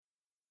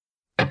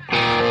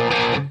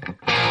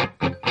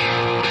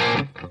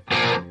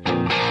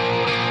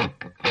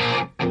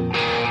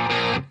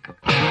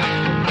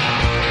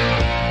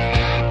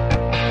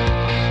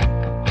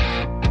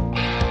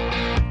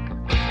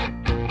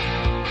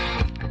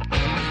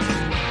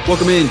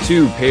Welcome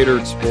into Pay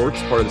Dirt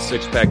Sports, part of the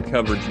Six Pack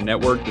Coverage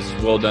Network. This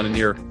is Will Dunn in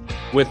here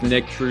with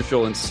Nick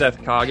Truschel and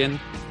Seth Coggin.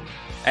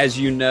 As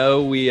you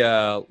know, we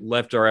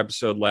left our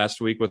episode last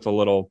week with a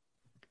little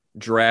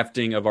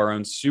drafting of our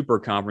own super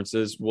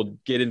conferences. We'll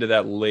get into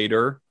that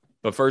later.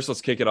 But first, let's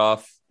kick it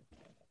off.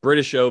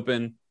 British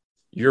Open,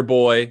 your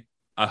boy.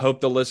 I hope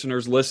the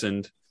listeners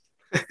listened.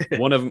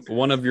 One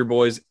of your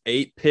boys'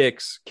 8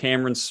 picks,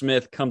 Cameron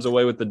Smith, comes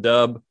away with the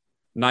dub.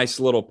 Nice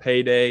little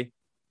payday.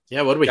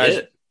 Yeah, what did we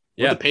hit?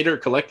 What Yeah, did the Pay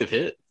Dirt Collective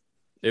hit?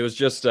 it was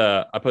just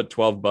I put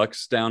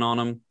 $12 down on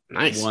him.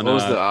 Nice. Won, what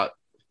was the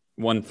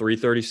won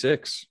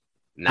 336.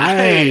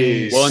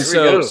 nice? Well, and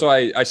There we so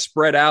I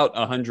spread out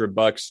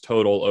 $100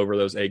 total over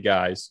those 8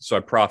 guys, so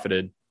I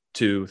profited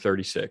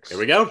 $236. There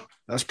we go.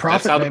 That's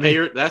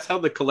profit. That's how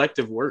the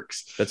collective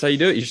works. That's how you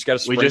do it. You just got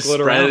to We sprinkle just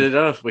it spread around. it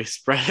up. We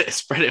spread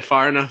it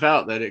far enough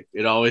out that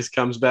it always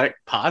comes back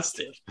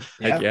positive.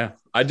 Heck yeah.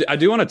 I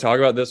do want to talk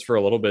about this for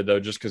a little bit,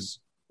 though, just because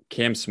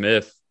Cam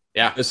Smith,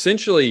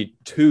 essentially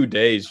 2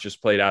 days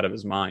just played out of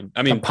his mind.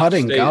 I mean, The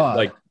putting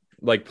god.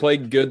 like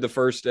played good the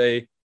first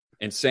day,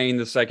 insane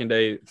the second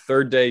day,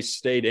 third day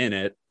stayed in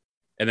it,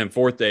 and then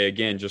fourth day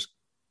again just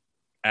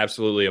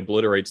absolutely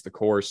obliterates the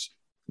course.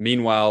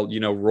 Meanwhile,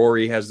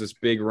 Rory has this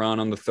big run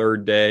on the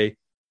third day,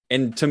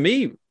 and to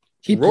me,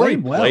 Rory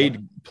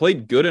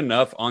played good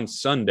enough on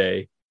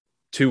Sunday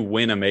to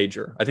win a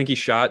major. I think he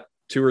shot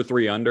 2 or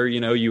 3 under.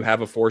 You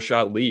have a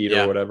 4-shot lead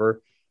or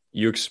whatever.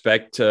 You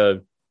expect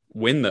to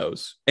win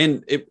those,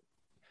 and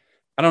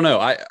I don't know.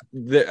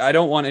 I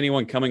don't want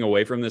anyone coming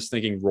away from this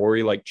thinking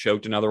Rory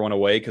choked another one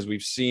away, because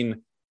we've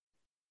seen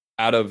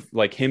out of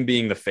him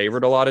being the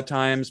favorite a lot of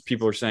times,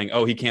 people are saying,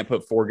 oh, he can't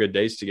put 4 good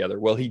days together.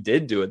 Well, he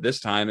did do it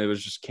this time. It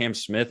was just Cam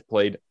Smith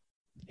played.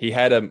 He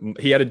had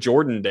a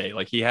Jordan day.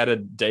 He had a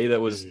day that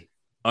was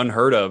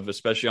unheard of,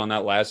 especially on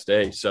that last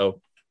day.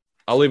 So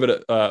I'll leave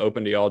it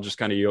open to y'all. Just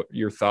kind of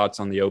your thoughts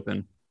on the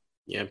Open.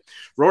 Yeah,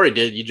 Rory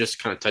did. You just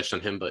kind of touched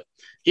on him, but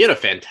he had a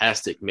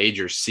fantastic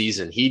major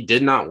season. He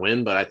did not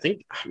win, but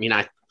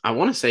I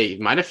want to say he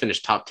might have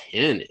finished top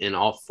 10 in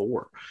all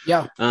 4.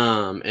 Yeah.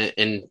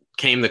 And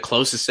came the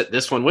closest at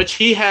this one, which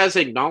he has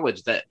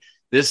acknowledged that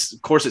this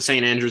course at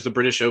St. Andrews, the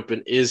British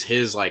Open, is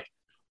his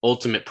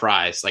ultimate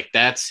prize.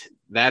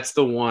 That's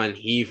the one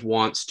he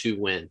wants to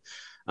win.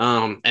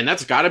 And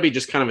that's got to be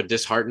just kind of a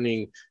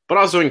disheartening, but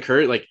also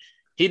encouraged.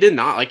 He did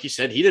not, like you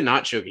said, he did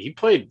not choke. He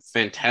played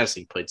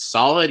fantastic. He played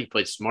solid. He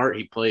played smart.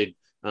 He played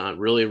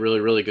really, really,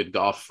 really good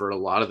golf for a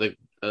lot of the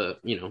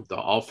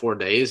all 4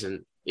 days,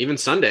 and even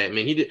Sunday. I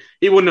mean,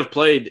 he wouldn't have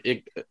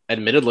played,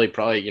 admittedly,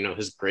 probably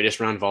his greatest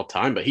round of all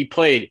time, but he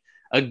played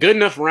a good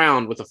enough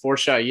round with a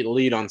 4-shot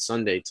lead on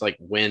Sunday to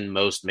win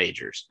most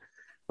majors,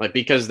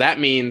 because that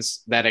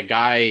means that a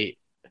guy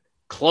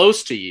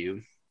close to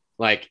you,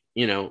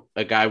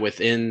 a guy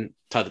within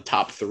to the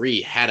top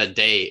 3 had a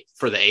day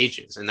for the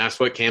ages. And that's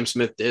what Cam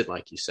Smith did,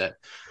 like you said.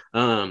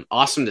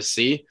 Awesome to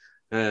see.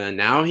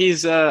 Now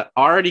he's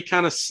already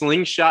kind of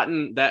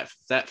slingshotting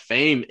that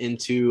fame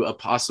into a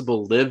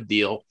possible live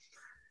deal.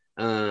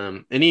 What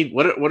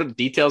are the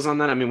details on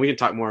that? I mean, we can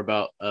talk more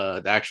about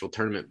the actual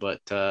tournament,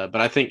 but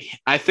I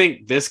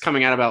think this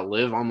coming out about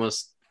live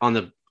almost on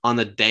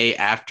the day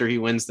after he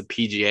wins the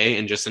PGA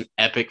in just an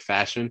epic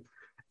fashion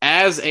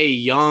as a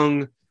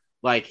young,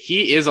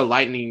 he is a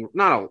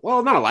not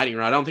a lightning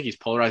rod. I don't think he's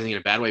polarizing in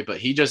a bad way, but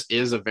he just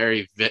is a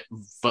very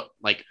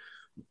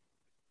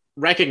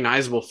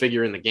recognizable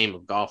figure in the game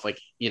of golf.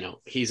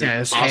 He's an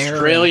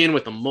Australian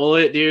with a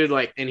mullet, dude.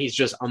 And he's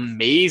just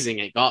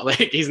amazing at golf.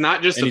 He's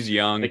not just, he's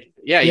young. He's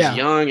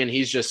young, and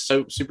he's just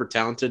so super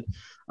talented.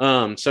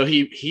 So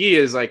he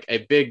is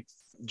a big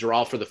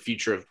draw for the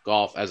future of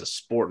golf as a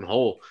sport and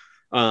whole.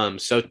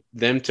 So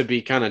them to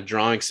be kind of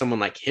drawing someone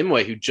like him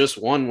away, who just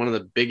won one of the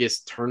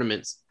biggest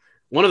tournaments,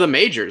 one of the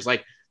majors,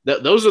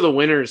 those are the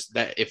winners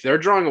that if they're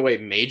drawing away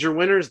major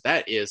winners,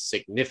 that is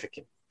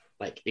significant,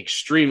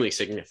 extremely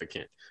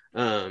significant.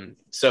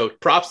 So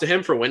props to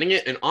him for winning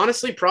it. And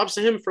honestly, props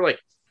to him for I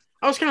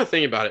was kind of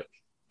thinking about it.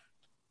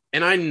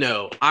 And I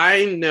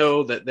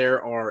know that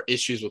there are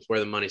issues with where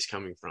the money's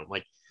coming from.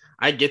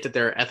 I get that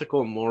there are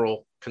ethical and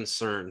moral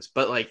concerns,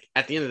 but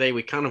at the end of the day,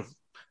 we kind of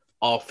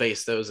all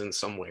face those in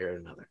some way or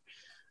another.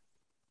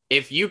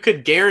 If you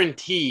could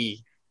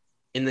guarantee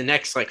in the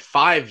next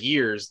 5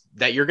 years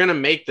that you're going to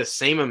make the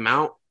same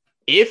amount,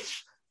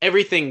 if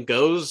everything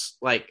goes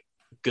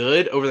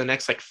good over the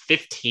next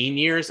 15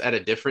 years at a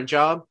different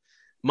job,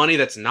 money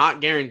that's not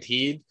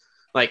guaranteed.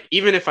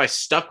 Even if I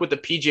stuck with the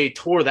PGA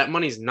Tour, that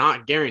money's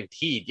not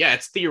guaranteed. Yeah,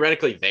 it's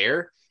theoretically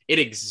there. It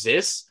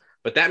exists,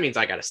 but that means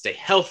I got to stay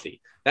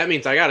healthy. That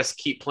means I got to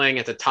keep playing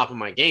at the top of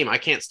my game. I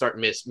can't start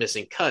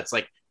missing cuts.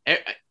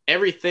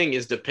 Everything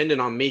is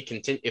dependent on me.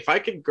 If I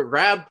could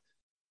grab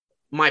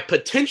my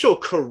potential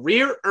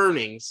career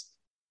earnings,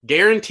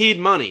 guaranteed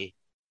money,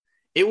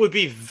 it would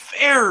be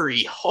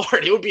very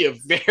hard. It would be a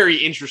very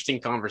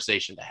interesting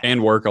conversation to have.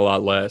 And work a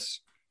lot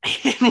less.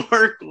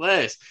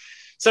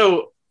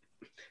 So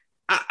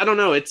I don't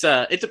know. It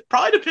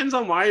probably depends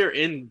on why you're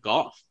in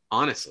golf,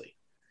 honestly.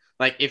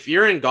 Like if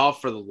you're in golf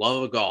for the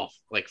love of golf,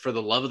 like for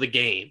the love of the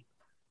game,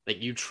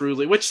 like you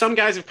truly, which some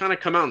guys have kind of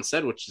come out and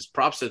said, which is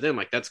props to them.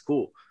 Like that's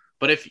cool.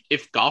 But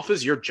if golf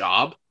is your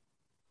job,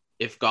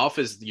 if golf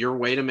is your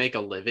way to make a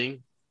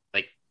living,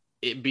 like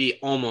it'd be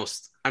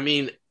almost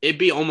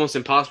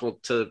impossible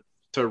to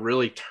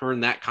really turn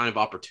that kind of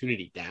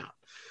opportunity down.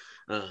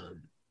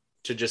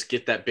 To just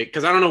get that big,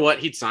 because I don't know what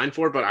he'd signed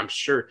for, but I'm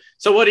sure.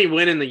 So what he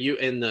win in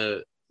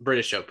the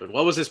British Open?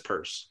 What was his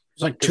purse?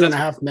 It was like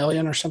 $2.5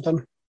 million or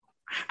something.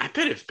 I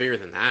bet it's bigger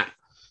than that.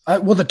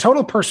 Well, the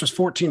total purse was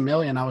 $14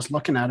 million. I was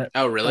looking at it.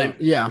 Oh, really?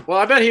 Yeah. Well,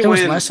 I bet he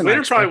wins.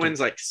 Winner probably expected. wins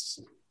like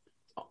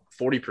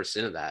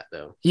 40% of that,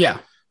 though. Yeah.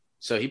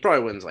 So he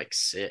probably wins like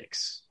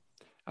 6.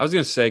 I was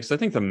gonna say because I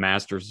think the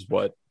Masters is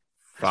what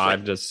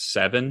 5 to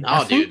 7.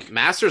 Oh, dude,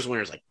 Masters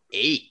winner is like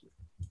 8.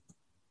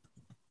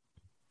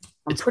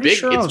 I'm It's pretty big.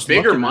 sure I It's was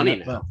bigger looking at money it,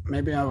 now. but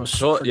maybe I was.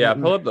 Pull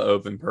forgetting. up the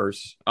Open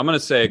purse. I'm gonna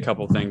say a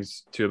couple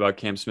things too about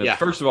Cam Smith. Yeah.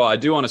 First of all, I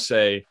do want to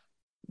say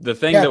the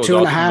thing Yeah, that was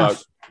 2.5.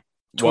 awesome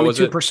about what was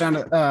it?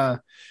 22%.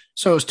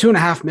 So it was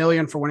 $2.5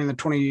 million for winning the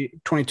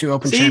 2022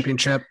 Open See?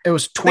 Championship. It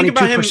was Think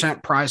about him-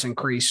 22% prize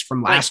increase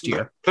from last Like,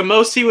 year. The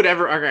most he would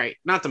ever. All right,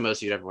 not the most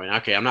he would ever win.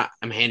 Okay,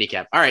 I'm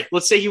handicapped. All right,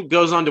 let's say he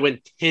goes on to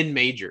win 10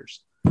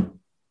 majors.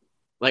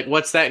 Like,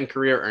 what's that in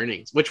career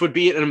earnings? Which would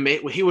be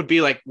he would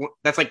be like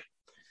that's like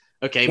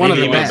okay, One of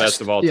maybe the he One of makes the best.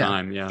 best of all Yeah.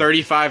 time. Yeah.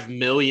 $35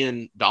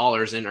 million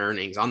in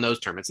earnings on those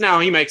tournaments. Now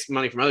he makes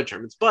money from other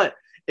tournaments, but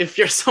if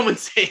you're someone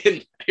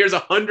saying here's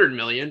 $100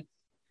 million,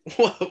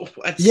 whoa,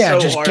 that's Yeah,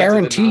 so just hard to deny.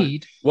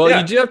 guaranteed. Well, Yeah.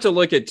 you do have to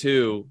look at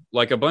too,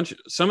 like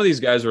some of these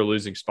guys are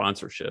losing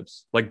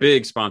sponsorships, like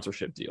big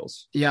sponsorship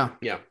deals, Yeah.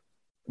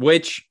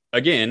 which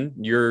again,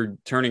 you're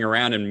turning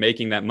around and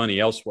making that money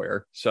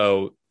elsewhere.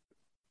 So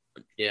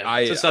Yeah,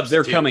 they're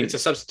It's a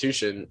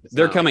substitution. It's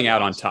they're not coming like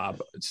out on loss.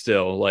 top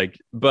still, like,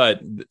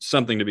 but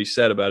something to be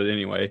said about it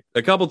anyway.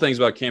 A couple things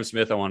about Cam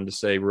Smith I wanted to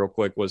say real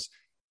quick was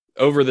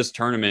over this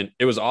tournament,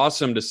 it was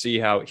awesome to see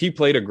how he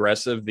played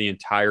aggressive the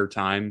entire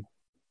time.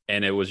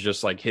 And it was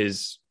just like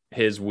his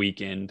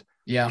weekend.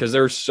 Yeah. Because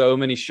there's so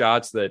many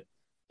shots that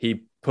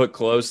he put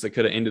close that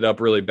could have ended up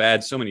really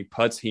bad. So many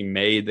putts he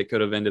made that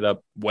could have ended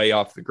up way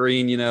off the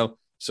green,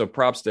 So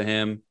props to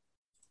him.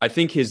 I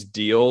think his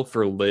deal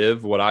for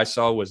Live, what I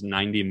saw was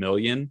 $90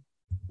 million,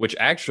 which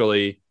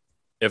actually,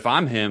 if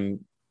I'm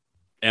him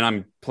and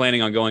I'm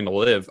planning on going to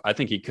Live, I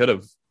think he could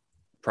have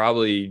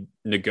probably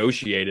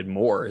negotiated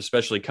more,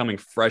 especially coming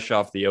fresh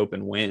off the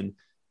Open win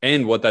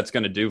and what that's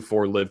going to do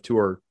for Live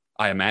Tour,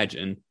 I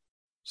imagine.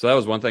 So that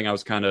was one thing I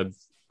was kind of,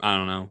 I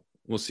don't know.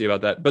 We'll see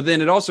about that. But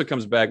then it also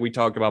comes back. We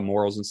talked about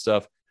morals and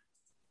stuff.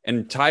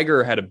 And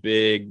Tiger had a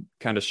big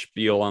kind of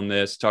spiel on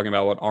this, talking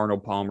about what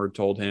Arnold Palmer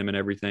told him and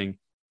everything,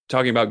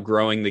 talking about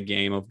growing the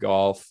game of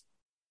golf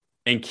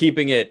and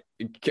keeping it,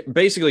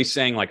 basically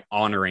saying like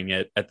honoring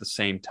it at the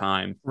same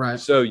time. Right.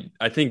 So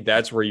I think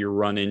that's where you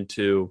run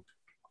into,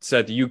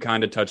 Seth, you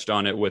kind of touched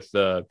on it with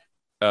the,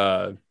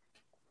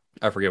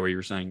 I forget what you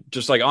were saying,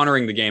 just like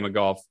honoring the game of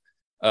golf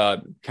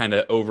kind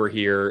of over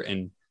here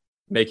and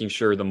making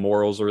sure the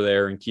morals are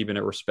there and keeping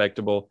it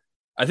respectable.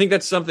 I think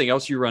that's something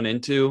else you run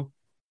into.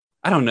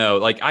 I don't know.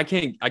 Like I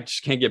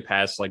just can't get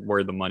past like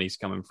where the money's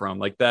coming from.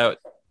 Like that,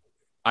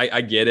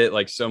 I get it.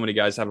 Like so many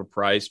guys have a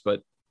price,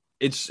 but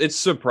it's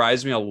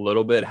surprised me a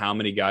little bit how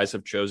many guys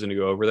have chosen to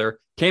go over there.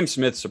 Cam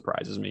Smith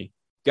surprises me.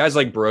 Guys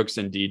like Brooks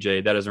and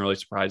DJ, that doesn't really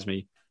surprise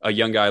me. A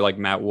young guy like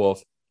Matt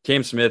Wolff.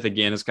 Cam Smith,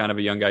 again, is kind of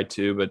a young guy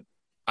too, but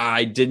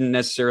I didn't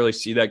necessarily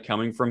see that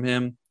coming from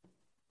him.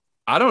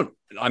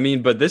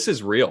 But this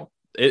is real.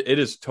 It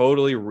is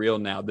totally real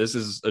now. This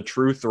is a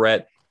true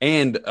threat.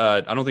 And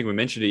I don't think we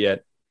mentioned it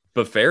yet,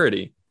 but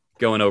Faraday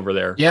going over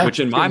there, Yeah. which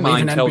in my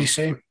Leaving mind tells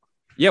NBC.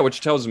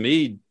 which tells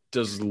me,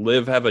 does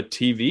Liv have a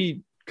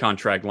TV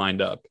contract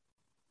lined up?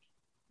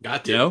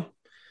 Got to. You know?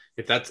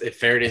 If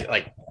Faraday,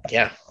 like,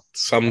 yeah,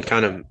 some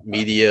kind of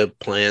media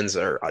plans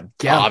are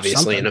Yeah,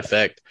 obviously something. in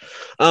effect.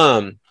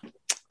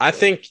 I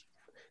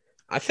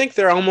think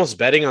they're almost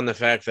betting on the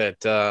fact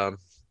that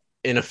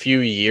in a few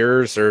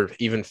years or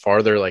even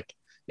farther, like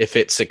if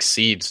it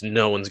succeeds,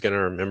 no one's going to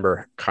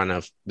remember kind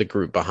of the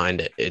group behind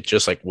it. It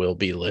just like will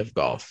be Live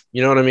Golf.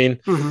 You know what I mean?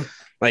 Mhm.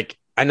 Like,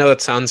 I know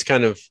that sounds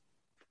kind of,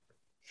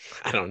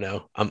 I don't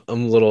know. I'm a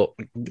little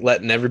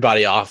letting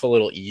everybody off a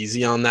little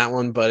easy on that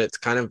one, but it's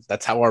kind of,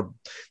 that's how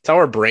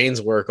our brains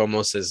work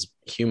almost as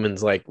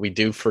humans. Like we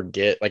do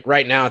forget, like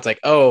right now it's like,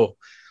 oh,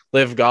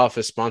 Live Golf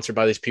is sponsored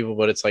by these people,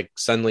 but it's like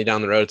suddenly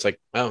down the road, it's like,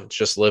 oh, it's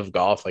just Live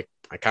Golf. Like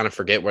I kind of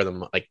forget where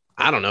like,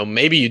 I don't know,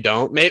 maybe you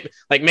don't, maybe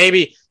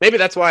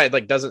that's why it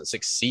like doesn't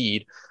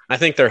succeed. I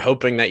think they're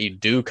hoping that you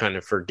do kind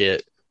of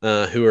forget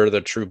who are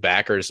the true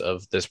backers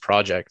of this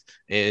project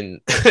and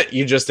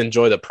you just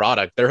enjoy the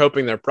product. They're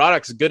hoping their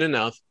product's good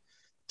enough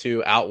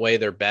to outweigh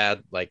their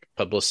bad like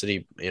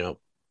publicity,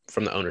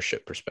 from the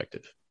ownership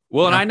perspective.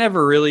 Well, and Yeah. I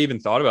never really even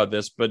thought about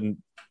this, but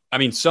I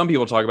mean, some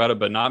people talk about it,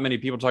 but not many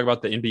people talk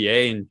about the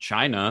NBA in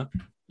China.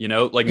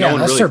 Like Yeah, no one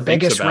that's really their thinks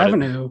biggest about it.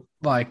 revenue.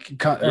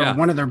 Yeah.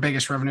 One of their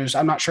biggest revenues.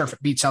 I'm not sure if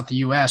it beats out the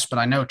US, but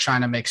I know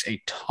China makes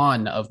a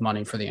ton of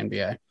money for the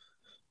NBA.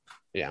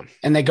 Yeah.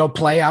 And they go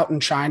play out in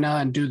China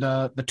and do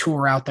the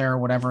tour out there or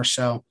whatever.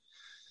 So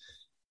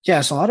yeah,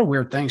 it's a lot of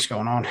weird things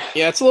going on.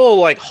 Yeah, it's a little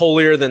like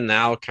holier than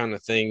thou kind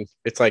of thing.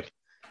 It's like,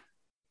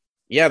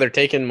 yeah, they're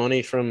taking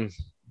money from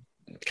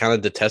kind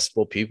of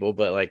detestable people,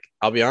 but like,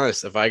 I'll be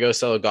honest, if I go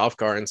sell a golf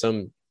cart and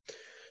some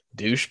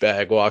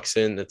douchebag walks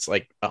in that's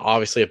like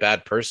obviously a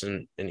bad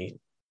person and he,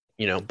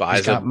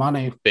 buys a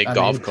money, big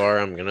golf car,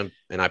 and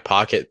I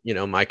pocket,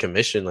 my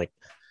commission, like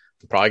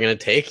I'm probably gonna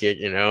take it,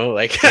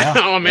 like Yeah.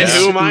 I mean,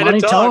 who am I to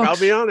talk? Talks. I'll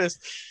be honest.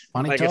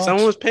 Money like talks. if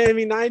someone was paying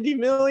me $90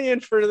 million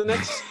for the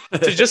next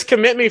to just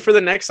commit me for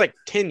the next like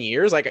 10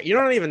 years, like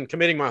you're not even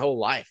committing my whole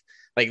life.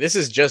 Like this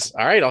is just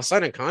all right. I'll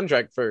sign a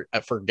contract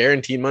for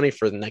guaranteed money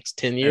for the next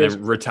 10 years.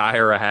 And then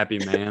retire a happy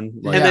man,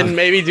 and then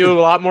maybe do a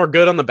lot more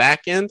good on the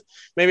back end.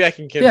 Maybe I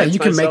can. You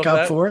can make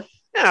up for it.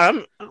 Yeah,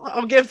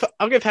 I'll give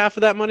half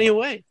of that money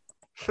away.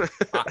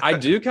 I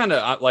do kind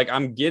of like.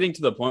 I'm getting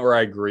to the point where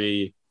I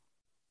agree.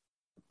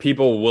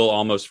 People will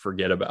almost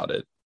forget about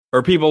it,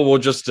 or people will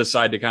just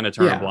decide to kind of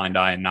turn a blind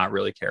eye and not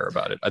really care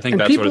about it. I think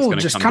that's what it's going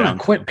to come down to. People just kind of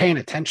quit paying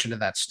attention to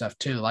that stuff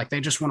too. Like they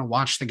just want to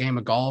watch the game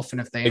of golf,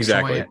 and if they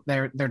enjoy it,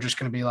 they're just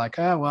going to be like,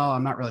 oh well,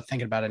 I'm not really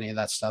thinking about any of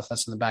that stuff.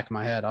 That's in the back of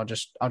my head. I'll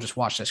just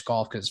watch this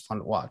golf because it's fun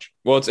to watch.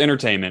 Well, it's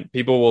entertainment.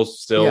 People will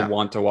still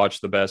want to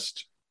watch the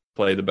best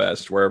play the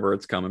best wherever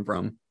it's coming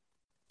from.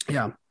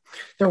 Yeah,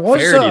 there was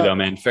Faraday though,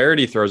 man.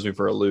 Faraday throws me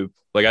for a loop.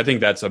 Like I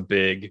think that's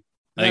big.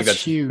 I think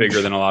that's huge.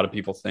 Bigger than a lot of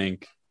people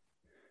think.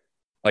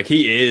 Like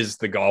he is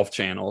the Golf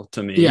Channel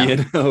to me,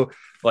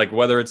 like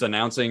whether it's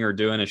announcing or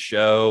doing a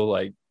show,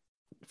 like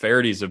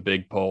Faraday's a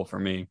big pull for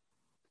me.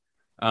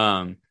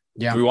 Do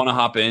we want to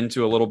hop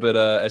into a little bit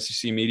of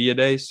SEC Media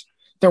Days?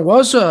 There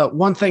was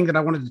one thing that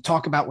I wanted to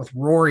talk about with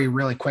Rory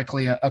really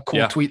quickly, a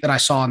cool tweet that I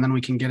saw, and then we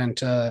can get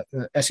into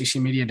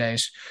SEC Media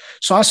Days.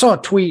 So I saw a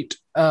tweet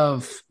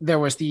there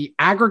was the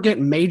aggregate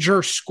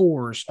major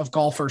scores of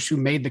golfers who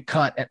made the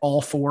cut at all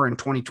four in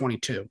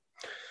 2022.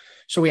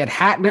 So we had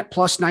Hatton at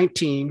plus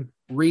 19,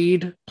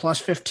 Reed plus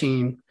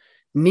 15,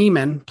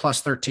 Neiman plus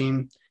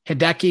 13,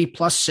 Hideki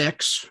plus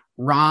 6,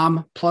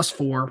 Rahm plus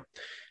 4,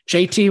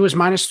 JT was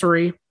minus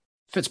 3,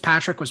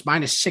 Fitzpatrick was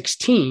minus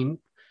 16,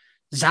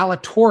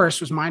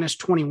 Zalatoris was minus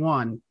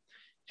 21,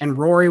 and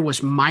Rory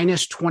was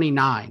minus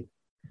 29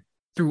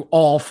 through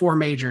all four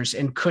majors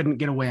and couldn't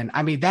get a win.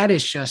 I mean, that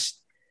is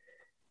just,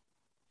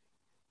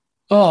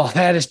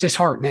 that is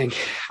disheartening.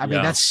 I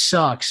mean, that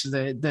sucks.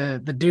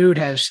 The dude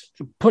has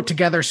put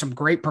together some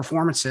great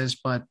performances,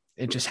 but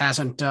it just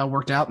hasn't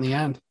worked out in the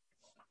end.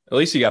 At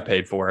least he got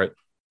paid for it.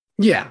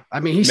 Yeah. I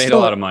mean, he's made a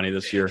lot of money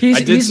this year.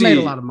 He's made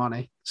a lot of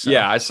money. So.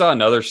 Yeah. I saw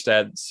another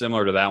stat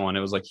similar to that one.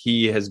 It was like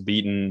he has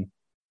beaten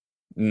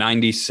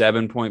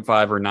 97.5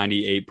 or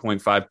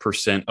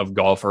 98.5% of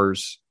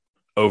golfers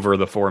over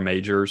the four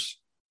majors.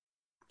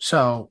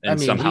 So, and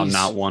somehow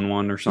not won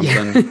one or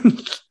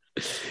something.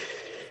 Yeah.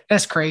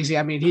 That's crazy.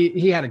 I mean,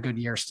 he had a good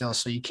year still,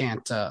 so you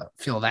can't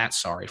feel that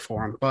sorry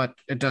for him, but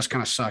it does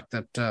kind of suck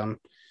that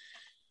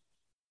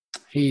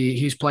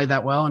he's played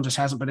that well and just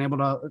hasn't been able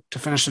to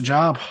finish the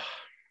job.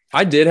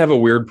 I did have a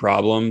weird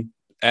problem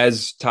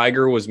as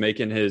Tiger was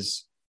making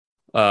his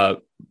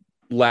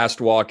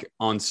last walk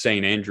on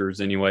St. Andrews.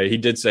 Anyway, he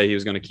did say he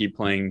was going to keep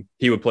playing.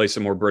 He would play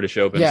some more British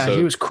Open. Yeah, so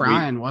he was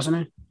crying, wasn't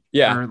he?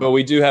 Yeah, but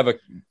we do have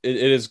it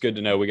is good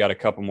to know we got a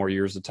couple more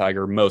years of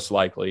Tiger, most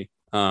likely.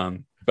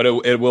 But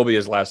it will be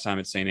his last time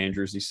at St.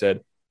 Andrews, he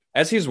said.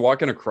 As he's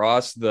walking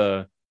across,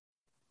 the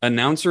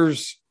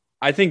announcers,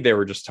 I think they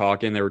were just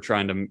talking. They were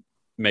trying to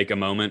make a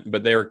moment,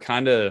 but they were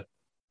trying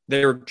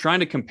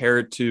to compare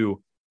it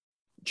to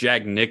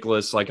Jack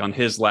Nicklaus, like on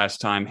his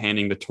last time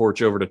handing the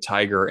torch over to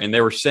Tiger. And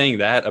they were saying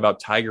that about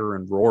Tiger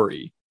and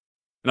Rory.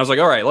 And I was like,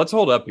 all right, let's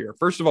hold up here.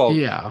 First of all,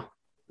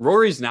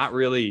 Rory's not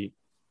really,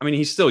 I mean,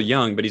 he's still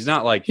young, but he's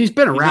not like, he's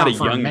been around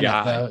for a minute,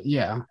 guy. Though.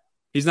 Yeah.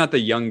 He's not the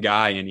young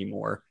guy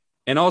anymore.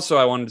 And also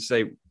I wanted to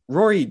say,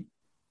 Rory,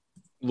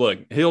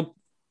 look,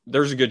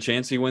 there's a good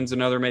chance he wins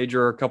another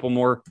major or a couple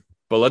more,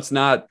 but let's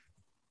not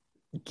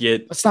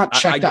check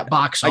that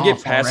box off. I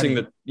get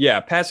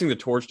passing the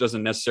torch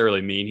doesn't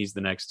necessarily mean he's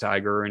the next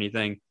Tiger or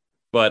anything,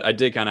 but I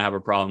did kind of have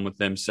a problem with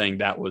them saying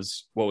that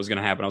was what was going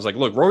to happen. I was like,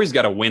 look, Rory's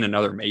got to win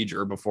another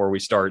major before we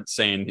start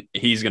saying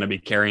he's going to be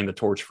carrying the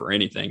torch for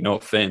anything. No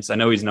offense. I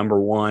know he's number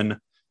one,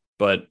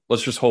 but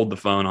let's just hold the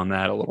phone on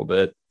that a little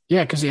bit.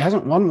 Yeah. Cause he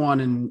hasn't won one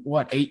in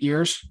 8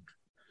 years?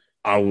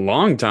 A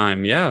long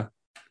time. Yeah.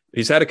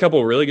 He's had a couple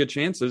of really good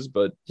chances,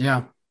 but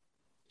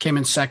came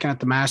in second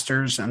at the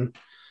Masters and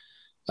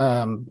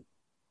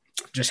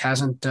just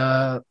hasn't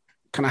kind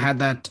of had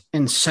that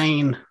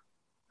insane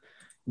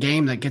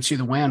game that gets you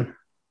the win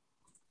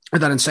or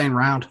that insane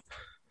round.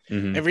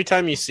 Mm-hmm. Every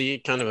time you see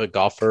kind of a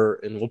golfer,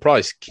 and we'll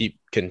probably keep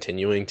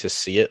continuing to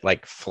see it,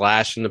 like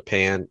flash in the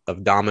pan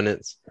of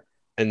dominance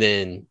and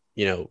then,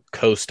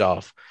 coast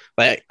off.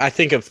 Like I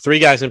think of three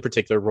guys in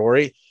particular,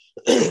 Rory,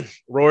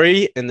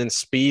 and then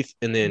Spieth,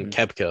 and then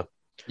Koepka.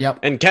 Yep.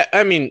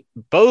 And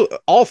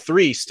all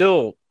three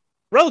still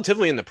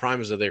relatively in the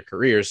primes of their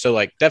careers. So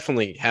like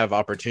definitely have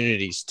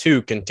opportunities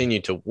to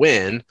continue to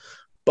win,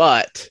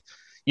 but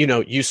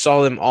you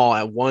saw them all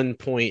at one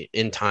point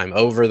in time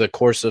over the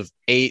course of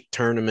 8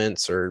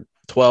 tournaments or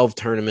 12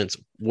 tournaments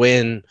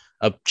win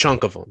a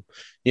chunk of them,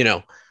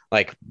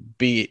 like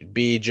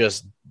be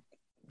just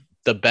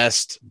the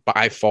best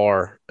by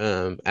far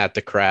at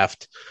the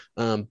craft.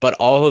 But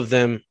all of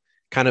them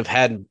kind of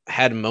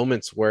had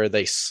moments where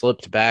they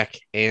slipped back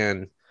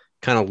and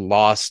kind of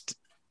lost.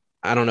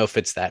 I don't know if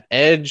it's that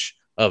edge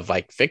of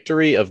like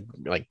victory, of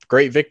like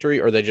great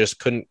victory, or they just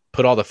couldn't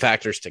put all the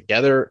factors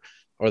together,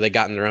 or they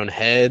got in their own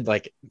head.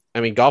 Like,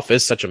 I mean, golf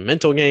is such a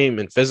mental game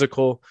and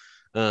physical.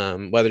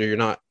 Whether you're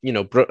not,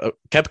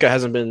 Koepka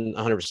hasn't been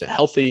 100%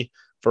 healthy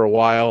for a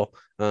while,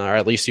 or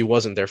at least he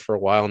wasn't there for a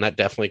while, and that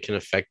definitely can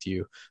affect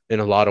you in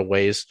a lot of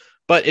ways.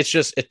 But it's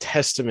just a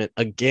testament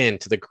again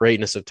to the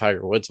greatness of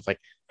Tiger Woods, of like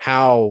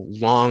how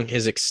long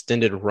his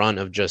extended run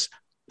of just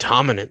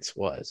dominance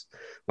was,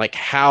 like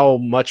how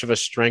much of a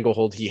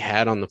stranglehold he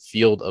had on the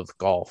field of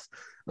golf.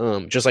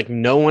 Just like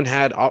no one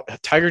had.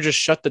 Tiger just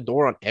shut the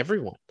door on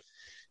everyone.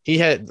 He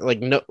had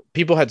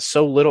people had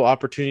so little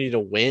opportunity to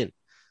win.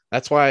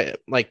 That's why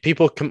like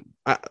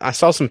I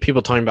saw some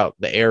people talking about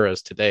the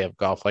eras today of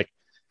golf, like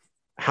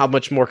how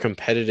much more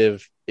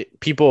competitive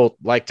people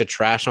like to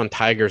trash on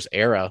Tiger's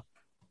era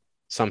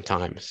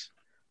sometimes.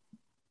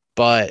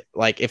 But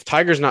like if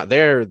Tiger's not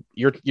there,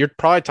 you're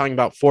probably talking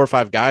about 4 or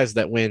 5 guys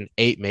that win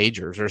 8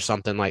 majors or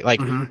something like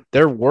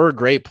There were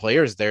great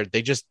players there.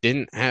 They just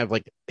didn't have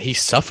he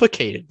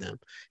suffocated them.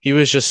 He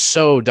was just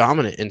so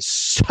dominant and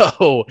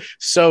so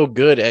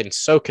good and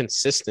so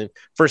consistent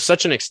for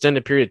such an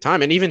extended period of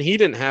time. And even he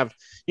didn't have,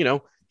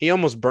 he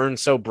almost burned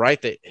so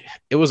bright that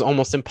it was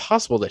almost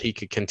impossible that he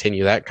could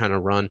continue that kind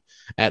of run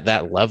at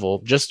that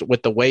level, just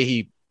with the way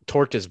he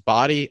torqued his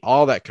body,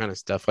 all that kind of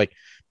stuff. Like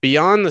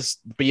beyond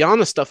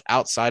the stuff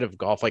outside of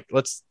golf, like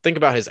let's think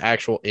about his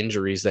actual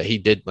injuries that he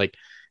did. Like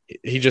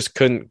he just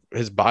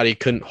his body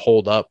couldn't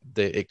hold up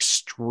the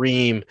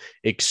extreme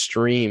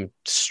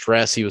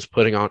stress he was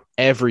putting on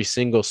every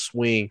single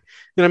swing.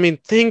 And I mean,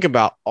 think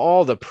about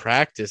all the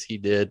practice he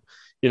did.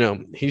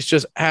 He's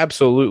just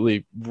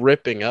absolutely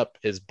ripping up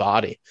his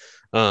body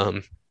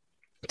to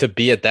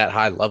be at that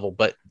high level.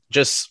 But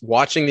just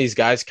watching these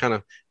guys kind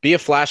of be a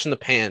flash in the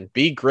pan,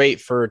 be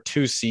great for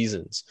 2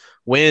 seasons,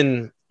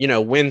 win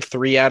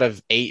 3 out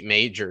of 8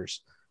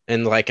 majors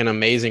and like an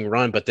amazing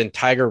run. But then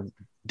Tiger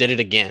did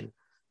it again,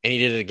 and he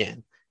did it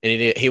again,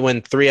 and he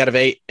won 3 out of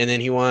 8, and then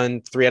he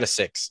won 3 out of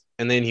 6,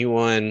 and then he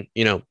won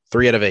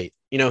 3 out of 8.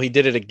 He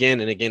did it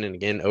again and again and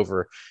again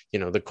over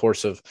the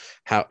course of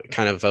how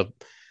kind of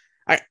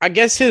I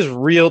guess his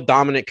real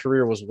dominant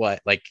career was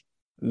what, like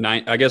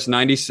I guess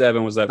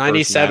 97 was that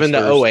 97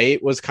 to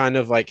 08 was kind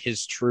of like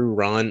his true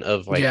run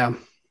of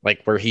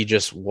like where he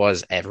just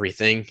was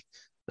everything.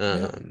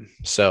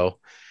 So,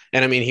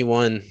 and I mean, he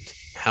won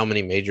how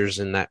many majors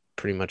in that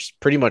pretty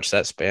much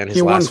that span?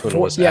 His last one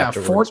was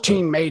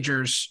 14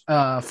 majors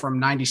from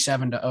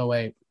 97 to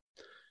 08.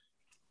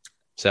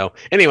 So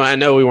anyway, I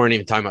know we weren't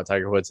even talking about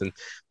Tiger Woods, and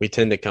we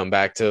tend to come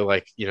back to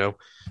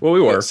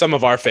we were some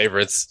of our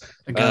favorites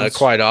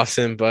quite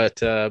often,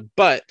 but I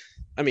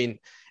mean,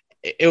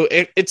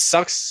 it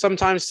sucks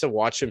sometimes to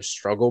watch him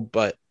struggle,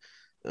 but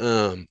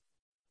it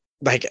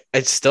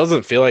still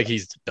doesn't feel like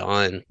he's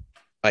done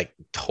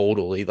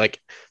totally. Like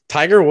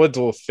Tiger Woods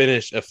will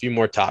finish a few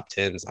more top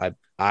 10s.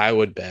 I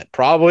would bet,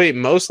 probably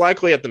most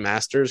likely at the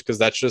Masters, because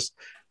that's just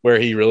where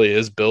he really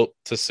is built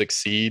to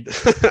succeed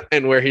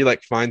and where he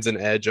finds an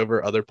edge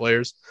over other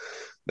players,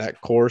 that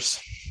course.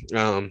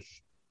 I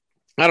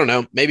don't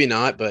know, maybe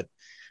not, but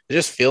I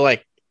just feel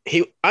like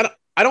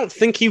I don't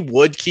think he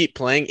would keep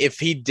playing if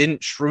he didn't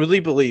truly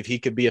believe he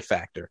could be a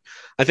factor.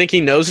 I think he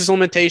knows his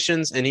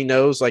limitations, and he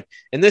knows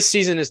and this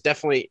season is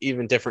definitely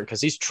even different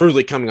because he's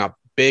truly coming off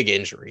big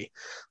injury,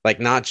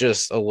 not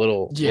just a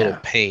little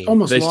pain.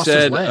 Almost they lost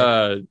said his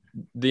leg.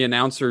 The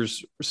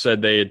announcers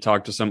said they had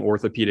talked to some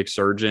orthopedic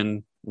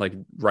surgeon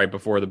right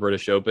before the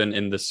British Open,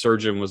 and the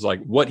surgeon was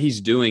like, what he's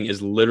doing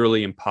is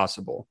literally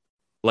impossible.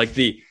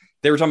 They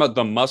were talking about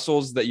the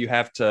muscles that you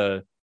have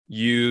to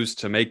use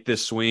to make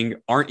this swing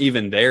aren't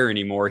even there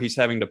anymore. He's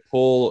having to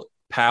pull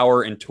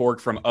power and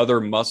torque from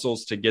other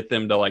muscles to get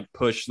them to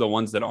push the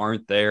ones that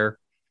aren't there.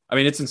 I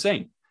mean, it's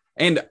insane.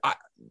 And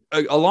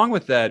along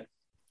with that,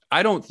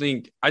 I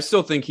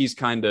still think he's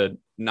kind of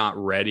not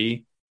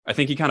ready. I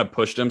think he kind of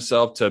pushed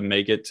himself to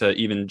make it to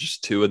even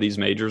just 2 of these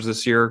majors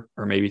this year,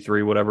 or maybe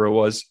 3, whatever it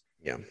was.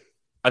 Yeah.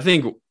 I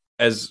think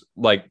as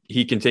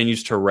he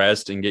continues to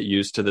rest and get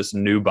used to this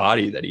new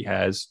body that he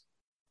has,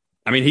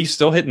 I mean, he's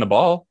still hitting the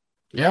ball.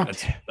 Yeah.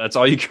 That's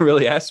all you can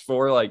really ask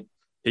for.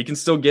 He can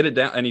still get it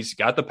down, and he's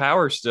got the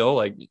power still.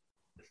 I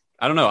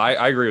don't know.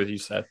 I agree with you,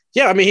 Seth.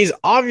 Yeah. I mean, he's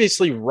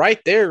obviously right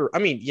there. I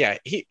mean, yeah,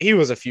 he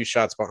was a few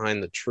shots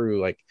behind the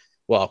true,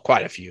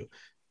 quite a few,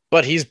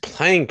 but he's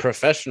playing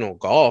professional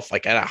golf,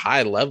 at a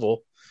high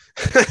level.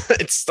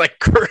 It's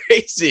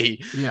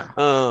crazy.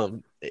 Yeah.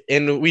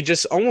 And we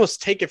just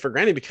almost take it for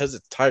granted because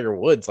it's Tiger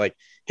Woods.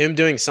 Him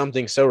doing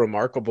something so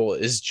remarkable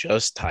is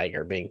just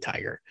Tiger being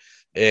Tiger.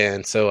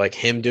 And so like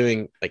him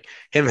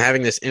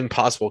having this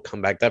impossible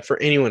comeback that for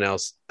anyone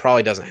else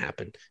probably doesn't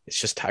happen. It's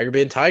just Tiger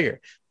being Tiger,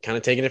 kind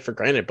of taking it for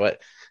granted.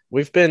 But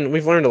we've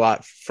learned a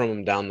lot from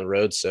him down the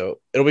road. So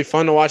it'll be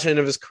fun to watch the end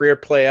of his career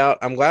play out.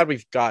 I'm glad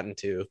we've gotten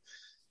to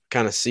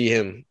kind of see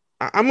him.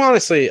 I'm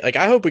honestly like,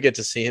 I hope we get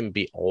to see him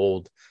be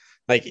old.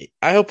 Like,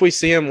 I hope we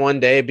see him one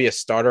day be a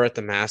starter at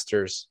the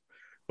Masters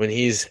when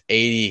he's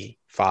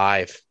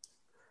 85,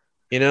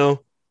 and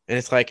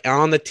it's like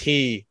on the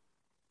tee,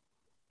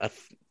 a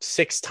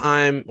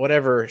 7-time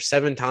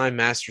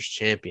Masters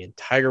champion,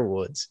 Tiger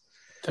Woods.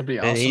 That'd be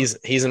awesome. And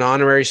he's an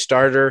honorary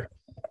starter,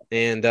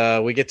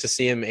 and we get to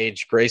see him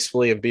age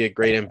gracefully and be a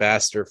great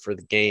ambassador for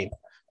the game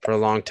for a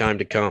long time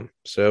to come.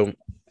 So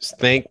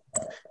thank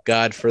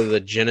God for the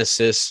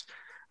Genesis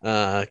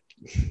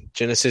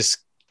QV80,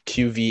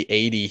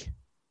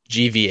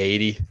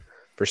 GV80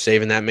 for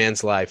saving that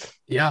man's life.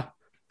 Yeah.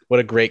 What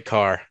a great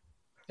car.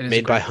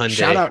 Made by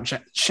Hyundai.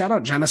 Shout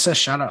out Genesis.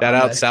 Shout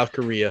out South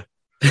Korea.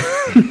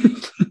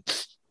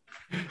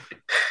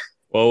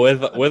 Well,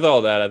 with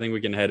all that, I think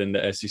we can head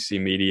into SEC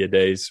Media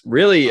Days.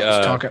 Really,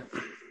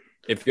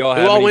 if y'all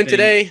have went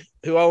today?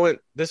 Who all went?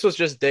 This was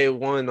just day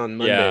one on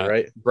Monday,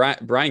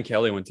 right? Brian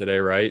Kelly went today,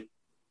 right?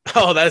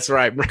 Oh, that's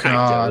right. Brian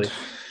Kelly.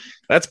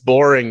 That's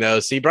boring, though.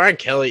 See, Brian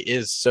Kelly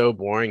is so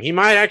boring. He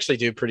might actually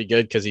do pretty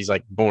good because he's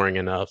like boring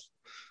enough.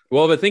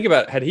 Well, but think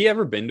about it. Had he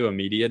ever been to a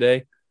media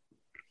day?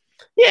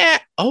 Yeah.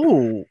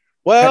 Oh,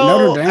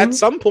 well, at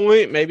some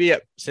point, maybe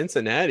at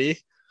Cincinnati.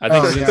 I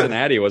think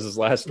Cincinnati was his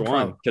last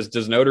one. Because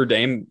does Notre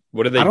Dame?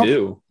 What do they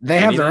do? They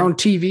have their own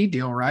TV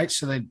deal, right?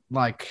 So they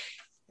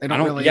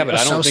don't really. Yeah, but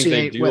I don't think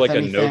they do like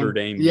anything. A Notre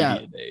Dame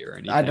media day or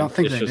anything. I don't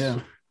think they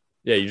do.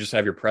 Yeah, you just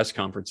have your press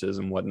conferences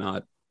and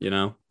whatnot.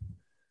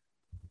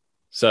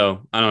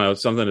 So I don't know.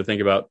 Something to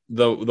think about.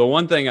 The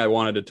one thing I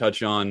wanted to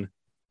touch on,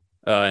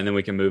 and then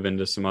we can move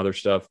into some other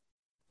stuff.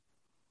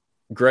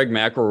 Greg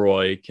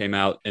McElroy came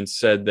out and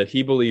said that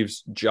he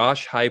believes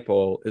Josh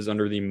Heupel is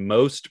under the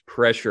most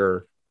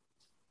pressure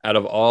out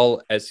of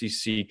all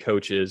SEC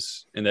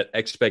coaches and that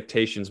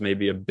expectations may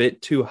be a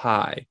bit too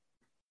high.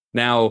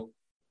 Now,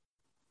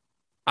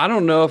 I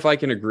don't know if I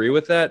can agree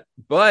with that,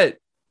 but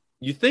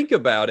you think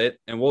about it,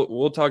 and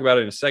we'll talk about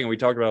it in a second. We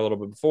talked about it a little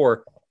bit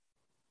before.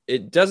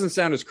 It doesn't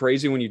sound as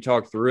crazy when you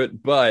talk through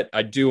it, but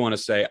I do want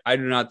to say I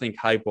do not think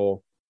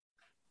Heupel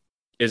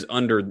is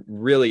under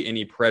really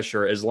any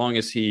pressure as long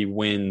as he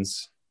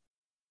wins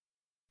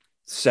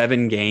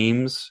 7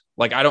 games.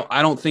 Like I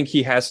don't think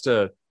he has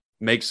to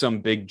make some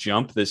big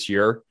jump this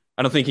year.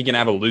 I don't think he can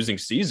have a losing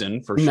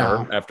season for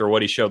sure after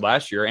what he showed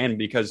last year. And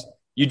because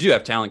you do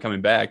have talent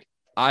coming back,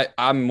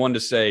 I'm one to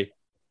say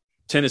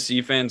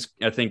Tennessee fans,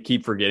 I think,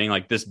 keep forgetting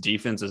like this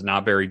defense is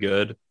not very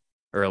good,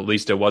 or at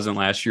least it wasn't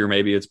last year.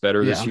 Maybe it's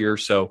better this year.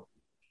 So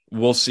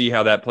we'll see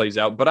how that plays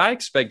out. But I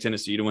expect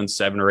Tennessee to win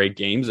 7 or 8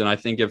 games. And I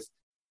think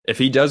if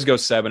he does go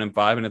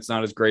 7-5 and it's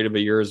not as great of a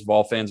year as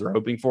Vol fans are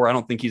hoping for, I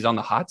don't think he's on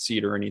the hot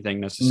seat or anything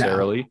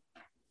necessarily. No.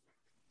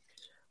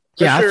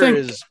 Yeah, I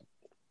think.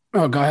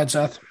 Oh, go ahead,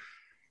 Seth.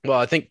 Well,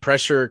 I think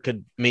pressure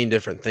could mean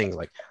different things.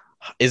 Like,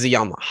 is he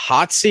on the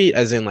hot seat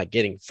as in like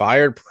getting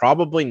fired?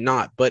 Probably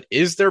not. But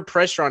is there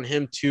pressure on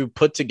him to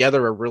put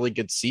together a really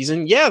good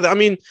season? Yeah. I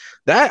mean,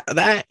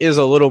 that is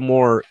a little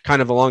more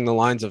kind of along the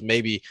lines of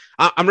maybe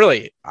I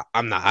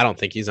don't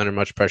think he's under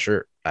much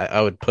pressure.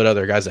 I would put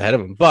other guys ahead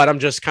of him, but I'm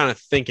just kind of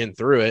thinking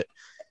through it,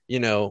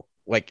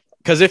 like,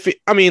 cause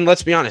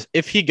let's be honest,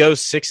 if he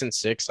goes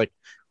 6-6, like,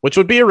 which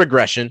would be a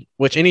regression,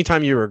 which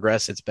anytime you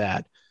regress, it's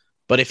bad.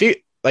 But if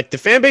he, like, the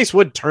fan base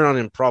would turn on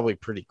him probably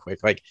pretty quick.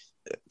 Like,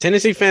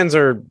 Tennessee fans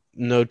are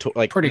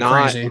pretty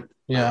crazy.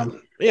 Yeah.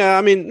 Yeah.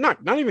 I mean, not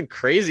even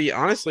crazy.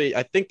 Honestly,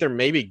 I think they're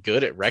maybe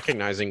good at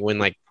recognizing when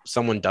like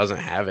someone doesn't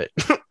have it.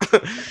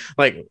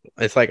 Like,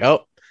 it's like,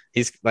 oh,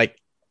 he's like,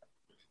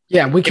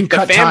 yeah, we can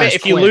cut ties.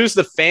 If you lose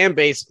the fan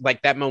base,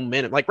 like that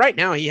momentum, like right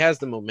now he has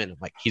the momentum,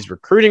 like he's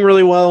recruiting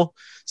really well.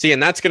 See,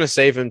 and that's going to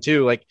save him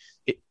too. Like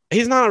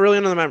he's not really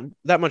under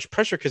that much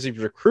pressure because he's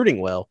recruiting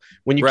well.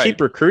 When you keep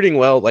recruiting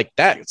well, like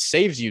that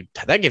saves you,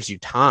 that gives you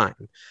time,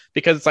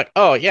 because it's like,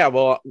 oh yeah,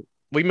 well,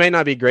 we may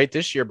not be great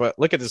this year, but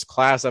look at this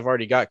class I've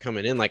already got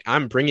coming in. Like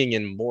I'm bringing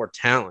in more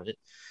talent.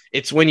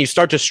 It's when you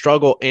start to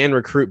struggle and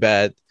recruit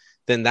bad,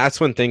 then that's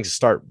when things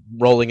start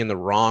rolling in the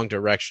wrong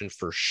direction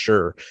for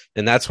sure.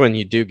 And that's when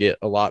you do get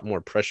a lot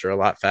more pressure a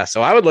lot fast.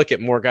 So I would look at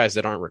more guys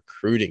that aren't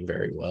recruiting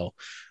very well.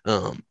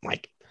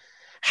 Like,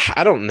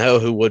 I don't know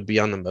who would be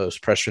on the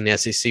most pressure in the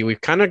SEC.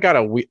 We've kind of got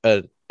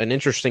an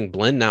interesting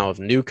blend now of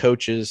new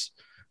coaches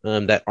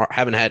that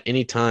haven't had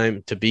any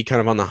time to be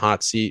kind of on the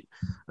hot seat,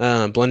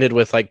 blended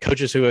with like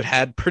coaches who have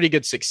had pretty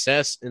good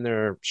success in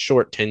their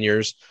short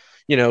tenures.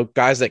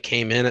 Guys that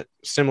came in at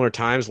similar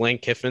times. Lane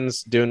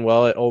Kiffin's doing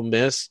well at Ole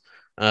Miss.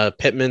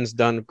 Pittman's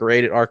done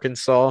great at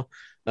Arkansas.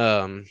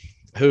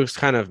 Who's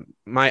kind of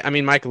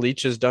Mike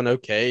Leach has done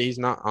okay. He's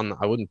not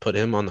I wouldn't put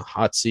him on the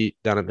hot seat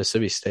down at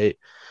Mississippi State.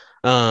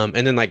 And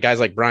then like guys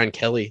like Brian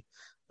Kelly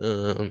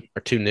are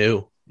too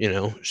new,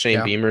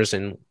 Shane Beamer's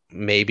in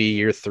maybe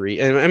year 3.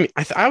 And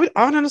I would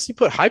honestly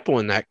put Heupel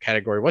in that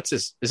category.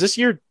 Is this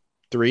year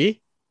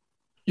 3?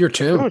 Year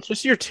 2. No, it's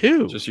just year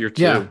 2. Just year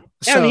 2. Yeah.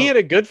 Yeah, and he had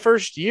a good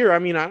first year. I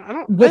mean, I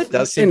don't. With that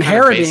does seem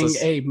inheriting kind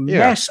of a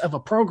mess of a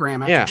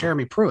program after Yeah.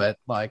 Jeremy Pruitt,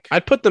 like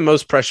I'd put the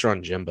most pressure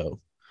on Jimbo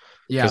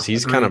because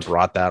he's agreed. kind of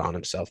brought that on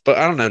himself. But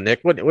I don't know,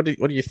 Nick. What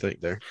do you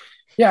think there?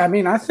 Yeah, I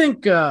mean, I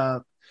think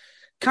kind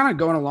of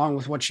going along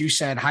with what you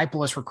said,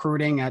 Heupel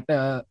recruiting at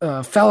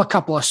fell a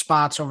couple of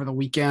spots over the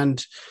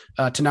weekend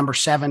to number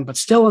 7, but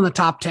still in the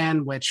top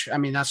 10, which, I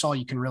mean, that's all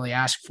you can really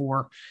ask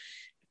for.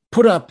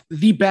 Put up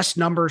the best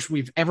numbers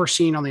we've ever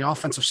seen on the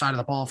offensive side of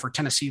the ball for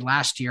Tennessee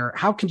last year.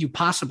 How can you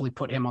possibly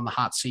put him on the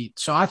hot seat?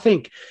 So I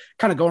think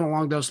kind of going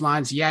along those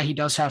lines, yeah, he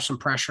does have some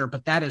pressure,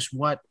 but that is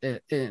what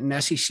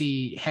an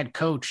SEC head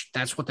coach,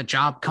 that's what the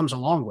job comes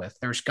along with.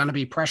 There's going to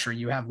be pressure.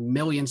 You have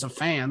millions of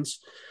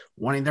fans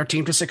wanting their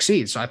team to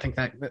succeed. So I think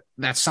that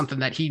that's something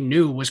that he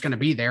knew was going to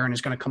be there and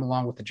is going to come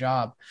along with the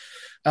job.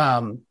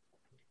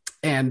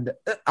 And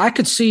I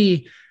could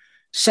see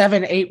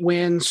 7-8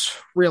 wins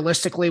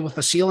realistically with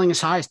the ceiling as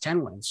high as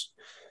 10 wins.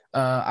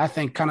 I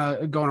think kind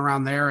of going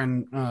around there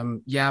and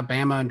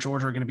Bama and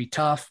Georgia are going to be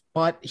tough,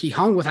 but he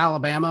hung with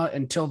Alabama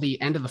until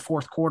the end of the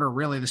fourth quarter,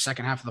 really the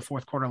second half of the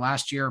fourth quarter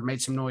last year,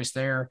 made some noise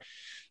there.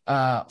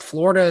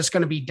 Florida is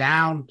going to be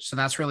down, so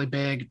that's really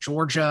big.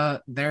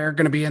 Georgia, they're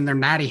going to be in their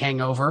natty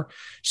hangover.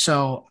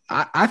 So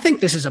I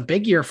think this is a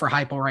big year for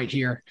Heupel right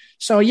here.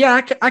 So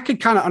yeah, I could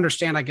kind of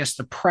understand, I guess,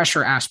 the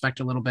pressure aspect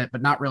a little bit,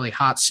 but not really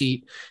hot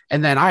seat.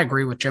 And then I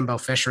agree with Jimbo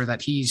Fisher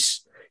that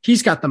he's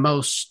got the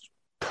most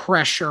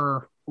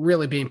pressure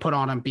really being put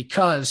on him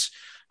because,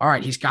 all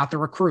right, he's got the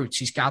recruits.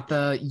 He's got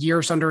the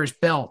years under his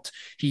belt.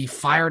 He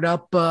fired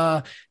up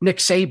Nick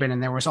Saban,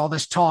 and there was all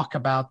this talk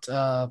about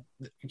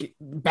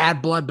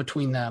bad blood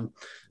between them.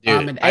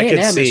 Dude, and I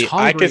A&M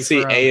could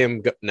see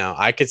A&M.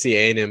 I could see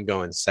A&M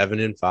going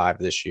 7-5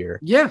 this year.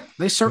 Yeah,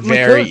 they certainly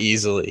very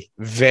could.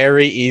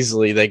 very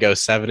easily. They go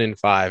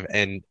 7-5,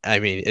 and I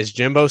mean, is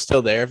Jimbo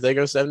still there if they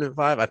go 7-5?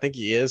 I think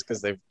he is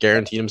because they've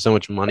guaranteed him so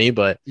much money.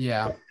 But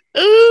yeah.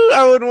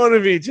 I wouldn't want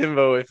to be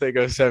Jimbo if they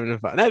go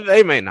 7-5.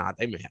 They may not.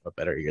 They may have a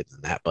better year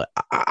than that, but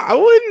I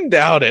wouldn't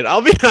doubt it.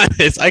 I'll be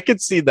honest. I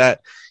could see that.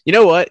 You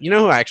know what? You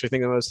know who I actually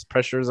think the most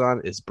pressure is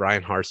on is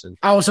Brian Harsin.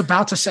 I was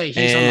about to say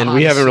he's on the and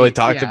we haven't really seat.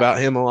 talked about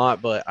him a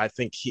lot, but I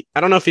think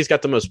I don't know if he's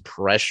got the most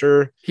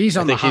pressure. He's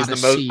on the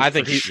hottest seat. I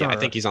think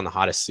he's on the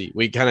hottest seat.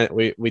 We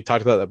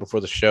talked about that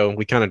before the show.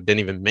 We kind of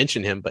didn't even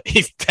mention him, but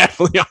he's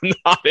definitely on the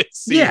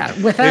hottest seat.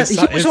 Yeah, with that,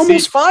 he was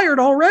almost fired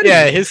already.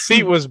 Yeah, his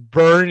seat was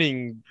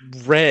burning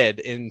red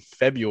in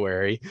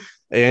February,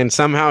 and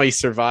somehow he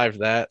survived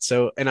that.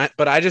 So,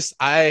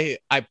 I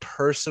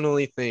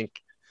personally think,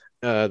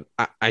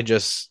 I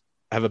just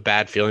have a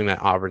bad feeling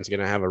that Auburn's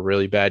going to have a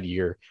really bad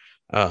year,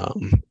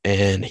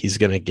 and he's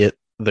going to get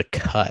the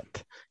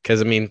cut.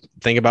 Because, I mean,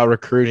 think about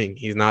recruiting.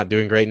 He's not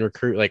doing great in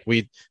recruit. Like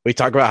we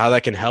talk about how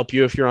that can help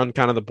you if you're on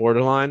kind of the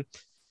borderline.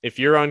 If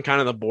you're on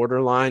kind of the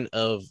borderline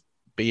of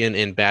being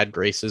in bad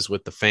graces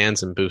with the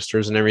fans and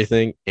boosters and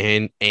everything,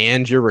 and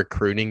you're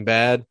recruiting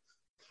bad,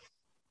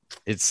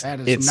 it's not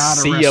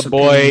see a ya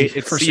boy. recipe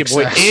It's for see ya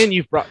boy, success. and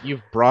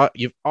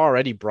you've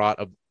already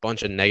brought a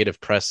bunch of negative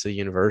press to the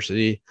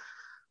university.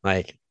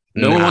 Like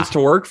No one wants to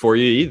work for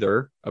you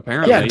either,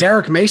 apparently. Yeah,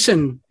 Derek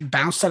Mason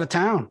bounced out of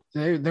town.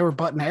 They were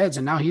butting heads,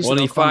 and now he's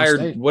he fired.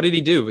 State. What did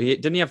he do?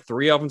 Didn't he have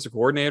 3 offensive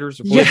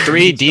coordinators? Yeah,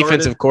 3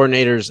 defensive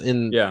coordinators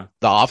in the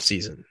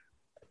offseason.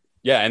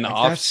 Yeah, in the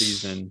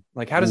offseason.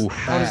 Like, how does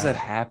that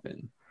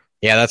happen?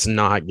 Yeah, that's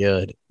not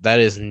good. That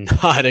is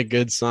not a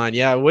good sign.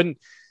 Yeah, I wouldn't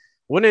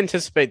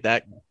anticipate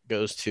that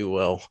goes too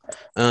well.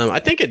 I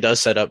think it does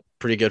set up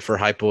pretty good for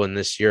Heupel in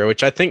this year,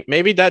 which I think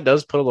maybe that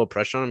does put a little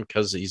pressure on him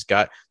because he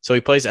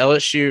plays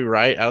LSU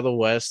right out of the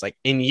West. Like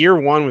in year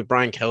 1 with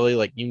Brian Kelly,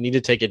 like you need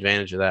to take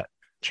advantage of that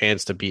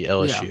chance to beat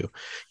LSU. Yeah.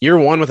 Year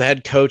 1 with a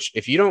head coach,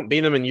 if you don't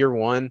beat them in year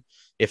 1,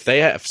 if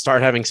they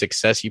start having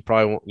success, you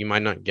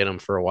might not get them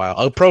for a while.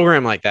 A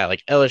program like that,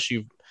 like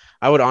LSU,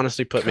 I would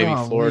honestly put maybe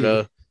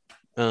Florida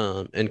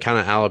and kind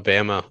of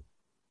Alabama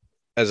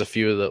as a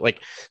few of the,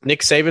 like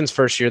Nick Saban's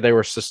first year, they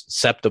were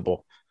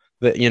susceptible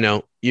that,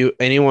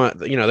 they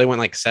went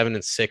like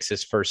 7-6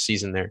 his first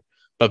season there,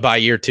 but by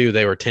year 2,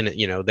 they were 10,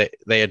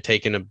 they had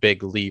taken a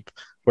big leap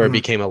where it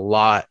became a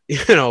lot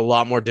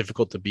more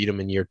difficult to beat them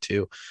in year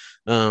 2.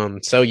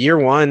 So year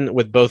 1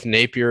 with both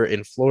Napier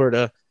in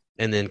Florida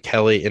and then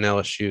Kelly in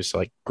LSU. So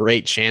like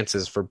great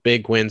chances for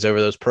big wins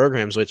over those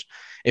programs, which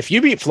if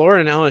you beat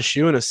Florida and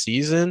LSU in a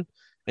season,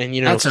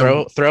 and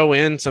throw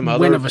in some other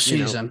win of a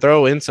season.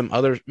 Throw in some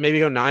other, maybe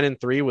go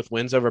 9-3 with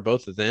wins over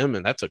both of them,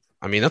 and that's a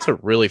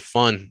really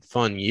fun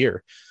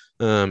year.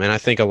 And I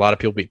think a lot of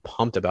people be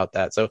pumped about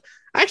that. So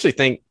I actually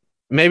think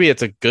maybe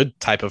it's a good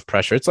type of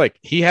pressure. It's like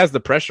he has the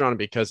pressure on him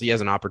because he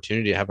has an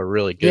opportunity to have a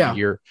really good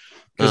year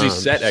because he's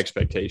set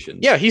expectations.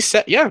 Yeah, he's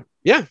set. Yeah.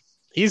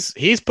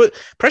 He's put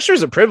pressure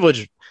is a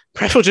privilege.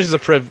 Pressure's a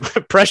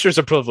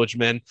privilege,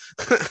 man.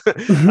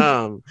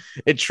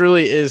 It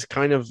truly is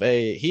kind of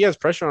he has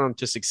pressure on him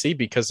to succeed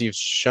because he's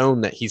shown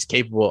that he's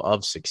capable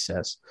of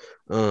success.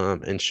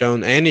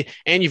 And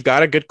you've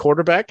got a good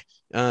quarterback.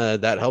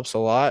 That helps a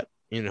lot,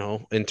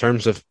 in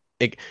terms of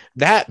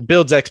that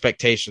builds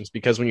expectations,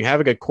 because when you have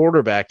a good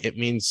quarterback, it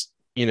means,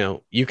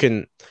 you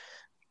can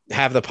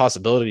have the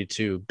possibility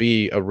to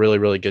be a really,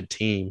 really good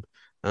team.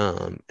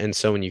 And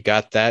so when you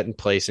got that in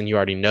place and you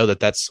already know that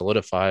that's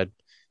solidified,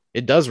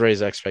 it does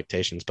raise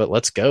expectations. But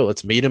let's go.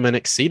 Let's meet them and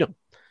exceed them.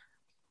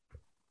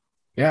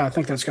 Yeah, I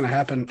think that's going to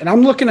happen. And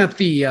I'm looking at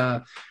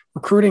the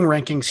recruiting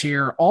rankings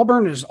here.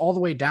 Auburn is all the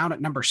way down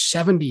at number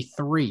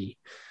 73.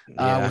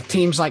 With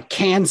teams like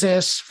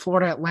Kansas,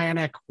 Florida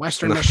Atlantic,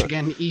 Western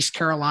Michigan, East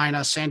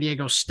Carolina, San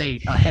Diego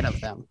State ahead of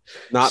them.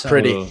 Not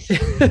pretty.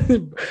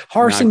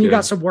 Harsin, you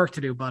got some work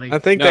to do, buddy. I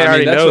think they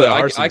already know that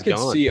Harsin's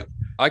gone.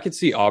 I could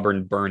see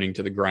Auburn burning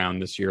to the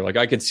ground this year. Like,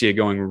 I could see it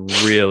going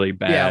really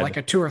bad. Yeah, like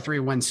a 2 or 3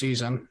 win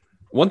season.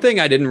 One thing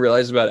I didn't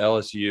realize about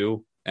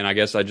LSU, and I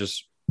guess I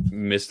just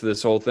missed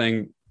this whole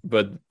thing,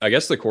 but I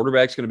guess the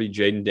quarterback's going to be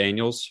Jaden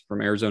Daniels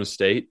from Arizona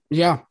State.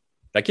 Yeah.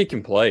 That kid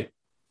can play.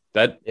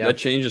 That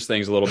changes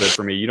things a little bit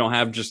for me. You don't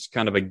have just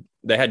kind of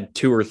they had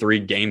 2 or 3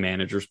 game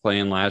managers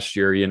playing last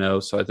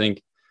year, so I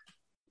think,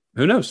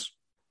 who knows?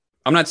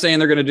 I'm not saying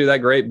they're going to do that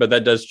great, but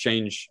that does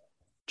change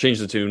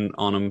the tune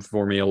on them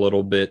for me a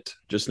little bit,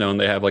 just knowing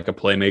they have like a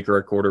playmaker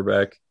at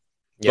quarterback.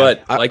 Yeah,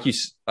 but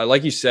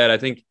like you said, I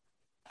think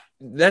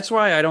that's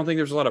why I don't think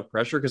there's a lot of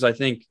pressure, because I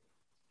think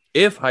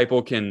if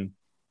Heupel can,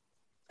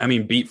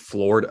 beat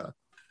Florida,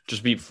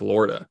 just beat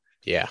Florida.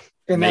 Yeah.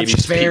 And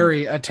that's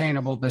very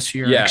attainable this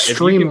year. Yeah,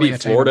 extremely if you can beat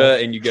attainable.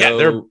 Florida and you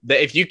go,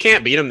 if you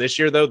can't beat them this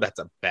year, though, that's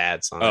a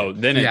bad sign. Oh,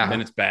 then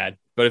it's bad.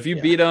 But if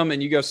you beat them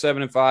and you go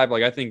 7-5,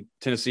 like, I think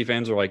Tennessee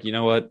fans are like, you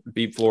know what,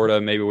 beat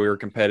Florida. Maybe we were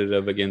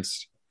competitive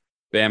against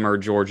Bama or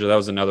Georgia. That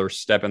was another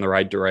step in the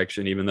right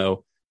direction, even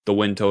though the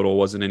win total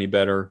wasn't any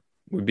better.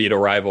 We beat a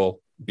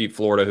rival, beat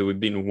Florida, who we've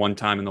beaten one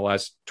time in the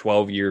last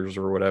 12 years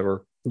or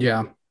whatever.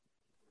 Yeah.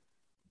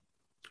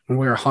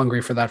 We're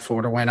hungry for that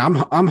Florida win.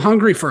 I'm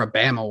hungry for a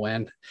Bama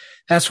win.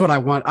 That's what I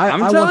want. I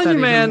want that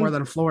even more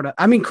than Florida.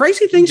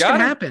 Crazy things can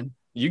happen.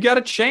 You got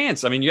a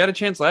chance. You had a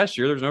chance last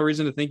year. There's no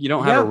reason to think you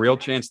don't have a real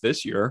chance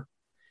this year.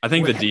 I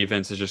think the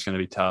defense is just going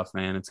to be tough,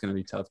 man. It's going to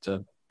be tough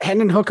to.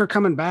 Hendon Hooker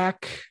coming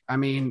back.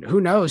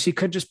 Who knows? He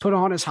could just put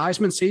on his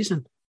Heisman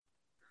season.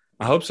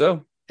 I hope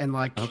so. And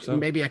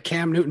maybe a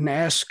Cam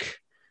Newton-esque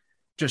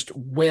just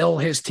will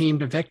his team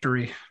to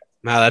victory.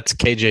 No, that's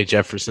KJ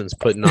Jefferson's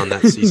putting on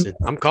that season.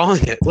 I'm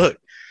calling it. Look,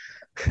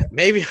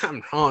 maybe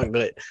I'm wrong,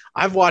 but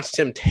I've watched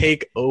him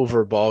take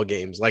over ball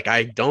games like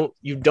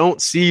you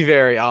don't see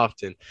very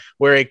often,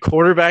 where a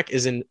quarterback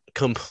is in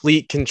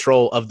complete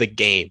control of the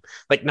game.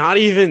 Like not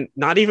even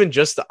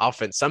just the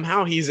offense.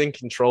 Somehow he's in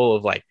control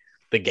of like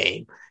the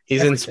game.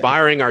 He's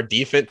inspiring our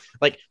defense.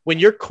 Like when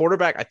your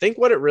quarterback, I think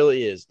what it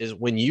really is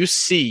when you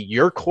see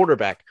your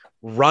quarterback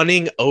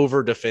running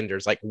over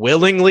defenders, like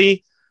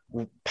willingly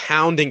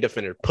pounding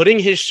defender, putting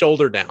his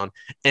shoulder down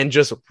and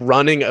just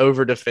running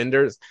over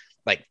defenders,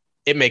 like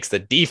it makes the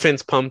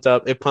defense pumped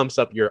up. It pumps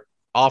up your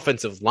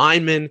offensive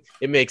linemen.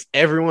 It makes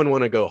everyone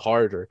want to go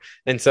harder.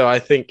 And so I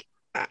think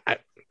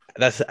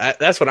that's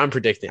what I'm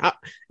predicting.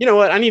 You know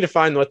what? I need to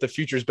find what the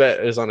futures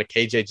bet is on a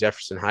KJ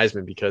Jefferson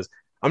Heisman, because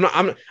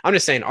I'm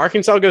just saying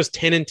Arkansas goes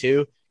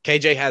 10-2.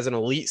 KJ has an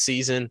elite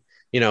season.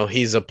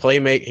 He's a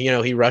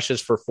playmaker. He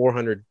rushes for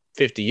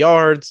 450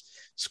 yards.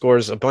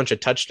 Scores a bunch of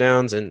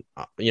touchdowns and,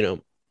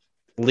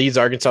 leads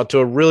Arkansas to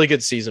a really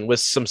good season with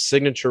some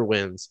signature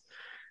wins.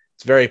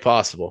 It's very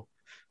possible.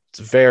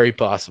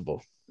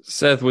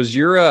 Seth, was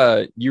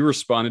you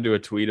responded to a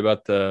tweet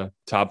about the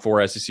top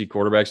 4 SEC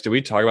quarterbacks? Did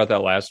we talk about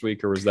that last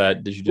week, or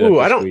did you do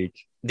that this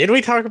week? Did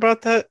we talk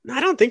about that?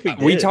 I don't think we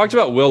did. We talked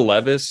about Will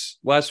Levis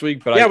last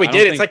week, but we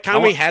did. It's like kind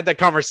of we had that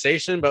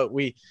conversation, but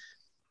we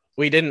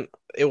didn't.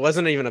 It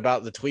wasn't even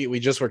about the tweet.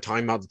 We just were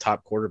talking about the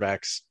top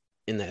quarterbacks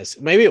in this.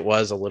 Maybe it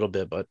was a little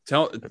bit, but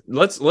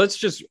let's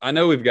just, I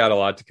know we've got a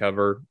lot to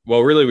cover.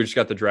 Well, really, we just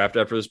got the draft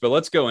after this, but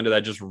let's go into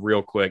that just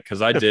real quick,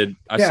 because I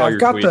saw your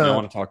tweet and I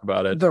want to talk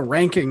about it. The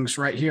rankings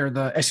right here,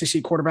 the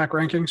SEC quarterback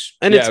rankings,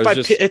 and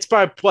it's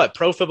by what,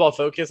 Pro Football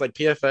Focus, like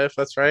PFF.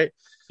 That's right.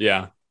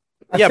 Yeah,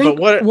 but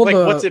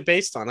what's it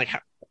based on? Like,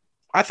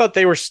 I thought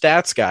they were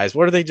stats guys.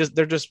 What are they?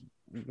 They're just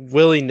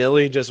willy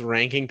nilly just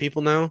ranking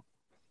people now.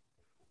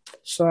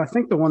 So I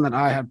think the one that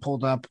I had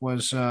pulled up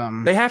was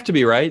they have to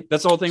be, right.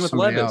 That's the whole thing with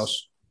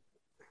Levis.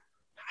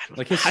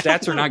 Like, his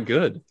stats are not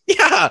good.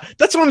 Yeah,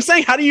 that's what I'm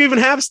saying. How do you even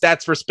have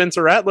stats for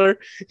Spencer Rattler?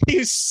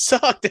 He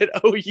sucked at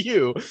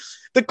OU.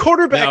 The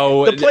quarterback.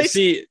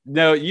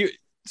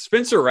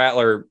 Spencer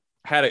Rattler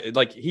had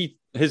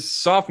his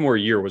sophomore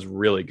year was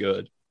really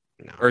good,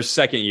 or his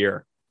second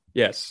year.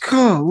 Yes.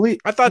 Golly,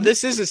 I thought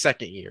this is his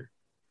second year.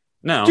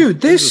 No, dude,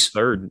 this is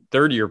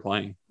third year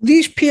playing.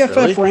 These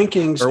PFF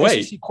rankings,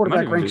 SEC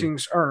quarterback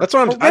rankings are. That's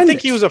what I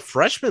think he was a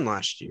freshman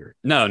last year.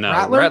 No,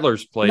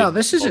 Rattler's played. No,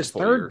 this is his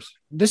third. Years.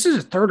 This is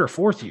his third or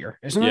fourth year,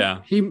 isn't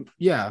it?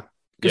 Yeah.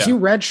 Because he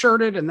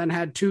redshirted and then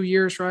had 2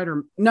 years, right?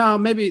 Or no,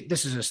 maybe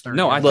this is his third.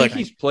 No, I think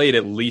he's played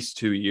at least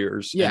 2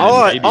 years. Yeah.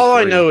 All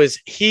I know is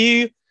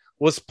he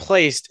was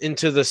placed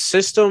into the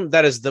system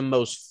that is the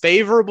most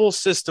favorable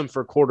system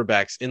for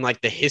quarterbacks in like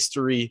the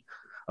history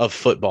of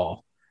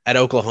football at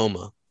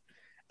Oklahoma.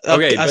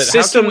 a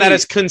system that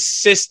has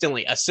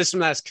consistently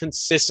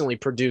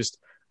produced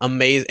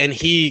amazing, and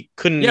he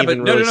couldn't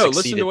even really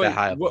succeed at that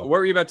high. What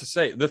were you about to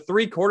say? The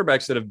 3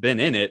 quarterbacks that have been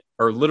in it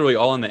are literally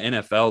all in the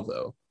NFL,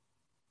 though.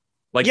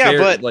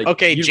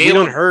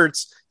 Jalen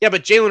Hurts. Yeah,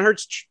 but Jalen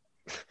Hurts,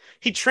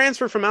 he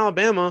transferred from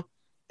Alabama,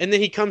 and then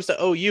he comes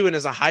to OU and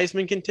is a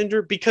Heisman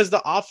contender because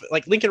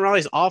Lincoln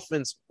Riley's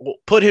offense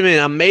put him in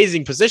an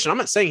amazing position. I'm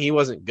not saying he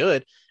wasn't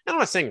good, and I'm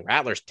not saying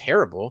Rattler's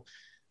terrible,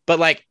 but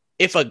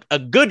if a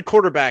good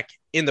quarterback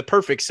in the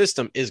perfect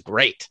system is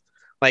great.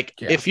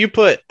 If you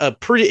put a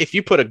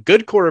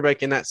good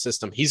quarterback in that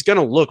system, he's going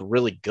to look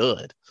really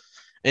good.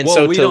 And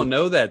we don't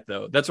know that,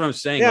 though. That's what I'm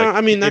saying. Yeah,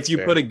 if you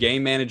put a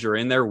game manager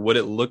in there, would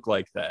it look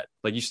like that?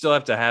 You still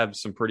have to have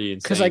some pretty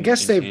insane. Because I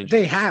guess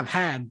they have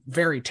had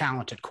very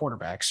talented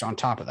quarterbacks on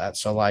top of that.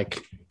 So I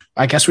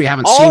guess we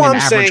haven't seen. All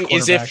I'm saying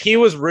is if he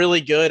was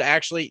really good,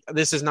 actually,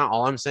 this is not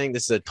all I'm saying.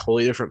 This is a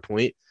totally different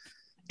point.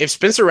 If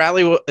Spencer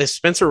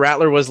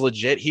Rattler was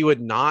legit, he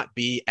would not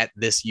be at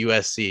this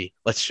USC.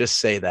 Let's just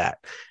say that.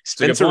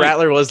 Spencer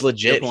Rattler was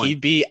legit. He'd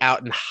be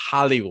out in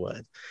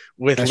Hollywood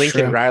with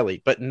Lincoln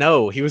Riley. But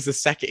no, he was the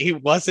second. He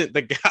wasn't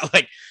the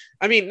guy.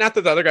 Not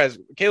that the other guys,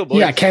 Caleb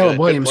Williams. Yeah, Caleb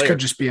Williams could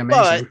just be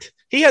amazing. But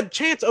he had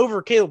chance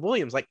over Caleb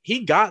Williams.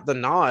 He got the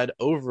nod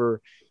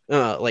over.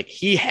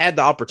 He had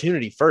the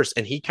opportunity first,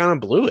 and he kind of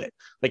blew it.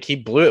 He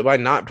blew it by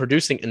not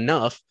producing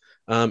enough.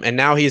 And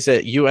now he's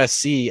at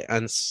USC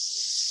and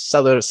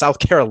South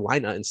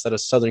Carolina instead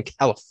of Southern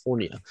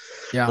California.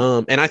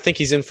 Yeah. And I think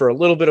he's in for a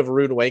little bit of a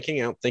rude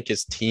awakening. I don't think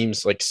his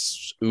team's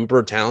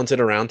uber talented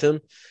around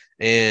him.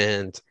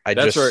 And I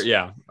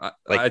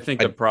think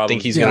the problem. I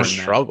think he's going to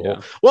struggle.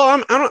 Yeah.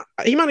 Well,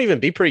 he might even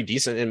be pretty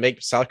decent and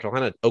make South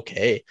Carolina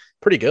okay,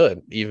 pretty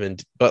good even.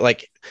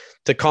 But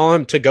to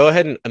go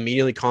ahead and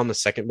immediately call him the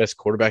second best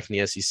quarterback in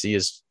the SEC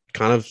is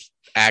kind of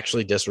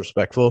actually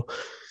disrespectful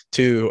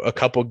to a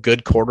couple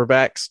good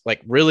quarterbacks,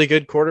 really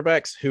good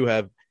quarterbacks who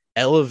have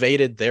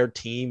elevated their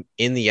team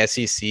in the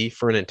SEC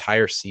for an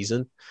entire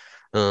season.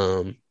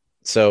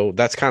 So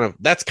that's kind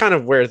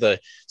of where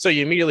so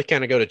you immediately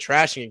kind of go to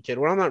trashing a kid.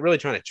 Well, I'm not really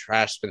trying to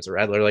trash Spencer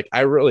Rattler.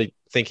 I really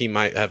think he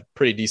might have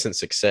pretty decent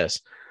success,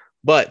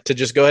 but to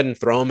just go ahead and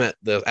throw him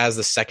as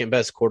the second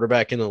best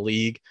quarterback in the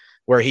league,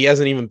 where he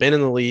hasn't even been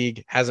in the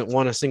league, hasn't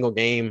won a single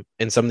game,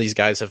 and some of these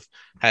guys have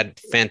had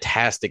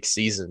fantastic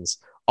seasons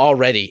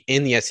already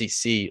in the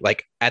SEC,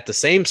 at the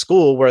same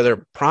school where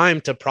they're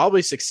primed to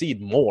probably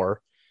succeed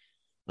more.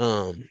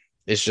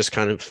 It's just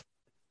kind of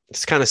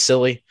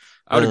silly.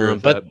 I would agree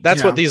with but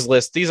that's what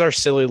these are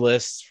silly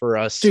lists for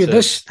us. Dude,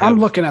 I'm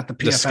looking at the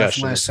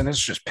PFF list and it's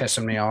just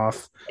pissing me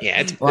off. Yeah,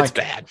 it's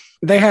bad.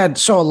 They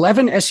had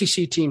 11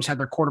 SEC teams had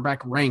their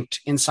quarterback ranked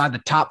inside the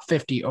top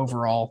 50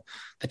 overall.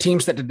 The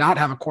teams that did not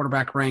have a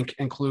quarterback rank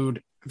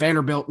include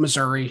Vanderbilt,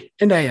 Missouri,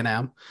 and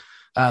A&M.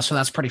 So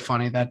that's pretty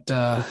funny that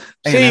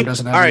A&M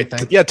doesn't have anything.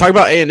 Right. Yeah, talk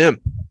about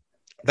A&M.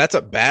 That's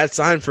a bad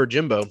sign for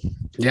Jimbo.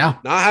 Yeah.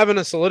 Not having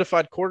a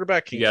solidified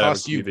quarterback can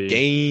cost you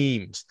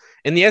games.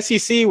 In the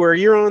SEC, where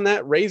you're on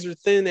that razor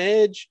thin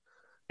edge,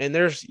 and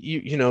there's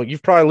you're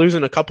probably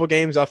losing a couple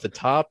games off the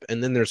top,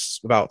 and then there's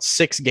about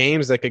 6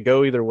 games that could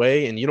go either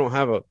way, and you don't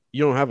have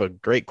a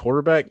great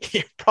quarterback,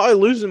 you're probably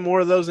losing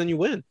more of those than you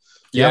win.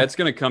 Yeah, it's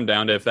going to come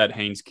down to if that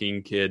Haynes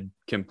King kid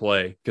can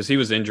play, because he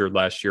was injured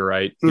last year,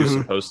 right? He was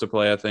supposed to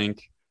play, I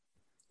think.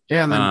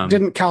 Yeah, and then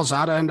didn't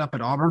Calzada end up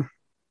at Auburn?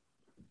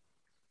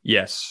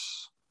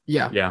 Yes.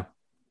 Yeah. Yeah.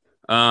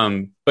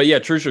 But yeah,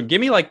 Trucial, give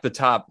me the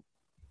top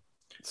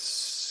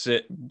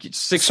 6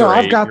 so or 8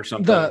 I've got or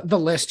something. the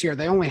list here.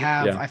 They only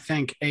have, I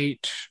think,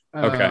 8.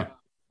 Okay.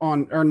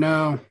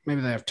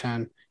 Maybe they have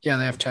 10. Yeah,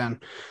 they have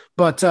 10.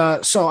 But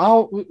so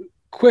I'll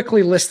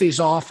quickly list these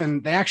off,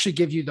 and they actually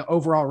give you the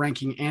overall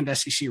ranking and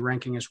SEC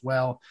ranking as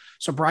well.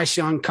 So Bryce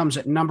Young comes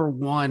at number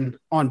 1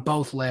 on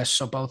both lists,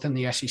 so both in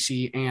the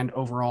SEC and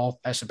overall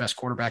as the best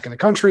quarterback in the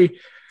country.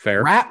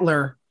 Fair.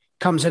 Rattler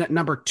comes in at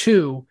number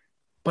 2,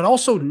 but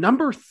also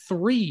number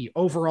 3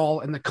 overall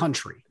in the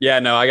country. Yeah,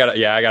 no, I got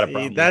a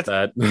problem with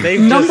that. They've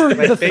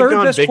the third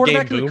best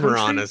big game boomer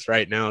on us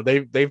right now.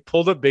 They've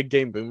pulled a big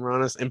game boomer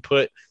on us and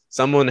put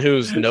someone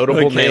who's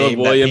notable Caleb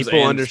Williams that people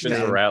and understand.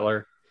 Spencer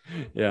Rattler.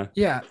 Yeah.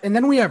 Yeah. And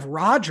then we have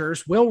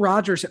Will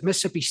Rogers at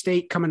Mississippi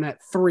State coming at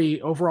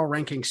 3, overall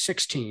ranking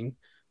 16.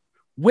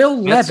 Will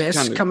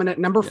Levis coming at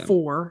number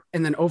 4,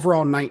 and then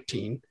overall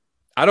 19.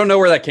 I don't know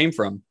where that came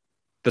from.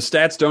 The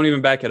stats don't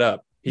even back it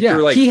up. He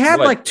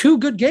had 2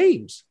 good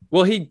games.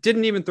 Well, he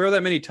didn't even throw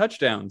that many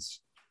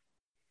touchdowns.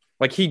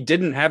 He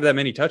didn't have that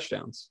many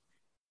touchdowns.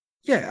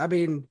 Yeah, I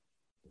mean,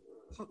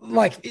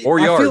 or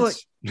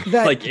yards. I feel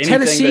that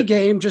Tennessee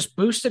game just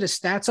boosted his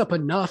stats up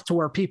enough to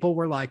where people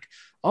were like,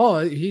 oh,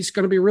 he's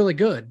going to be really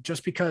good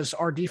just because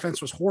our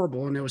defense was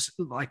horrible. And it was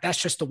that's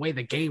just the way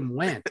the game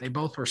went. They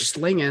both were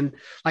slinging.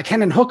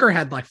 Hendon Hooker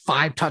had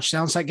 5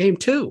 touchdowns that game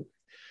too.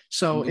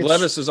 So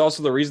Levis is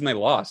also the reason they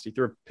lost. He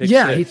threw a pick.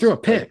 Yeah, he threw a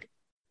pick.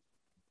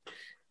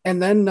 And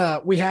then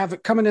we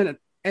have coming in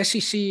at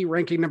SEC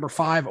ranking number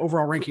 5,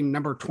 overall ranking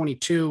number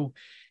 22,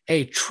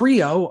 a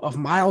trio of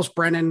Miles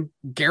Brennan,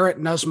 Garrett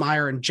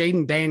Nussmeier, and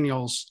Jaden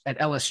Daniels at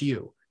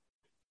LSU.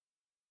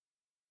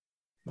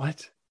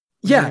 What?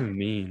 Yeah. What do you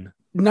mean?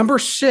 Number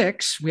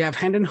 6, we have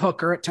Hendon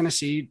Hooker at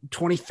Tennessee,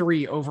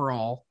 23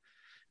 overall.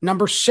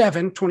 Number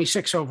 7,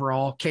 26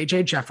 overall,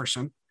 KJ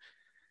Jefferson.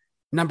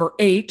 Number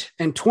 8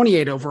 and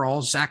 28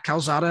 overall, Zach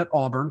Calzada at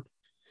Auburn.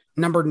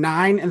 Number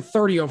 9 and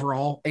 30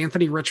 overall,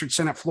 Anthony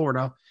Richardson at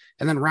Florida.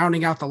 And then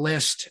rounding out the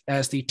list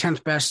as the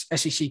 10th best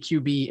SEC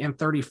QB and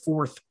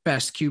 34th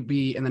best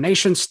QB in the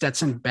nation,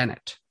 Stetson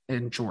Bennett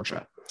in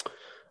Georgia.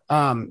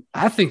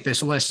 I think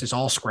this list is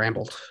all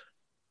scrambled.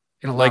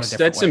 In a lot of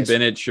Stetson ways.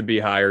 Bennett should be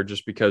higher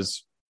just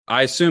because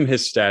I assume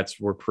his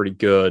stats were pretty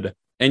good.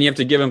 And you have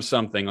to give him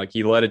something. Like,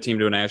 he led a team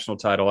to a national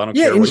title. I don't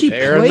care what.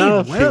 Fair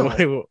enough. Well.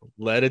 He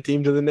led a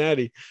team to the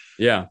Natty.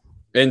 Yeah.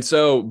 And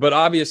so, but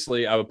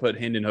obviously I would put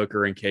Hendon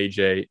Hooker and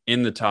KJ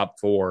in the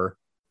top 4.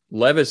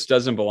 Levis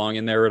doesn't belong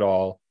in there at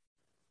all.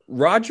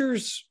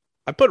 Rodgers.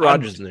 I put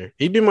Rodgers in there.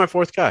 He'd be my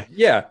 4th guy.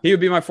 Yeah, he would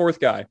be my 4th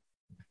guy.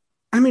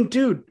 I mean,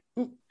 dude,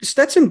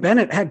 Stetson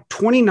Bennett had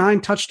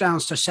 29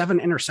 touchdowns to 7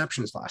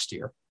 interceptions last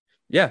year.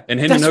 Yeah, and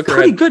Hendon Hooker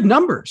pretty good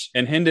numbers.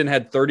 And Hendon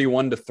had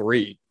 31 to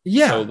 3.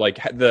 Yeah. So, like,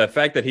 the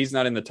fact that he's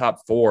not in the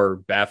top 4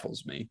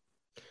 baffles me.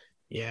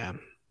 Yeah.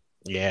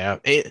 Yeah.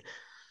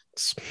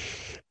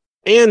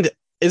 And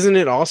isn't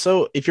it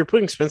also, if you're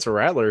putting Spencer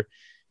Rattler,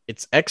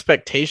 it's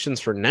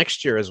expectations for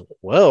next year as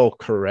well,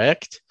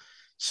 correct?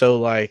 So,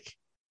 like,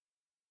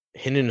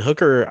 Hendon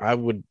Hooker, I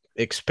would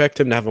expect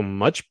him to have a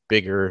much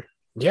bigger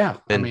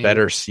and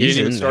better season. He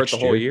didn't even start the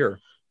whole year.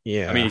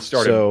 Yeah. I mean, he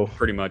started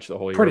pretty much the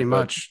whole year. Pretty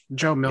much.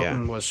 Joe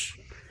Milton was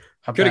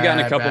could have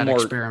gotten a couple more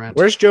experiments.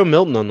 Where's Joe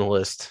Milton on the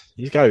list?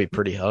 He's got to be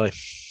pretty high.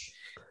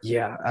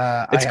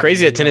 Yeah. It's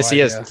crazy that Tennessee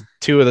has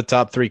 2 of the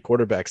top 3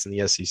 quarterbacks in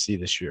the SEC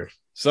this year.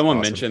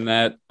 Someone mentioned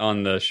that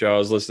on the show I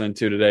was listening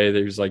to today.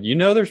 There's like,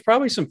 there's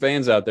probably some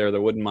fans out there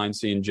that wouldn't mind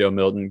seeing Joe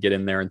Milton get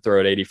in there and throw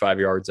it 85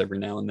 yards every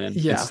now and then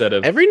instead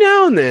of every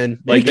now and then.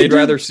 Like, they'd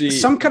rather see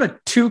some kind of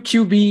 2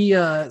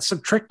 QB,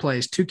 some trick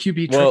plays, 2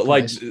 QB. Well,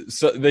 plays.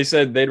 So they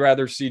said they'd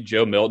rather see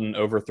Joe Milton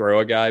overthrow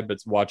a guy, but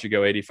watch it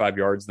go 85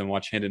 yards than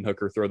watch Hendon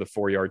Hooker throw the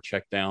 4-yard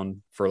check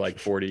down for like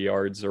 40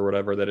 yards or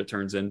whatever that it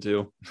turns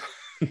into.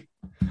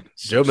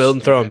 Joe Milton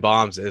throwing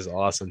bombs is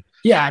awesome.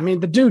 Yeah, I mean,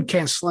 the dude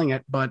can't sling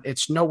it, but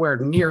it's nowhere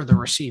near the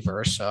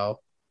receiver. So,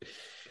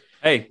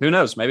 hey, who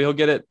knows? Maybe he'll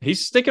get it.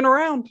 He's sticking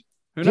around.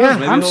 Who knows?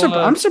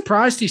 Yeah, I'm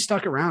surprised he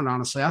stuck around.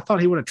 Honestly, I thought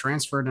he would have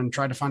transferred and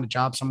tried to find a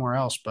job somewhere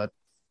else. But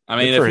I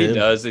mean, if he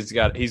does, he's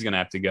going to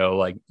have to go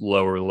like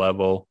lower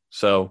level.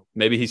 So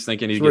maybe he's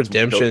thinking he's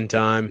redemption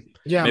time.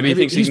 Yeah, maybe he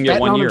thinks he can get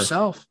 1 year.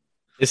 Himself.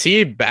 Is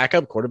he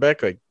backup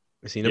quarterback? Like,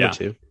 is he number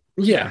 2?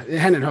 Yeah,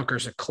 Hendon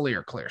Hooker's a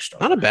clear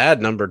start. Not a bad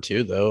number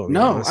 2, though.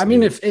 I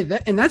mean,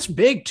 and that's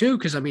big too,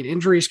 because I mean,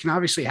 injuries can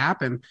obviously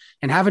happen,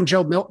 and having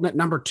Joe Milton at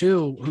number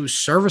 2, who's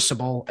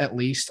serviceable at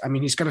least. I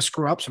mean, he's going to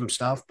screw up some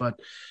stuff, but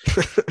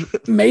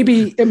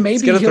maybe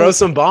he's going to throw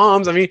some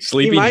bombs. I mean,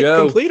 he might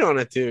complete on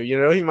it too.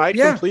 He might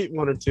complete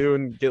 1 or 2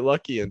 and get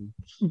lucky.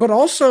 But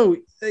also,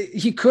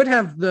 he could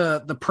have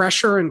the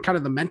pressure and kind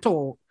of the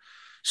mental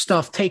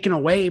stuff taken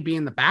away,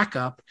 being the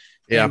backup.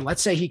 Yeah. And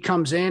let's say he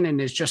comes in and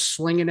is just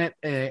slinging it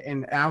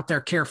and out there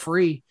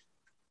carefree.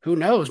 Who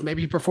knows?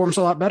 Maybe he performs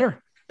a lot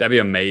better. That'd be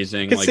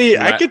amazing.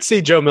 I could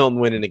see Joe Milton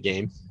winning a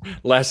game.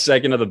 Last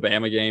second of the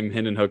Bama game,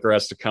 Hendon Hooker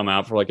has to come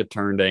out for like a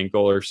turned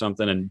ankle or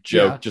something, and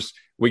Joe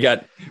we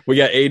got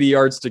 80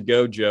 yards to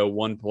go, Joe.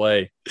 1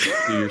 play,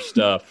 do your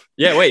stuff.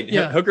 Yeah, wait,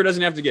 Hooker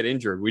doesn't have to get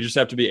injured. We just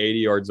have to be 80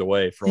 yards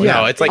away for.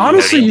 No, it's like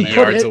honestly,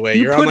 yards away.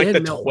 You're on like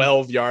the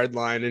 12-yard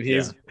line,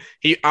 and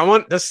I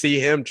want to see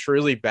him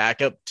truly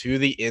back up to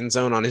the end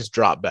zone on his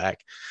drop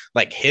back,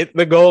 like hit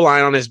the goal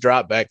line on his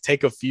drop back,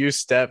 take a few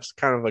steps,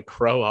 kind of a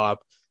crow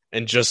hop,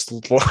 and just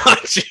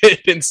launch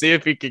it and see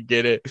if he could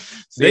get it.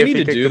 They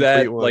need to do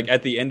that like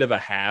at the end of a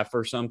half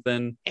or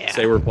something. Yeah.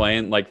 Say we're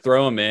playing, like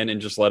throw him in and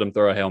just let him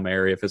throw a Hail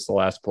Mary if it's the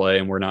last play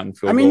and we're not in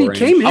field goal range.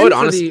 He came in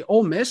for the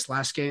Ole Miss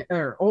last game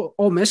or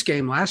Ole Miss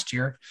game last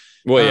year.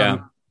 Well, yeah.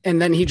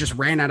 And then he just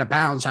ran out of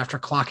bounds after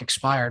clock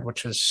expired,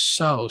 which was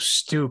so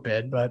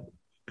stupid. But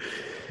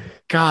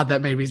God,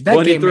 that made me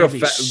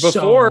before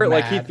so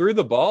like he threw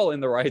the ball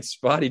in the right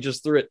spot. He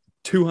just threw it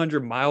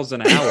 200 miles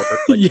an hour.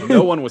 Like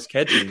no one was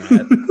catching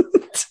that.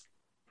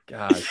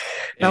 God,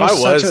 if I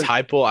was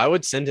Heupel, I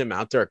would send him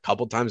out there a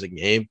couple times a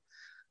game,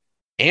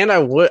 and I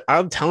would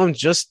tell him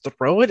just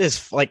throw it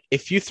as like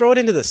if you throw it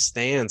into the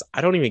stands,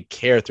 I don't even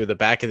care through the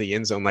back of the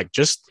end zone. Like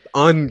just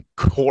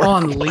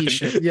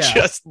unleash it,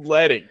 just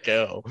let it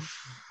go.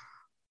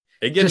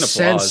 Just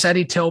send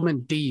Seti Tillman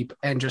deep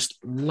and just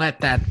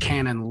let that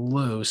cannon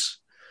loose.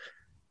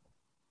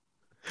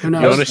 Who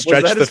knows? You want to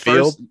stretch the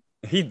field?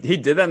 He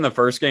did that in the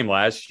first game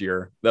last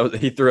year.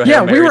 He threw.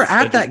 We were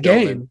at that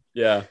game.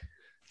 Yeah.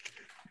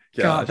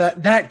 God,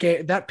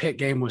 that Pitt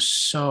game was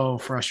so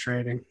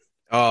frustrating.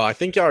 Oh, I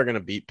think y'all are gonna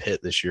beat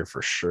Pitt this year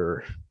for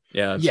sure.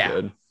 Yeah, that's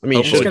good. I mean,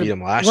 you should beat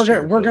them last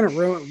year. We're gonna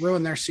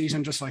ruin their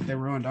season just like they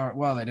ruined our.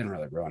 Well, they didn't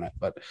really ruin it,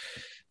 but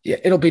yeah,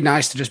 it'll be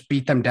nice to just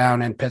beat them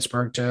down in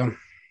Pittsburgh too.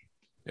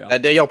 Yeah.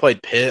 That day y'all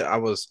played Pitt,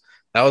 that was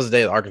the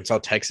day of the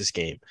Arkansas-Texas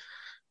game.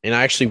 And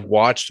I actually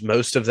watched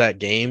most of that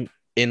game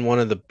in one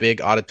of the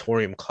big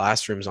auditorium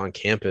classrooms on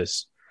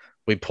campus.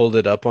 We pulled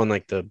it up on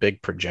like the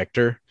big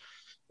projector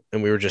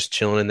and we were just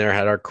chilling in there,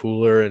 had our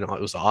cooler, and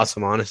it was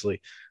awesome,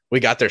 honestly. We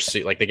got there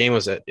like the game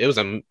was I think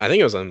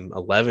it was an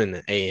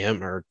 11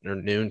 a.m. or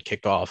noon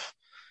kickoff,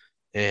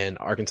 and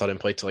Arkansas didn't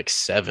play till like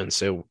 7,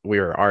 so we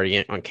were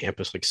already on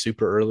campus like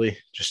super early,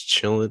 just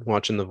chilling,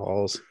 watching the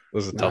Vols. It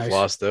was a tough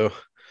loss though. It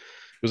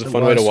was a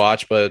fun way to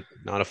watch, but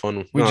not a fun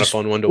one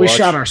to watch. We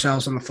shot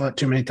ourselves in the foot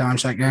too many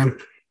times that game.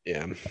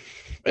 Yeah,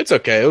 it's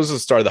okay. It was the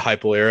start of the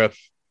Heupel era.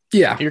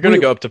 Yeah, you're going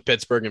to go up to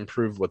Pittsburgh and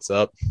prove what's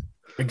up.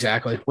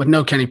 Exactly. With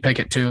no Kenny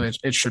Pickett too,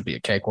 it should be a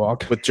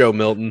cakewalk. With Joe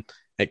Milton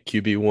at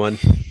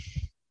QB1.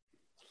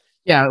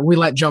 Yeah, we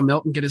let Joe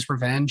Milton get his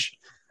revenge.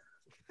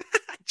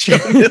 Joe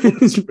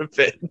Milton's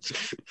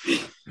revenge.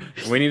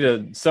 We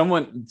need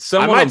someone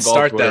on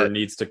Twitter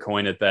needs to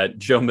coin it that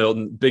Joe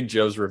Milton, Big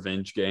Joe's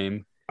revenge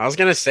game. I was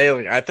gonna say,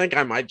 like, I think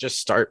I might just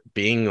start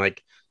being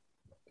like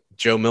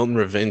Joe Milton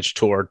Revenge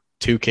Tour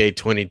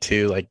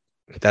 2K22. Like,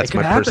 that's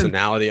my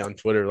personality on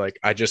Twitter. Like,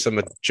 I just am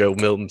a Joe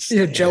Milton fan.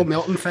 You're a Joe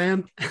Milton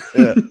fan.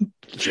 Yeah,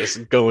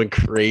 just going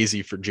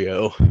crazy for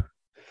Joe.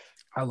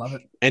 I love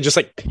it. And just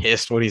like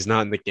pissed when he's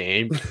not in the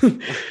game.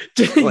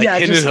 Like, yeah,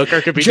 Hendon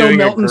Hooker could be Joe doing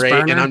Milton's it great,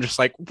 burner. and I'm just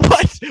like,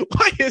 what?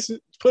 Why is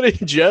it put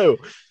in Joe?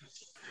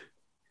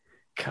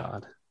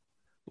 God.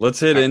 Let's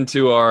hit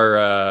into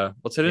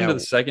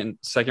the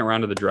second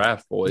round of the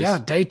draft, boys. Yeah,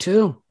 day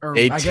 2. Or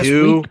day I guess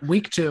 2.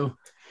 Week 2.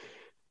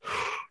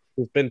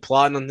 We've been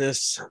plotting on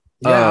this.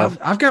 Yeah,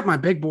 I've got my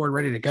big board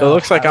ready to go. So it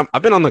looks like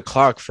I've been on the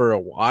clock for a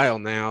while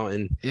now,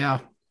 and yeah,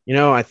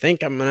 I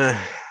think I'm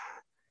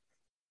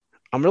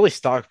really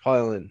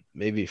stockpiling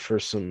maybe for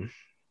some.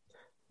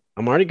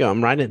 I'm writing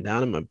it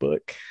down in my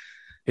book.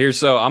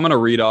 So I'm going to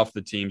read off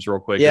the teams real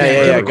quick.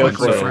 Yeah, go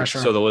for it.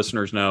 So the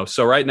listeners know.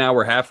 So right now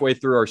we're halfway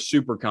through our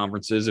super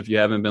conferences, if you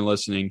haven't been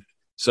listening.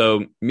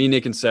 So me,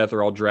 Nick, and Seth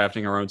are all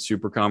drafting our own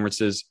super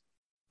conferences.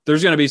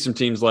 There's going to be some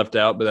teams left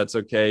out, but that's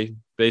okay.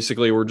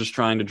 Basically, we're just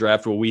trying to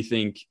draft what we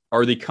think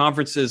are the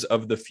conferences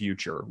of the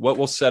future. What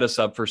will set us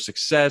up for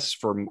success,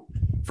 for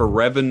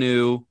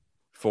revenue,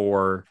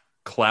 for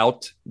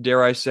clout,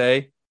 dare I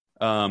say.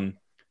 I'll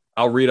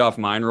read off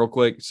mine real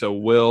quick.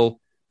 So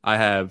I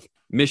have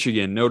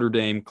Michigan, Notre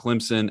Dame,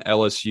 Clemson,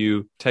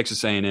 LSU,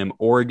 Texas A&M,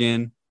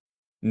 Oregon.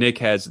 Nick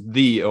has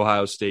the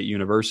Ohio State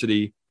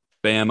University,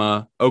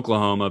 Bama,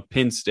 Oklahoma,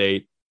 Penn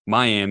State,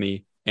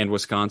 Miami, and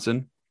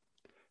Wisconsin.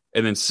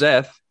 And then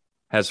Seth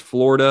has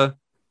Florida,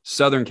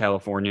 Southern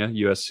California,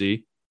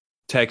 USC,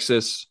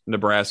 Texas,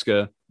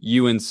 Nebraska,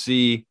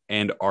 UNC,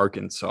 and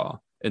Arkansas.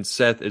 And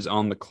Seth is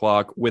on the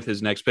clock with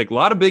his next pick. A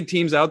lot of big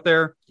teams out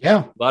there.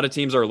 Yeah. A lot of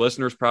teams our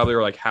listeners probably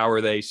are like, how are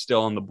they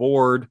still on the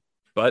board?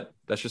 But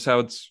that's just how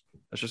it's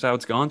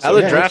gone. How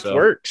the draft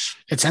works.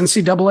 It's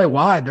NCAA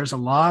wide. There's a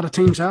lot of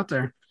teams out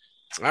there.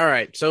 All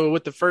right. So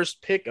with the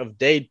first pick of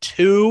day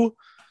 2,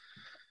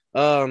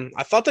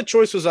 I thought the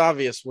choice was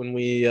obvious when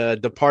we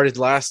departed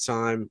last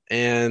time.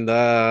 And,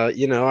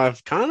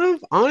 I've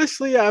I've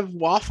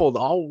waffled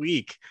all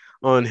week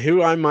on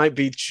who I might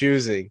be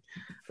choosing.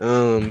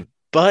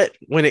 But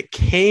when it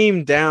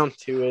came down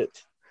to it,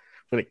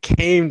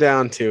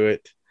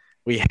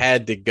 we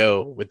had to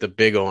go with the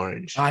Big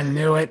Orange. I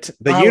knew it.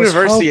 The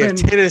University of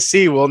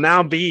Tennessee will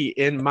now be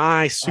in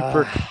my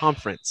super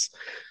conference.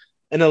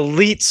 An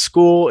elite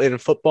school in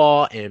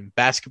football and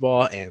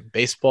basketball and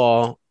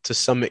baseball, to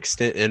some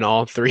extent in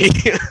all 3.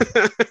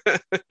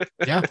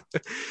 Yeah.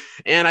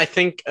 And I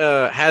think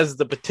has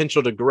the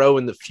potential to grow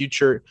in the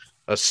future.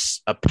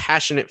 A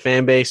passionate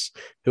fan base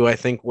who I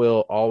think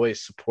will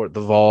always support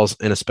the Vols,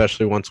 and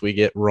especially once we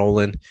get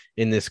rolling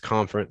in this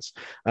conference.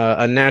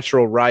 A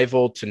natural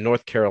rival to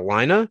North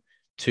Carolina,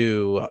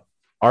 to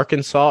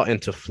Arkansas,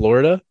 and to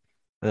Florida.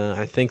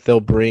 I think they'll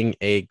bring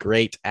a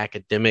great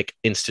academic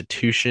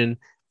institution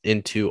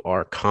into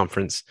our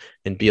conference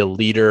and be a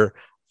leader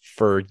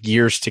for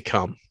years to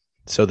come.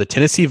 So the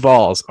Tennessee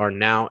Vols are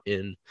now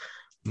in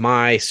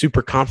my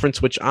super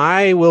conference, which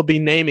I will be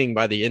naming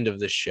by the end of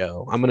this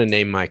show. I'm going to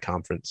name my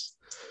conference.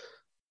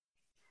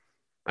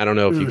 I don't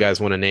know if you guys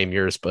want to name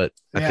yours, but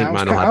I think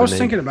mine will have a name. I was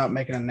thinking about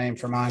making a name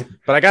for mine.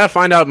 But I got to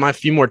find out my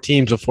few more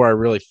teams before I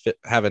really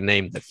have a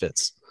name that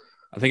fits.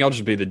 I think I'll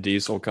just be the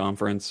Diesel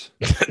Conference.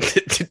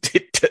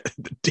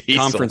 Diesel.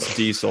 Conference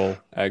Diesel,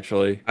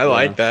 actually. I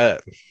like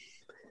that.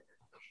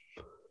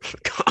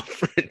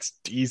 Conference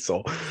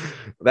Diesel.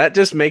 That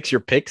just makes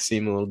your pick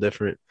seem a little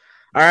different.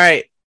 All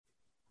right.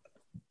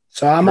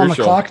 So I'm on the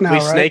clock now,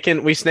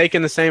 right? We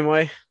snaking the same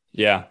way?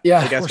 Yeah.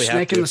 Yeah, we're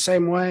snaking the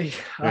same way.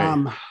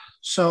 Right.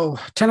 So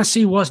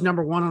Tennessee was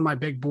number 1 on my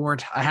big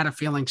board. I had a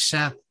feeling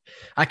Seth.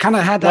 I kind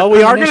of had that. Well,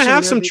 we are going to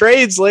have some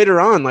trades later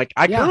on. Like,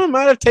 I kind of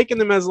might have taken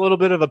them as a little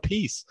bit of a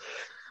piece.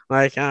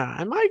 Like,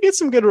 I might get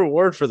some good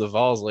reward for the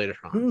Vols later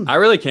on. I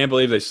really can't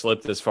believe they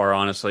slipped this far,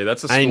 honestly.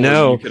 That's a school I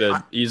know. You could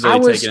have easily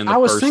taken in the first 3 rounds. I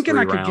was thinking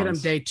I could get them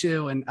day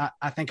 2, and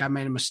I think I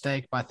made a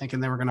mistake by thinking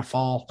they were going to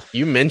fall.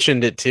 You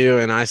mentioned it, too,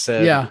 and I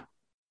said, yeah.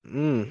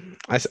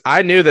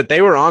 I knew that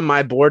they were on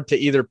my board to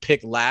either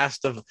pick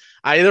last of.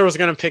 I either was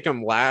going to pick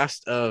them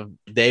last of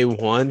day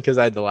one because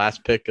I had the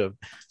last pick of,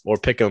 or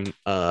pick them.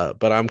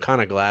 But I'm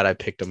kind of glad I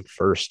picked them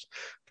first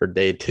for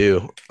day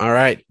two. All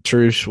right,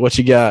 Trush, what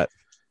you got?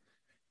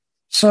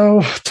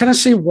 So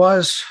Tennessee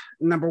was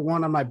number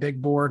one on my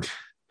big board.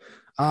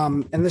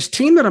 And this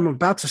team that I'm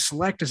about to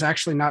select is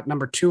actually not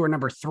number 2 or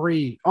number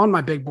 3 on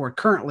my big board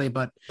currently.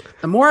 But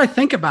the more I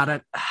think about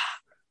it,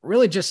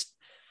 really just,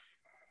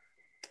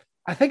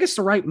 I think it's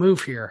the right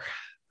move here.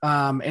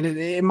 And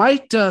it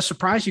might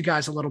surprise you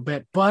guys a little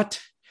bit, but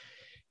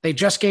they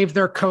just gave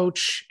their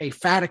coach a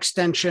fat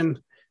extension.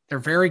 They're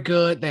very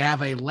good. They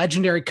have a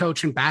legendary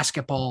coach in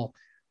basketball.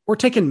 We're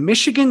taking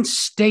Michigan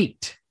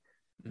State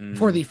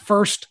for the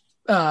first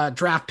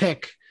draft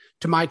pick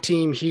to my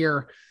team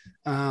here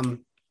on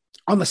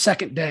the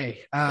second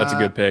day. That's a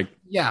good pick.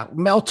 Yeah.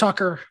 Mel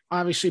Tucker,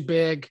 obviously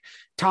big.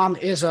 Tom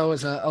Izzo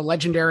is a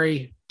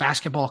legendary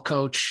basketball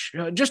coach.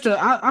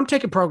 I'm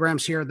taking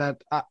programs here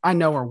that I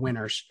know are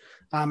winners.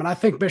 And I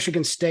think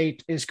Michigan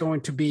State is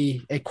going to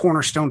be a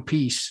cornerstone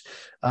piece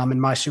in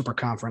my super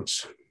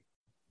conference.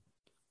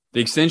 The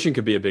extension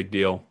could be a big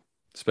deal,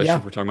 especially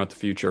if we're talking about the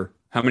future.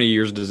 How many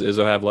years does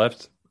Izzo have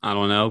left? I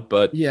don't know,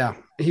 but yeah,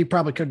 he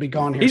probably could be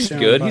gone here. He's soon,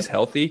 good. He's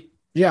healthy.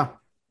 Yeah.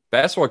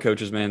 Basketball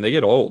coaches, man, they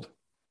get old.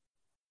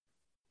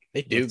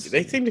 They do.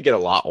 They seem to get a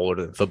lot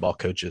older than football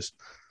coaches.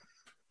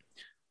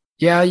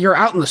 Yeah, you're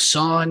out in the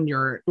sun.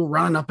 You're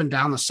running up and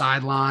down the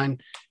sideline.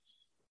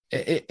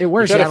 It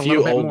wears you out a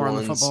little bit more on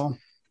the football.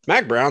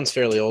 Mac Brown's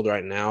fairly old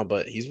right now,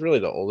 but he's really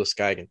the oldest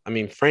guy. I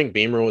mean, Frank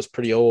Beamer was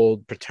pretty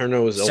old.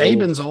 Paterno was old.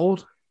 Saban's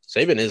old.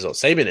 Saban is old.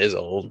 Saban is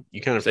old.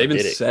 You kind of forget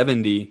it.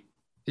 70.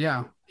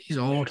 Yeah, he's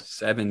old.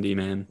 70,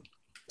 man.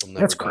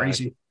 That's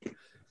crazy.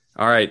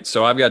 All right,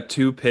 so I've got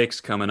 2 picks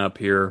coming up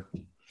here,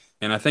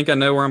 and I think I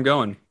know where I'm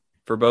going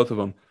for both of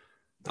them.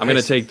 I'm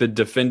going to take the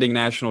defending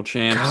national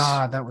champs.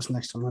 God, that was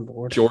next on my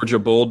board. Georgia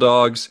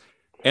Bulldogs.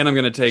 And I'm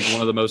going to take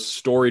one of the most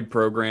storied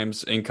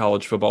programs in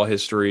college football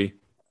history,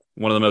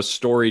 one of the most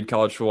storied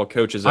college football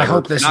coaches ever. I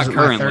hope this not isn't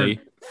currently,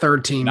 my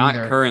third team not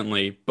either.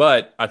 currently,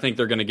 but I think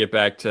they're going to get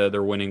back to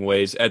their winning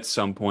ways at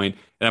some point.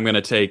 And I'm going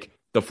to take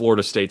the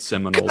Florida State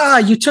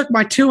Seminoles. You took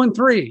my 2 and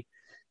 3.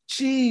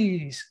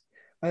 Jeez.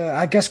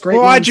 I guess great.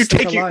 Well, why'd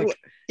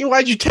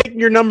you take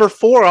your number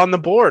 4 on the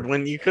board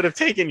when you could have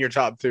taken your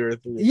top 2 or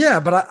 3?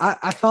 Yeah, but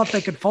I thought they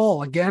could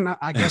fall again.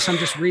 I guess I'm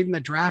just reading the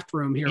draft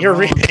room here. You're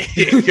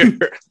reading.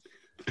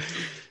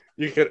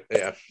 You could,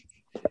 yeah.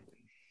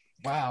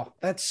 Wow,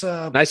 that's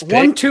nice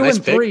 1, 2, nice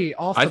and pick. 3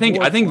 off. I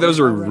think those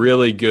are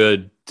really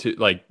good. To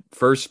like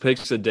first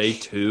picks of day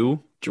 2,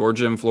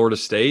 Georgia and Florida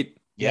State.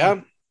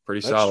 Yeah,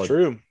 pretty that's solid.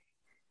 True.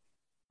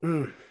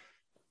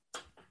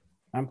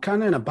 I'm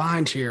kind of in a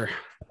bind here.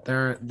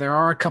 There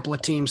are a couple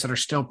of teams that are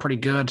still pretty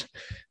good,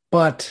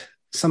 but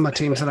some of the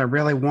teams that I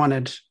really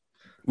wanted.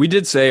 We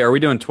did say, are we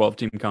doing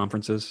 12-team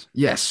conferences?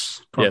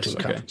 Yes. 12 team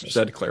conferences. Just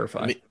had to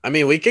clarify. I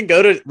mean, we could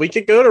go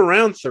to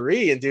round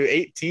 3 and do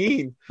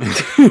 18.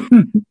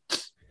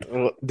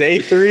 Day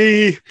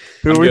 3.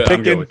 Who are we picking?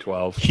 I'm good with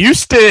 12.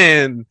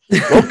 Houston.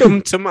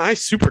 Welcome to my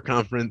super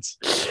conference.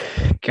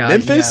 God,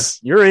 Memphis,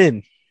 you're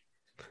in.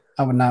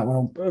 I would not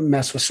want to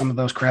mess with some of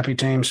those crappy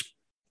teams.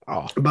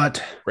 Oh,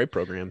 but great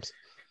programs.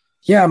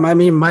 Yeah, I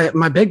mean,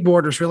 my big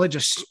board is really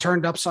just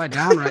turned upside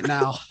down right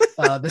now.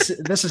 This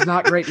is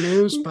not great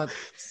news, but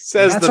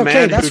says the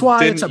man that's who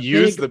why didn't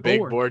use the big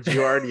board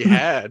you already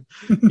had.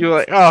 You're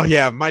like, oh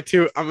yeah, my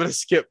 2. I'm gonna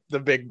skip the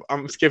big.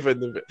 I'm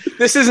skipping the.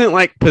 This isn't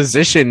like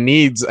position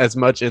needs as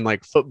much in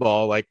like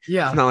football. Like,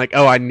 yeah, it's not like,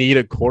 oh, I need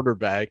a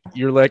quarterback.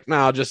 You're like, no,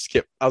 I'll just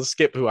skip. I'll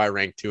skip who I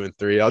rank 2 and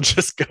 3. I'll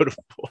just go to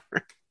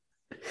 4.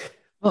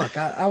 Look,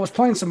 I was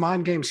playing some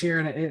mind games here,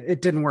 and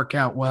it didn't work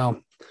out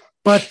well,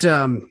 but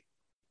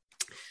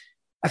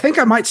I think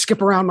I might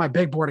skip around my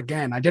big board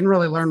again. I didn't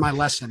really learn my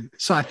lesson.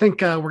 So I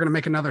think we're going to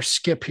make another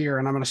skip here,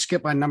 and I'm going to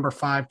skip my number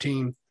 5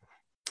 team.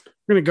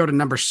 We're going to go to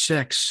number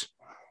 6.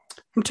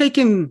 I'm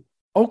taking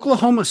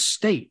Oklahoma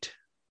State.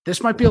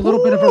 This might be a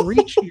little bit of a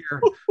reach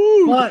here,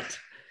 but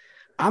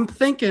I'm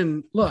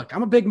thinking, look,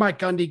 I'm a big Mike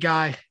Gundy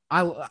guy.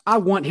 I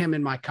want him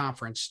in my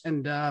conference.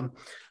 And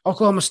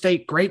Oklahoma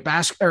State, great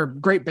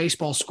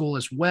baseball school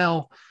as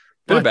well.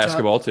 Bit of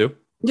basketball too.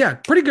 Yeah,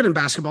 pretty good in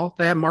basketball.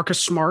 They had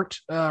Marcus Smart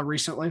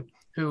recently.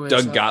 Who is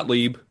Doug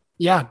Gottlieb?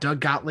 Yeah,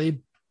 Doug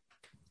Gottlieb.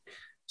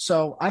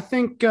 So I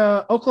think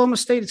Oklahoma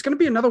State, it's going to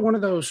be another one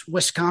of those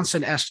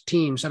Wisconsin-esque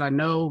teams that I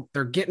know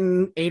they're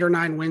getting 8 or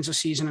 9 wins a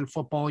season in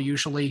football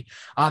usually.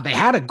 They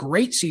had a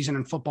great season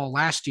in football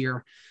last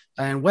year.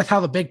 And with how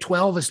the Big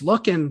 12 is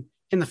looking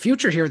in the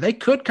future here, they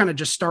could kind of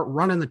just start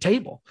running the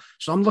table.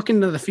 So I'm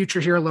looking to the future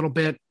here a little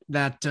bit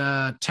that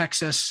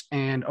Texas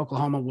and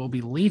Oklahoma will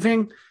be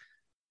leaving,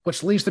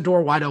 which leaves the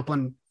door wide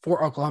open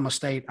for Oklahoma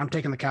State. I'm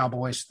taking the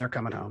Cowboys. They're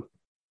coming home.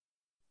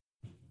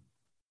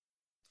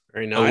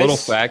 Very nice. A little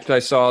fact I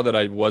saw that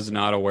I was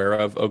not aware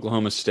of,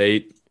 Oklahoma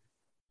State,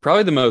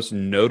 probably the most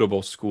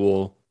notable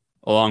school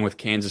along with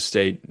Kansas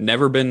State,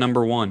 never been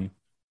number 1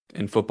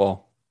 in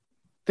football.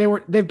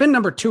 They've been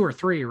number 2 or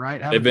 3,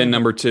 right? They've been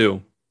number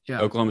 2.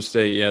 Yeah. Oklahoma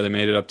State, they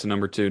made it up to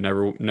number 2.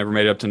 Never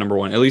made it up to number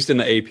 1, at least in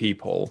the AP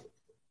poll,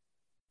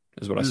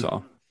 is what I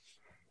saw.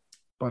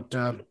 But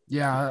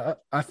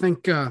I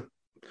think the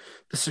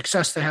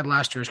success they had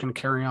last year is going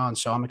to carry on.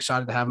 So I'm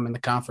excited to have them in the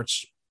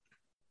conference.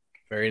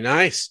 Very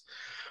nice.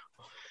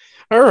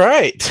 All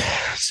right.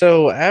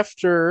 So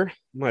after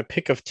my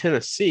pick of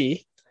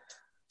Tennessee,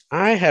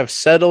 I have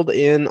settled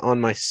in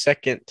on my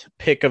second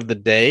pick of the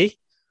day.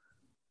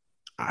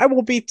 I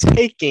will be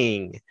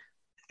taking,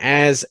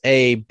 as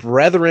a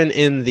brethren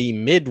in the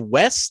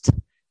Midwest,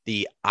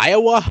 the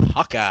Iowa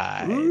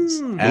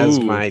Hawkeyes as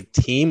my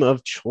team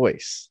of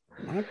choice.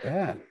 Not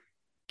bad.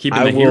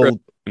 Keeping the hero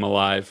team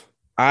alive.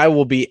 I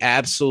will be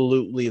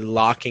absolutely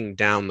locking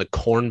down the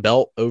Corn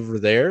Belt over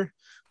there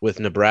with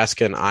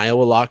Nebraska and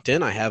Iowa locked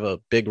in. I have a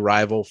big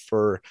rival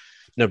for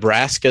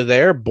Nebraska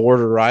there,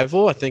 border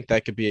rival. I think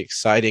that could be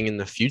exciting in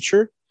the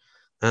future.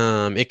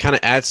 It kind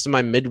of adds to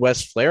my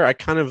Midwest flair.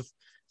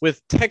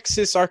 With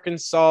Texas,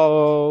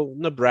 Arkansas,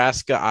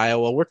 Nebraska,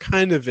 Iowa, we're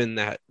kind of in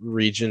that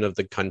region of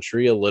the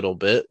country a little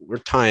bit. We're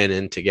tying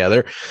in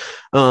together.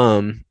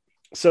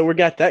 So we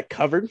got that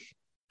covered.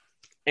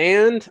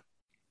 And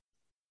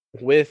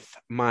with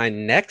my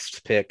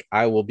next pick,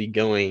 I will be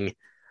going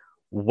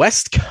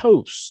West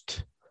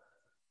Coast,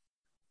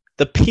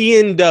 the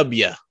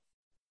PNW,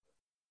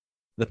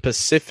 the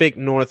Pacific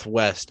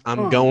Northwest.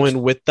 I'm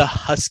going with the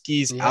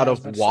Huskies out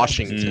of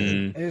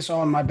Washington. It's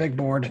on my big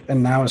board,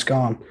 and now it's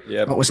gone.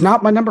 Yeah, but it was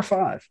not my number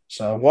 5.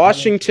 So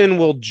Washington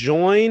will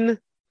join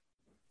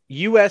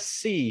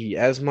USC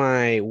as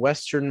my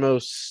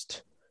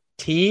westernmost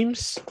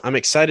teams. I'm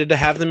excited to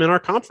have them in our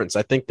conference.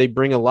 I think they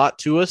bring a lot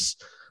to us,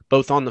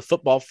 both on the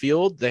football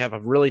field. They have a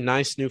really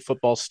nice new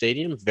football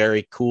stadium.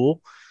 Very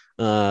cool.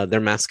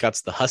 Their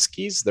mascot's the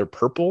Huskies. They're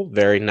purple.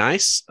 Very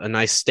nice. A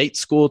nice state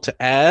school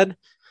to add.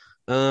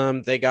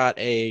 They got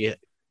I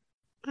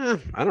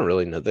don't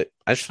really know that.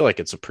 I just feel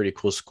like it's a pretty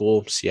cool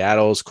school.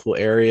 Seattle's a cool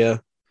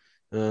area.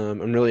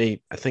 I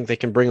think they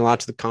can bring a lot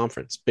to the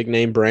conference. Big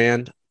name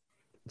brand.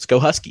 Let's go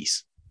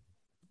Huskies.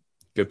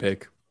 Good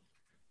pick.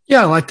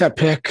 Yeah, I like that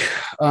pick.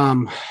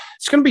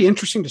 It's going to be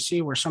interesting to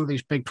see where some of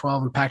these Big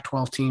 12 and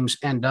Pac-12 teams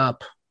end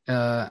up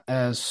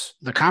as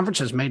the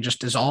conferences may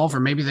just dissolve, or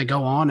maybe they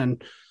go on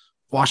and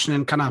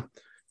Washington kind of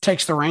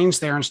takes the reins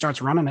there and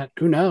starts running it.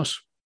 Who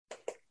knows?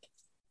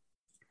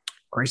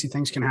 Crazy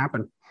things can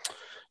happen.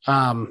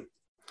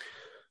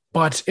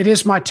 But it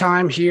is my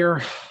time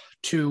here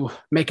to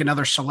make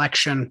another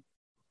selection.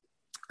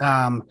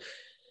 And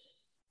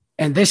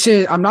this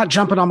is, I'm not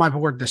jumping on my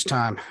board this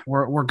time.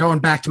 We're going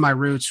back to my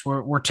roots.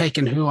 We're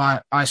taking who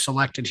I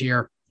selected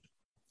here.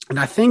 And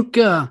I think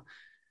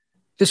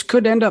this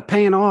could end up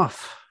paying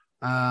off.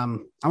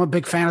 I'm a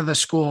big fan of this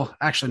school.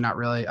 Actually, not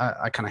really.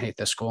 I kind of hate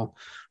this school,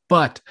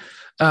 but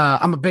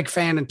I'm a big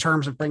fan in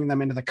terms of bringing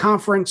them into the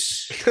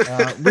conference.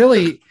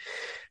 Really,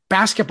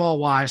 basketball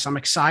wise, I'm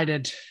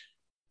excited.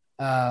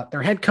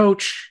 Their head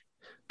coach,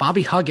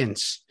 Bobby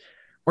Huggins.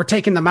 We're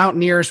taking the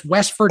Mountaineers,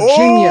 West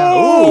Virginia.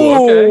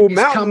 Oh, okay.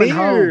 Mountaineers. Coming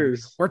home.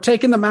 We're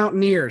taking the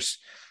Mountaineers.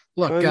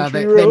 Look,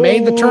 they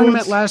made the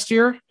tournament last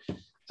year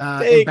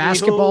in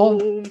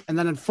basketball, and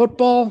then in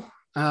football.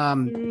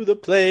 To the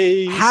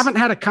place. Haven't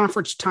had a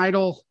conference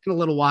title in a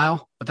little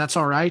while, but that's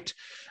all right.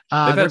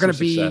 They're going to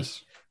be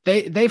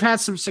they've had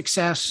some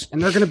success,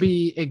 and they're going to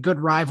be a good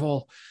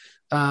rival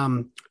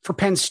for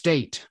Penn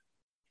State.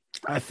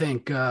 I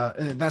think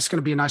that's going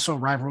to be a nice little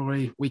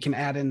rivalry we can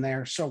add in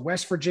there. So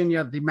West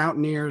Virginia, the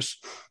Mountaineers,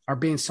 are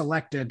being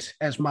selected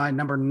as my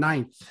number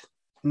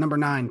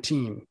 9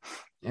 team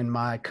in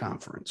my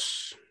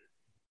conference.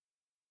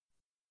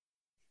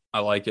 I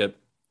like it.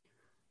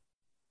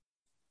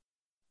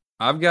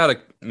 I've got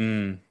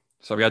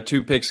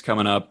 2 picks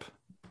coming up.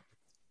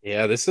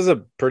 Yeah, this is a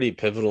pretty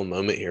pivotal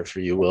moment here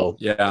for you, Will.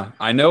 Yeah,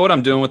 I know what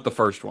I'm doing with the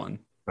first one.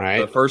 All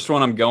right. The first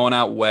one, I'm going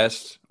out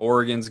west.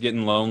 Oregon's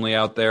getting lonely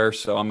out there,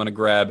 so I'm going to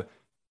grab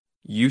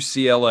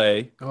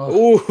UCLA.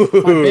 Oh,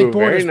 my big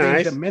board is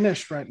nice. being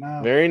diminished right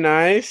now. Very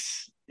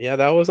nice. Yeah,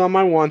 that was on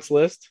my wants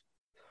list.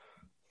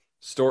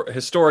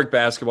 Historic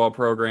basketball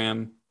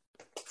program.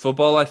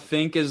 Football, I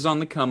think, is on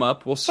the come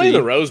up. We'll see. Play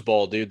the Rose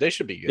Bowl, dude. They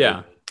should be good.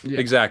 Yeah,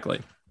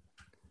 exactly.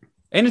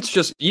 And it's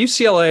just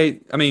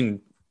UCLA. I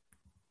mean,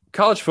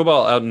 college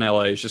football out in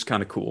LA is just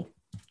kind of cool.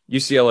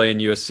 UCLA and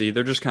USC,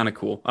 they're just kind of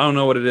cool. I don't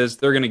know what it is.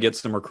 They're going to get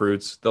some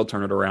recruits. They'll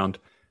turn it around.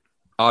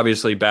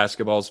 Obviously,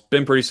 basketball's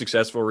been pretty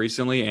successful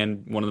recently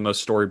and one of the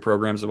most storied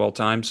programs of all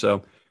time.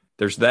 So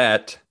there's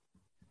that.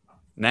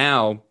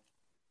 Now,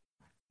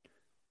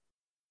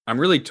 I'm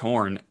really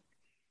torn.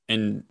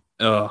 And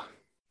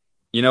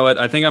you know what?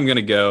 I think I'm going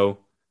to go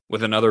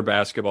with another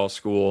basketball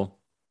school,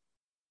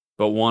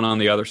 but one on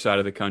the other side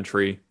of the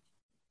country.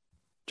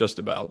 Just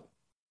about.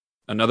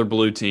 Another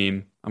blue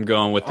team. I'm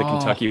going with the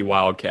Kentucky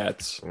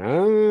Wildcats.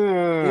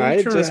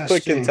 I just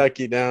put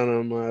Kentucky down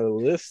on my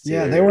list.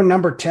 Yeah, they were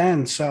number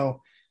 10.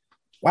 So,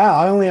 wow,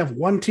 I only have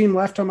one team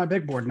left on my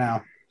big board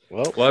now.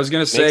 Well, I was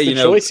going to say,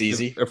 choice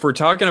easy. If we're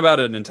talking about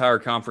an entire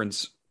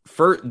conference,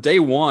 for day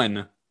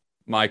one,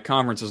 my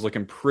conference is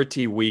looking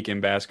pretty weak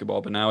in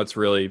basketball, but now it's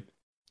really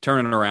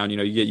turning around.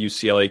 You get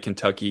UCLA,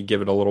 Kentucky,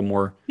 give it a little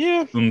more.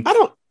 Yeah, oomph. I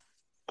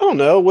don't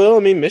know. Will, I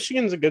mean,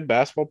 Michigan's a good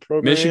basketball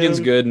program. Michigan's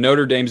good.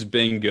 Notre Dame's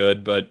been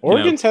good, but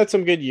Oregon's had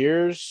some good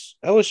years.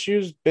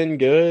 LSU's been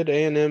good.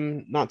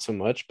 A&M not so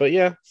much, but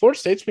yeah, Florida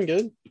State's been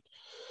good.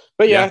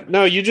 But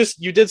no, you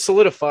did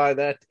solidify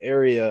that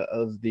area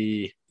of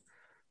the.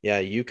 Yeah,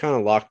 you kind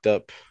of locked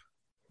up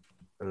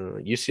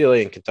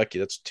UCLA and Kentucky.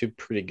 That's two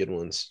pretty good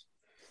ones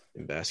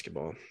in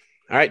basketball.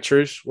 All right,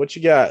 Truce, what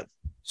you got?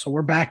 So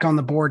we're back on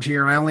the board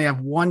here. I only have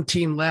one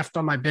team left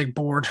on my big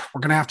board.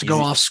 We're going to have to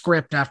go off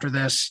script after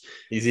this.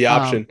 Easy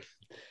option.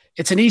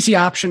 It's an easy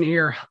option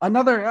here.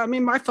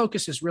 My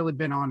focus has really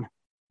been on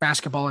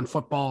basketball and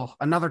football.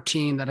 Another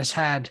team that has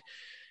had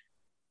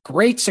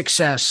great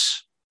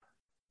success.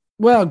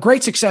 Well,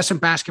 great success in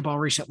basketball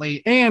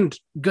recently and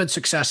good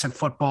success in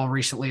football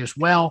recently as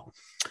well.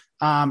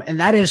 And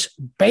that is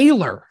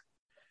Baylor.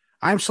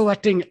 I'm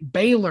selecting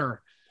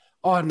Baylor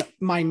on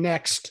my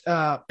next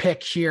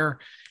pick here.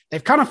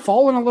 They've kind of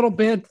fallen a little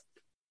bit.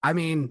 I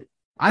mean,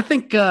 I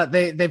think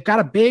they've got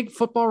a big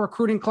football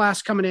recruiting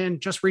class coming in.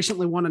 Just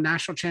recently won a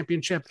national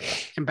championship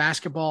in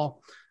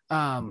basketball.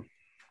 They're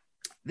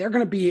going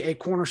to be a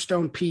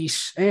cornerstone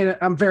piece, and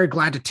I'm very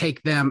glad to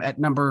take them at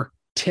number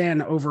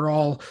 10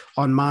 overall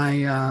on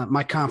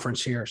my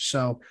conference here.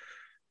 So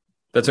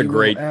that's a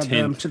great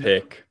 10th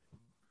pick.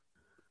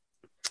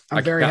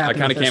 I'm very happy. I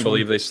kind of can't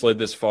believe they slid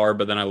this far,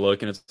 but then I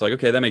look and it's like,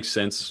 okay, that makes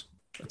sense.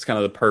 It's kind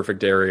of the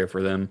perfect area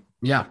for them.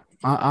 Yeah,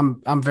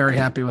 I'm very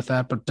happy with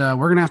that. But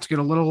we're gonna have to get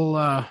a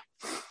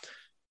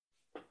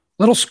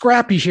little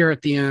scrappy here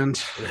at the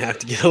end. Gonna have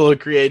to get a little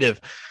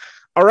creative.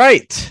 All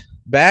right,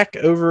 back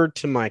over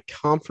to my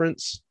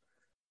conference.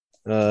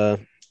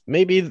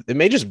 Maybe it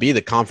may just be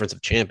the Conference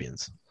of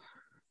Champions.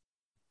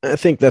 I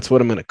think that's what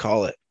I'm going to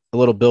call it. A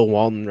little Bill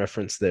Walton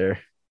reference there,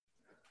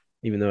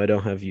 even though I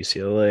don't have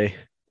UCLA.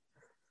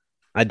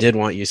 I did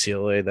want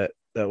UCLA.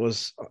 That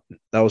was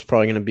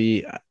probably going to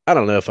be. I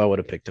don't know if I would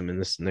have picked them in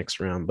this next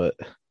round, but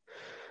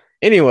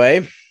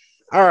anyway,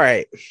 all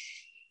right.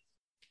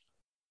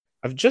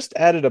 I've just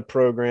added a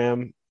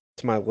program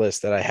to my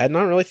list that I had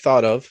not really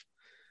thought of,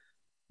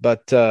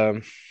 but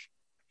I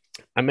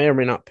may or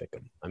may not pick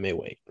them. I may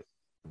wait.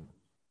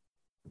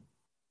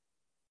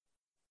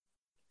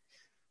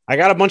 I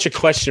got a bunch of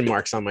question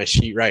marks on my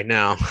sheet right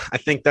now. I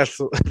think that's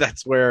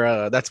where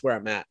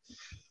I'm at.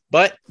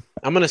 But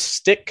I'm going to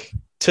stick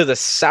to the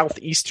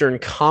Southeastern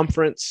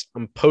Conference.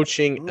 I'm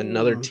poaching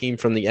another team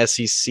from the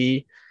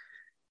SEC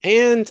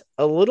and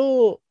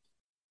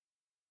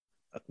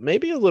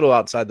maybe a little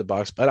outside the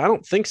box, but I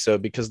don't think so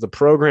because the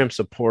program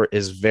support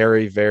is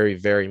very, very,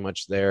 very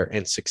much there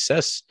and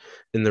success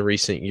in the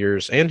recent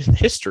years and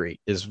history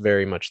is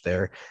very much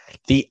there.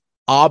 The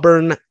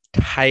Auburn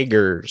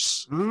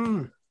Tigers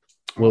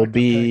will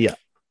be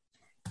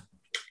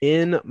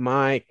in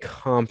my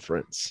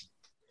conference.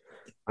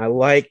 I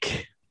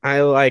like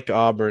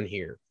Auburn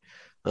here.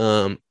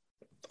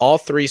 All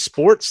three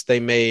sports, they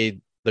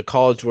made the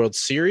College World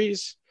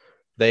Series.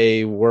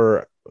 They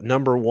were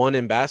number one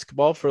in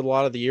basketball for a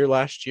lot of the year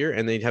last year,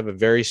 and they have a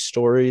very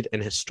storied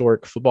and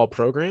historic football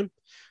program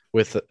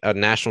with a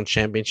national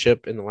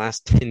championship in the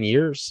last 10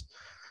 years,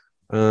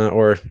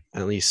 or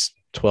at least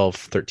 12,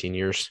 13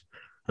 years.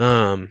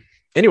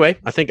 Anyway,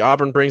 I think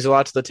Auburn brings a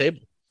lot to the table.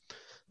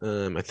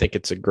 I think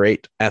it's a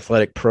great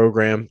athletic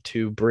program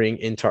to bring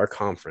into our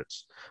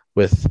conference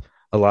with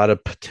a lot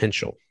of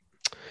potential.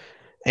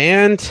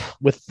 And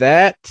with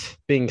that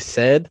being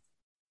said,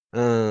 I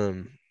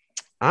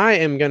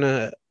am going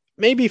to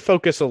maybe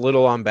focus a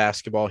little on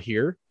basketball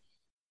here.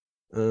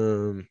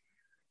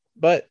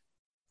 But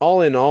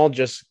all in all,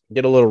 just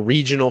get a little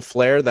regional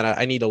flair that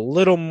I need a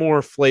little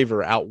more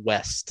flavor out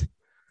west.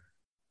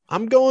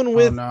 I'm going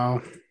with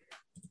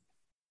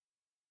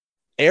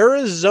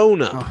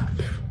Arizona.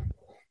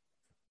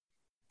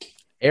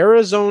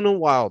 Arizona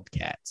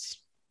Wildcats.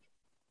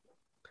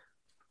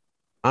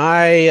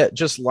 I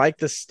just like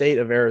the state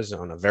of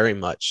Arizona very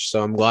much,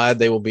 so I'm glad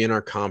they will be in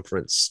our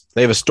conference.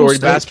 They have a storied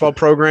basketball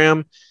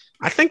program.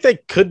 I think they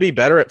could be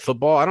better at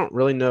football. I don't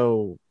really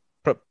know.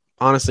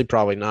 Honestly,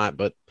 probably not,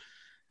 but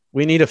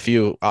we need a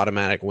few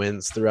automatic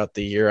wins throughout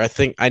the year. I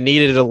think I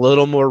needed a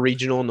little more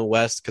regional in the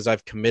West because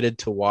I've committed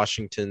to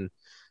Washington.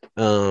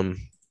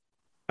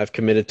 I've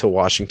committed to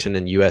Washington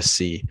and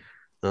USC.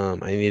 I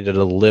needed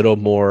a little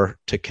more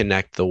to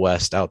connect the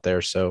West out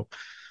there. So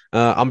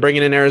I'm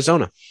bringing in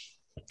Arizona.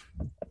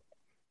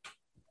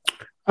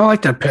 I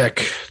like that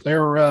pick.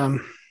 I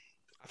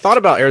thought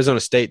about Arizona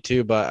State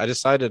too, but I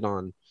decided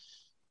on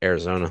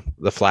Arizona,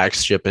 the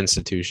flagship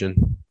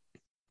institution.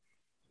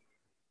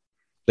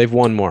 They've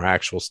won more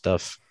actual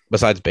stuff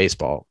besides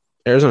baseball.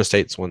 Arizona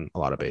State's won a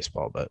lot of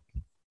baseball, but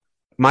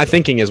my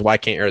thinking is, why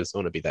can't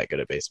Arizona be that good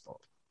at baseball?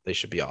 They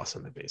should be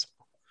awesome at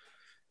baseball.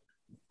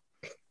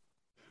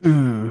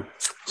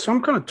 So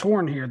I'm kind of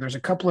torn here. There's a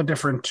couple of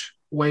different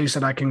ways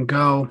that I can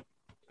go.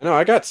 I know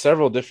I got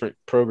several different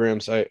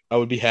programs I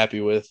would be happy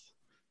with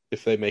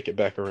if they make it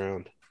back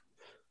around.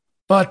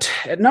 But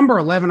at number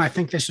 11, I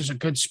think this is a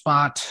good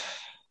spot.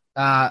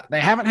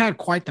 They haven't had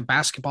quite the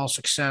basketball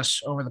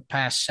success over the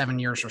past 7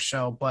 years or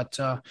so, but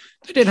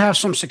they did have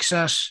some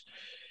success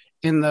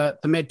in the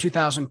mid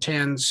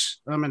 2010s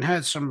and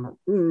had some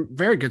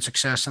very good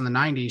success in the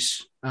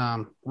 90s,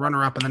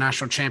 runner up in the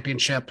national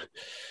championship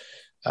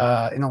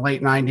in the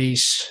late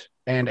 90s,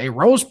 and a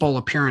Rose Bowl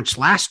appearance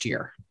last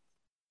year.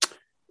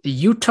 The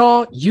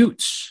Utah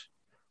Utes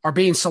are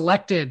being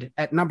selected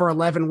at number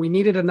 11. We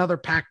needed another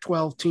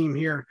Pac-12 team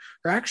here.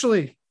 Or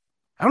actually,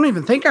 I don't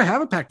even think I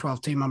have a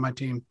Pac-12 team on my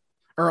team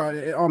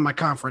or on my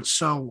conference.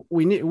 So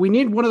we need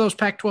one of those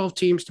Pac-12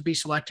 teams to be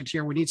selected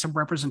here. We need some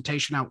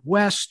representation out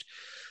west.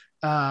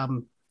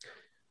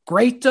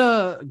 Great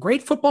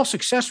football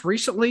success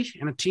recently,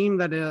 and a team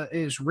that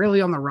is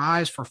really on the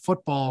rise for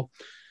football.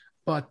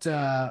 But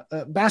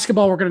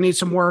basketball, we're going to need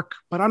some work.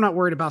 But I'm not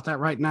worried about that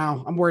right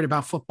now. I'm worried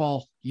about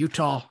football.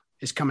 Utah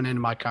is coming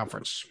into my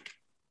conference.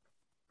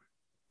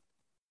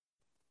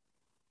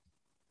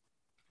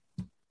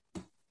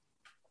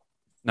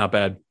 Not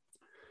bad.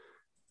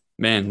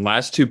 Man,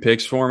 last two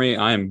picks for me,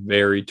 I am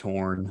very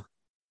torn.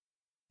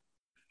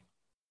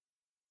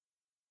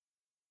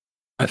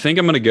 I think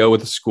I'm going to go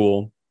with a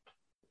school.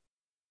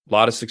 A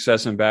lot of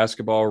success in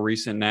basketball,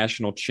 recent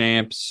national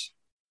champs,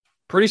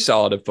 pretty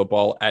solid at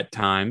football at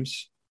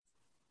times.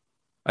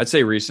 I'd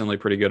say recently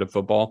pretty good at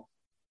football.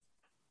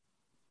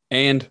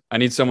 And I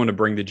need someone to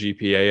bring the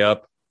GPA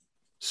up.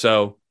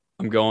 So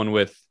I'm going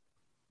with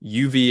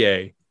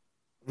UVA,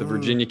 the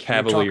Virginia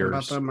Cavaliers. We were talking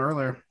about them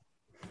earlier.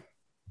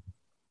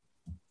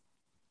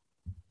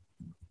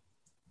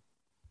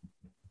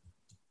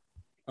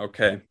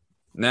 Okay.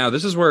 Now,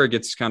 this is where it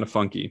gets kind of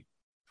funky.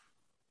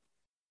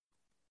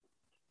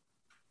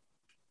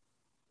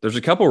 There's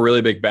a couple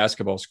really big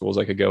basketball schools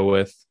I could go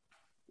with.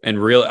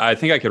 And really, I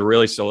think I could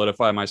really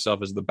solidify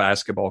myself as the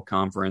basketball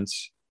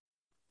conference.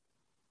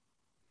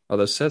 Oh,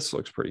 the sets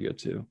looks pretty good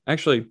too.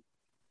 Actually,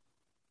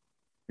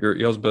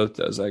 yours both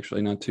does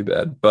actually not too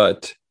bad.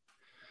 But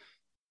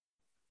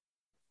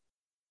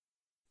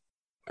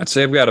I'd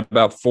say I've got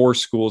about 4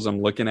 schools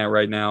I'm looking at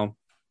right now.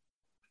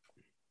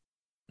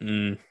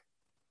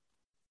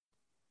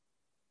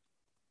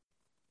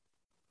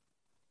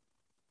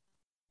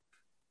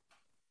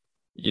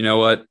 You know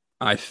what?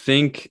 I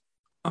think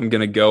I'm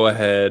going to go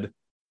ahead.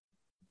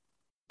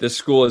 This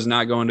school is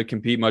not going to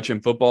compete much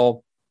in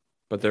football,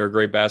 but they're a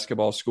great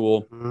basketball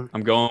school. Mm-hmm.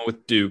 I'm going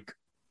with Duke.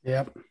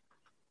 Yep.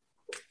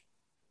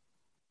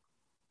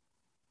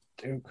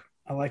 Duke.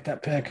 I like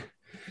that pick.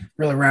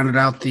 Really rounded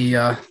out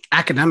the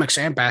academics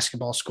and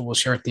basketball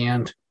schools here at the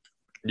end.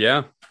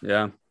 Yeah.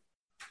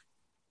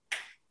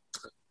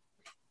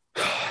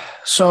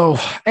 So,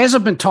 as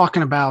I've been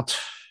talking about,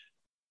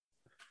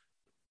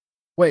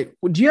 wait,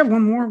 do you have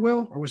one more,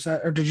 Will, or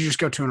did you just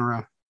go 2 in a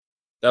row?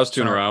 That was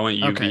 2 in a row. I went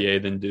UVA,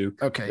 then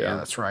Duke. Okay, yeah,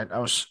 that's right. I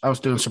was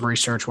doing some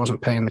research,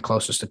 wasn't paying the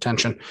closest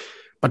attention.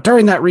 But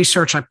during that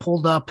research, I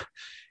pulled up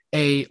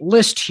a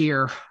list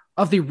here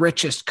of the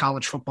richest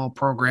college football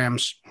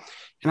programs.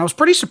 And I was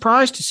pretty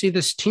surprised to see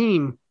this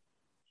team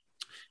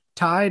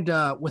tied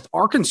with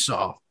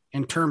Arkansas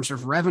in terms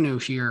of revenue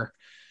here,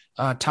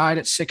 tied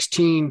at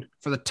 16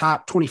 for the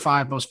top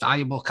 25 most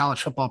valuable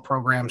college football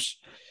programs.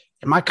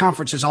 And my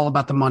conference is all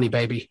about the money,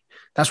 baby.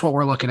 That's what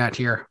we're looking at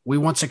here. We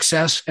want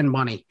success and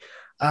money.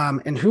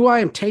 And who I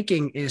am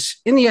taking is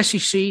in the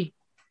SEC,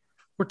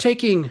 we're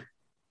taking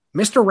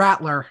Mr.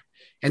 Rattler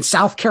and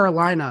South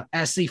Carolina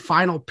as the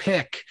final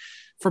pick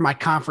for my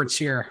conference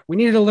here. We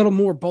needed a little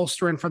more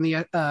bolstering from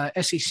the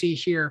SEC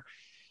here.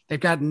 They've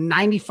got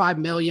 $95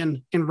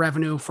 million in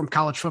revenue from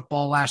college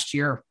football last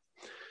year.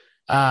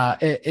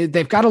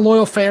 They've got a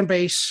loyal fan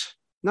base,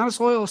 not as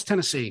loyal as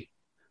Tennessee,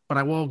 but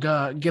I will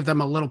give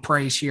them a little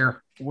praise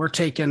here. We're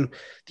taking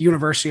the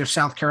University of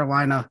South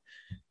Carolina,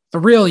 the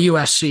real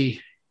USC,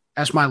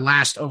 as my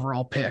last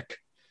overall pick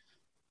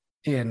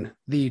in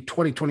the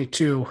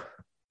 2022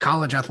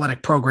 College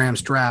Athletic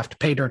Programs Draft,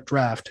 Pay Dirt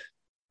Draft.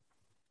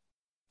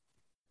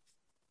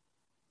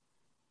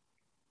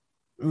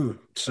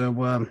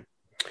 So,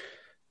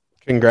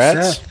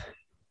 congrats. Seth,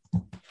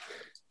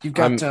 you've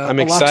got I'm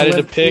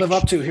excited to live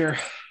up to here.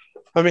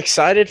 I'm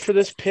excited for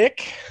this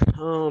pick.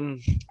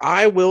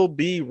 I will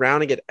be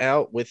rounding it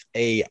out with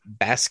a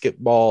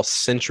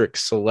basketball-centric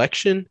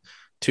selection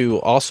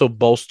to also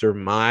bolster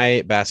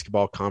my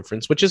basketball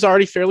conference, which is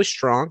already fairly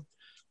strong,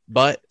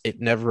 but it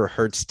never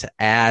hurts to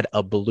add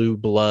a blue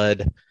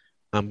blood.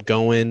 I'm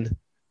going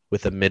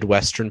with a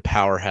Midwestern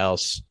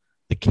powerhouse,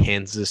 the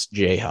Kansas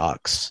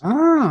Jayhawks.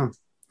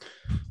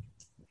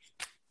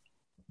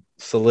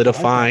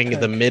 Solidifying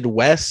the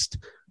Midwest,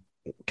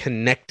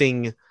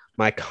 connecting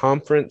my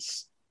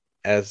conference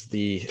as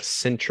the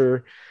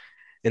center,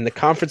 and the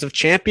Conference of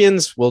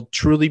Champions will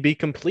truly be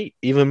complete.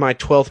 Even my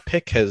 12th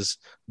pick has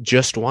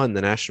just won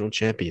the national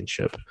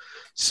championship.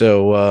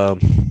 So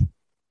I'm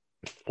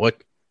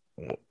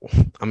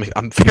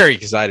very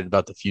excited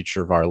about the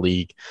future of our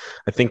league.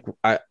 I think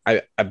I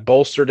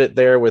bolstered it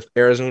there with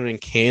Arizona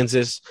and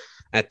Kansas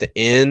at the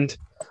end.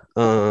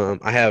 I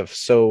have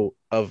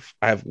I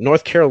have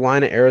North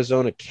Carolina,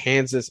 Arizona,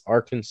 Kansas,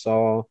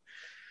 Arkansas,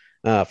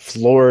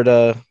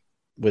 Florida,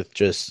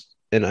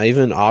 and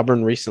even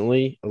Auburn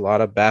recently. A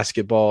lot of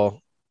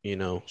basketball,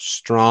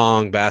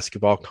 strong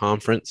basketball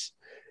conference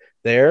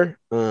there.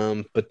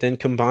 But then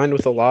combined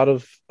with a lot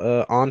of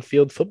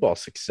on-field football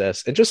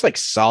success and just like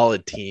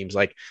solid teams,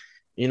 like,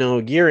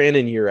 year in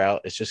and year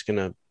out,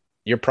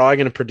 you're probably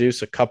going to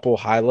produce a couple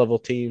high-level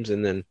teams,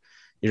 and then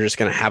you're just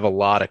going to have a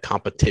lot of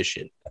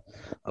competition,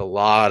 a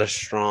lot of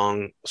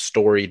strong,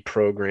 storied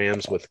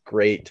programs with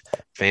great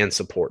fan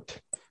support.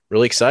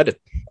 Really excited.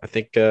 I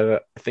think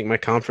my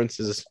conference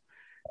is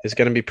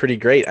going to be pretty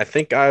great. I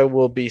think I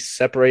will be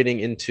separating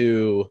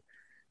into,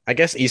 I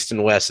guess, East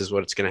and West is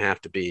what it's going to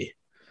have to be.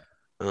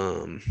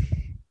 I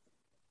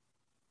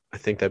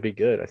think that'd be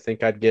good. I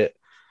think I'd get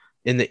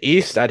in the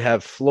East. I'd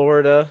have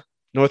Florida,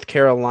 North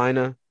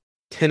Carolina,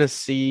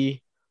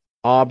 Tennessee,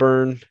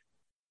 Auburn,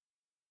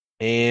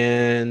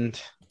 and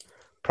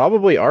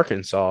probably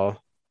Arkansas.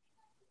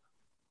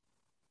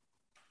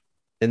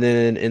 And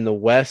then in the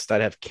West,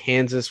 I'd have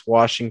Kansas,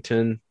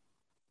 Washington,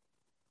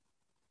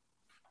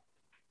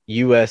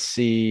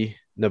 USC,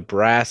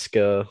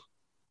 Nebraska,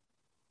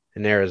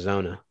 and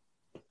Arizona.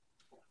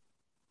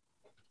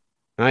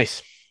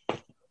 Nice.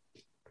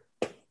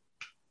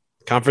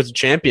 Conference of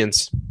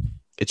Champions.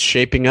 It's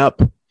shaping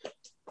up.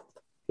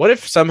 What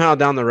if somehow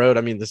down the road,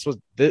 I mean, this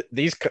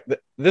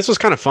was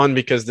kind of fun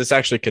because this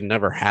actually could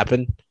never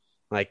happen.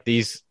 Like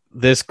this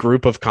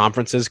group of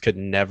conferences could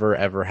never,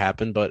 ever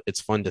happen, but it's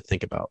fun to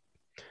think about.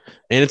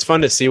 And it's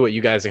fun to see what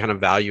you guys kind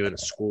of value in a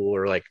school,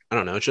 or like, I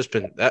don't know. It's just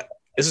been that.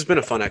 This has been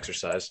a fun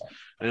exercise.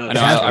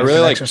 I really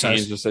like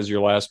Kansas as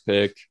your last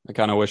pick. I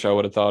kind of wish I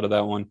would have thought of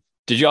that one.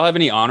 Did y'all have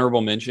any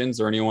honorable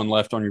mentions or anyone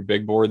left on your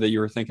big board that you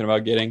were thinking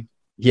about getting?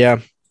 Yeah.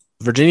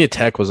 Virginia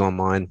Tech was on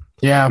mine.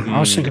 Yeah, I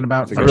was thinking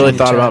about I really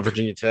thought about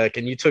Virginia Tech,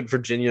 and you took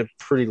Virginia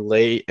pretty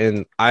late,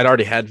 and I'd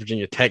already had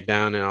Virginia Tech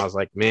down, and I was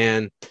like,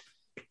 man,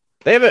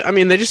 they have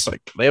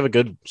a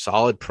good,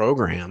 solid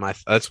program.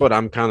 That's what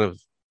I'm kind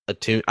of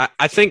attuned.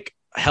 I think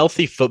a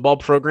healthy football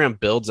program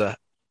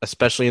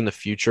especially in the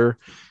future,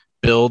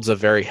 builds a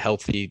very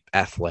healthy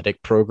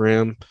athletic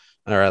program,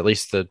 or at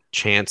least the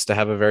chance to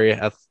have a very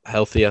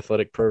healthy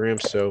athletic program.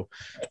 So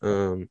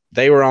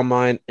they were on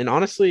mine, and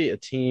honestly, a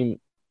team.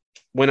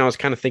 When I was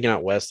kind of thinking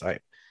out west, I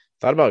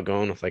thought about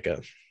going with like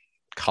a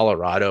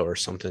Colorado or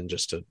something,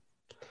 just to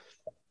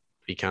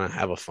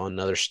have a fun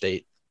another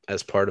state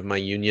as part of my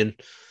union.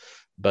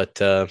 But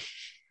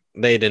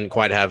they didn't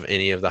quite have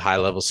any of the high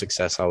level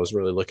success I was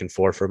really looking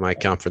for my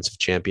Conference of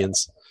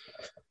Champions.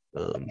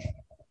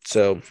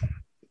 So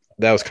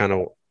that was kind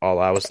of all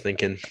I was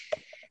thinking.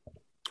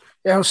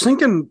 Yeah, I was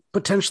thinking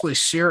potentially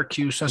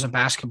Syracuse as a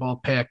basketball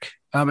pick.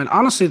 And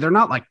honestly, they're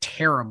not like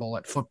terrible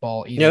at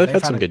football either. Yeah, they've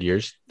had some good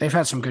years. They've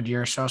had some good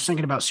years. So I was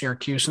thinking about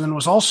Syracuse, and then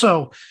was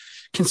also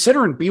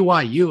considering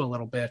BYU a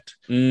little bit.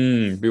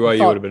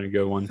 BYU would have been a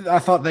good one. I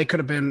thought they could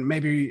have been,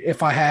 maybe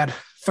if I had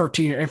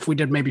 13, if we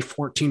did maybe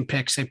 14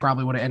 picks, they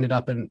probably would have ended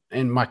up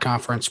in my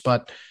conference,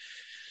 but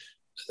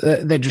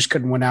they just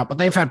couldn't win out. But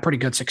they've had pretty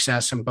good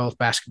success in both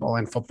basketball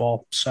and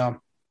football. So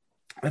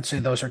I'd say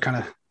those are kind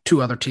of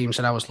two other teams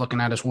that I was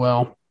looking at as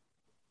well.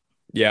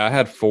 Yeah, I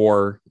had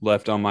 4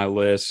 left on my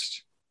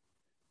list.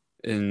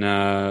 And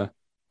I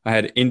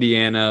had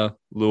Indiana,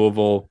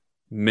 Louisville,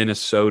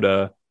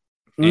 Minnesota,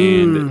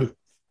 and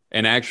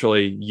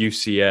actually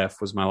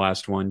UCF was my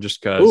last one, just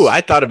because. Ooh,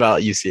 I thought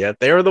about UCF.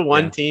 They were the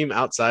one team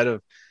outside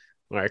of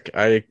like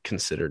I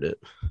considered it.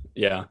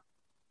 Yeah,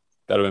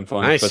 that would have been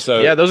fun. Nice.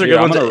 But those are good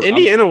ones.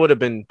 Indiana would have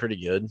been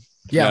pretty good.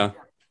 Yeah.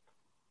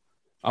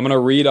 I'm going to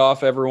read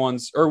off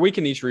everyone's, or we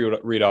can each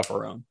read off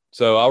our own.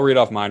 So I'll read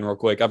off mine real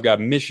quick. I've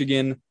got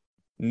Michigan,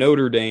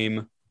 Notre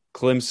Dame,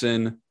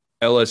 Clemson,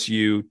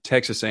 LSU,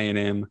 Texas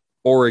A&M,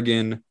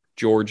 Oregon,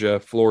 Georgia,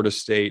 Florida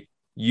State,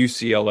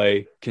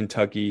 UCLA,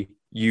 Kentucky,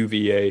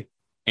 UVA,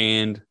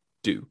 and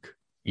Duke.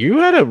 You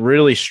had a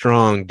really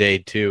strong day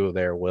too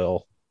there,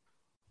 Will.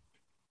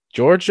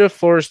 Georgia,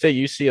 Florida State,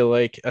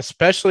 UCLA,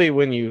 especially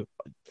when you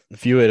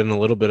view it in a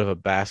little bit of a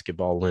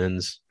basketball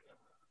lens.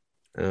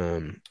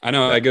 I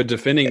know I go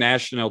defending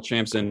national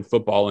champs in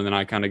football, and then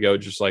I kind of go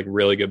just like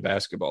really good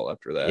basketball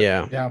after that.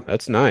 Yeah,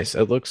 that's nice.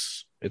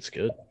 It's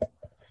good.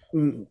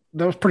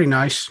 That was pretty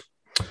nice.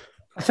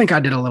 I think I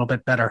did a little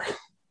bit better.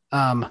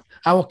 I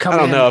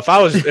don't know if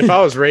I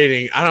was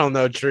rating. I don't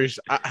know, Trish.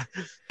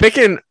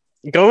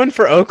 Going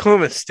for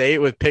Oklahoma State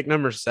with pick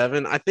number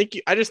 7. I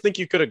just think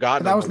you could have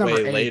gotten them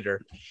way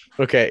later.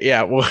 Okay,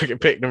 yeah, well,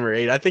 pick number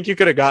 8. I think you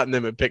could have gotten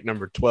them at pick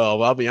number 12.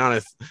 I'll be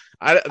honest.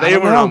 They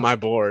weren't on my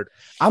board.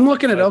 I'm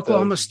looking at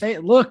Oklahoma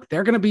State. Look,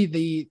 they're going to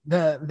be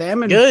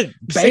them and good.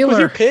 Baylor. Stick with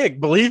your pick.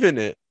 Believe in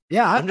it.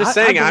 Yeah, I'm just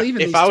saying.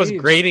 If I was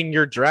grading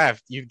your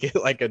draft, you'd get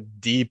like a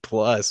D+,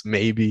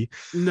 maybe.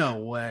 No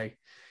way.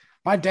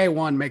 My day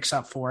one makes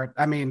up for it.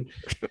 I mean,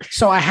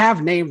 so I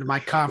have named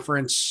my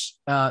conference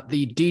the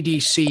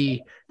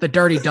DDC, the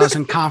Dirty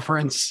Dozen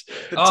Conference.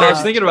 I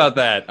was thinking about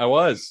that. I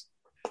was.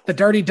 The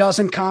Dirty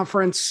Dozen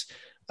Conference.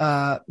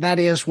 That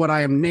is what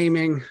I am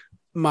naming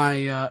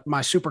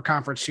my super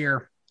conference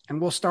here. And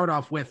we'll start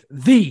off with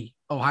the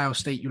Ohio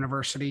State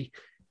University,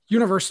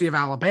 University of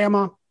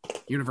Alabama,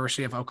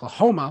 University of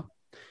Oklahoma,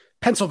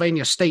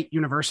 Pennsylvania State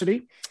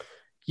University,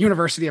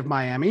 University of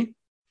Miami,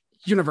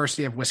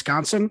 University of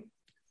Wisconsin,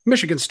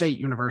 Michigan State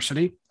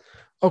University,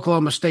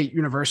 Oklahoma State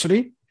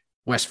University,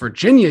 West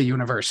Virginia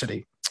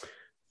University,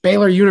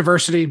 Baylor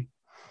University,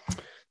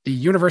 the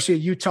University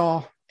of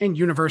Utah, and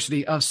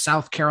University of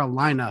South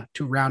Carolina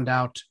to round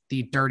out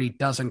the Dirty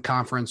Dozen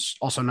Conference,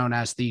 also known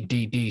as the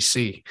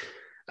DDC.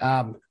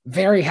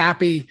 Very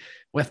happy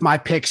with my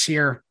picks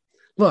here.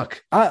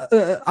 Look,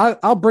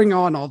 I'll bring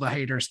on all the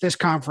haters. This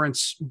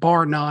conference,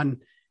 bar none,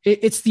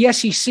 it's the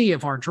SEC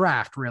of our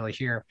draft, really.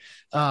 Here,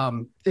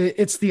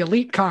 it's the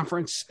elite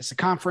conference. It's a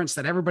conference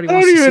that everybody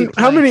wants to see.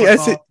 How many?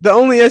 The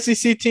only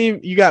SEC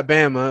team you got,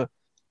 Bama.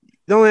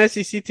 The only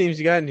SEC teams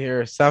you got in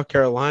here are South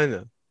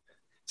Carolina.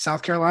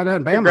 South Carolina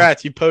and Bama.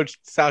 Congrats, you poached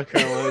South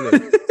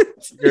Carolina.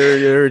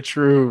 you're a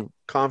true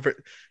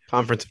conference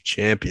of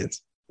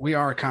champions. We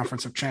are a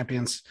conference of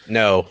champions.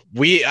 No,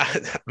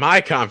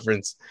 my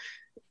conference,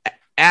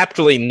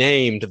 aptly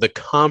named the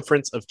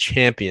Conference of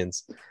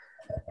Champions.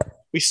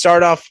 We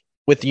start off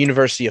with the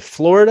University of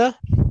Florida,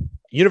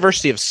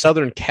 University of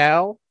Southern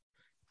Cal,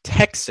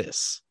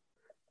 Texas,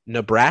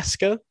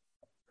 Nebraska,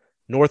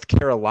 North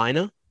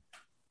Carolina,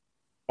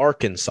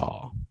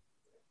 Arkansas,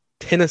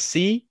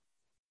 Tennessee,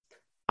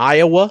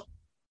 Iowa,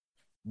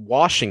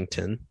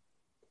 Washington,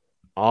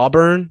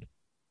 Auburn,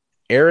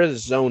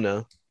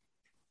 Arizona,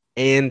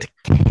 and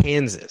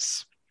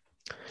Kansas.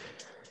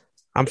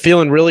 I'm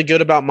feeling really good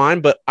about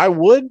mine, but I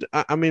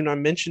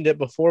mentioned it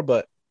before,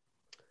 but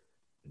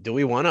do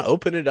we want to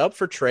open it up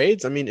for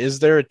trades? I mean, is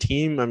there a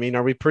team? I mean,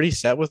 are we pretty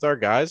set with our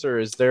guys, or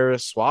is there a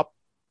swap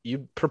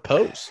you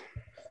propose?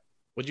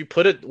 Would you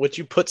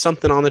put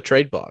something on the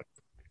trade block?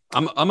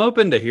 I'm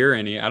open to hear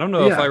any. I don't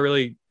know if I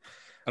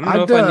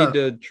need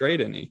to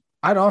trade any.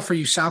 I'd offer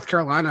you South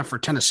Carolina for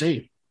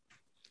Tennessee.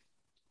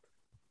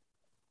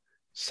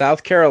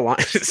 South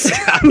Carolina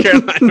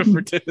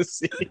for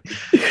Tennessee.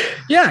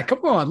 Yeah, come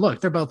on. Look,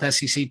 they're both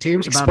SEC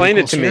teams. Explain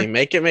it to me.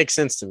 Make it make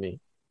sense to me.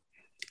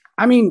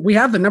 I mean, we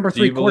have the number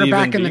 3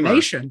 quarterback in the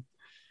nation.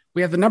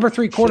 We have the number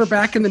 3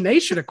 quarterback in the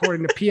nation,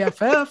 according to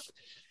PFF.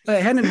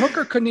 Hendon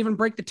Hooker couldn't even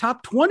break the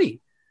top 20.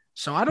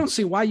 So I don't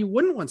see why you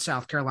wouldn't want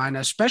South Carolina,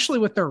 especially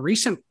with their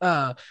recent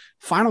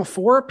Final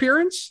Four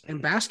appearance in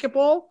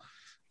basketball.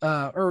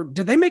 Or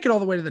did they make it all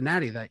the way to the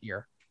Natty that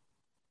year?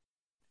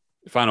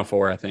 Final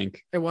Four, I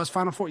think. It was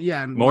Final Four.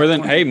 Yeah.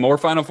 More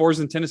Final Fours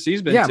than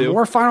Tennessee's been too.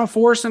 More Final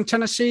Fours than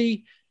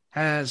Tennessee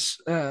has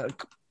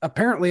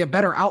apparently a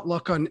better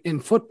outlook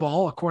in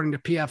football, according to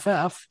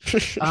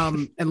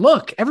PFF. And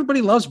look,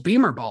 everybody loves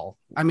Beamer ball.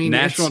 I mean,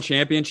 national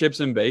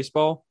championships in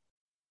baseball.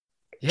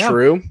 Yeah.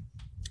 True.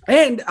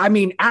 And I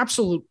mean,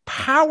 absolute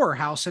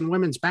powerhouse in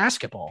women's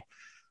basketball.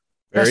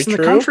 Very Best in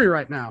true. the country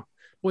right now.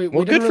 We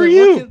good for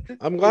you.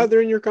 I'm glad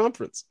they're in your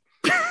conference.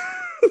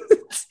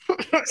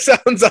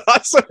 Sounds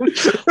awesome.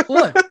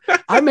 Look,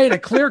 I made a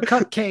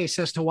clear-cut case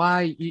as to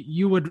why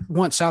you would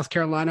want South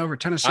Carolina over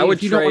Tennessee.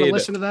 If you don't want to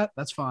listen to that,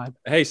 that's fine.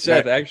 Hey,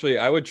 Seth, actually,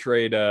 I would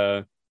trade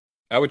our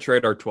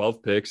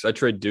 12 picks. I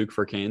trade Duke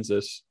for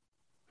Kansas.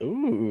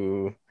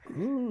 Ooh.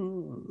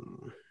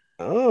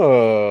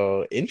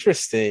 Oh,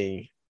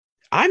 interesting.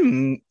 I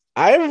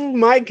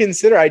might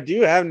consider. I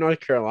do have North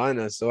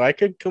Carolina, so I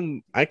could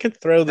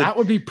throw that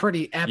would be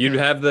pretty epic. You'd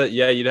have the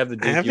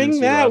Duke having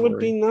UNC that rivalry. would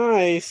be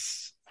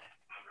nice.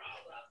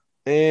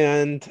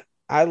 And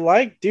I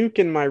like Duke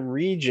in my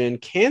region.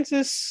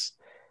 Kansas,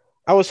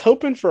 I was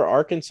hoping for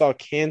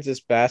Arkansas-Kansas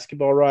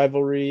basketball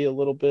rivalry a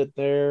little bit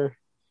there.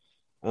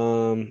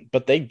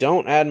 But they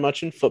don't add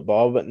much in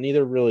football, but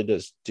neither really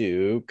does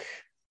Duke.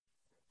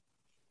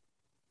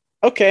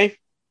 Okay.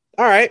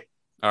 All right.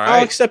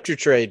 I'll accept your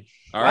trade.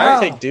 All right.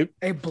 I'll take Duke.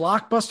 A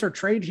blockbuster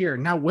trade here.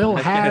 Now Will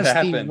has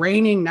the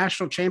reigning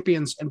national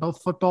champions in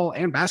both football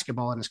and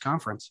basketball in his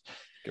conference.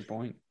 Good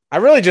point. I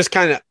really just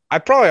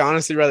I'd probably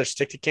honestly rather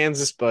stick to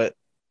Kansas, but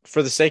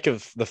for the sake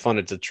of the fun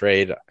of the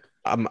trade,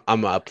 I'm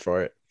up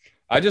for it.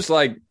 I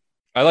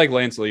like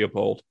Lance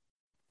Leopold,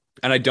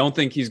 and I don't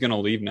think he's going to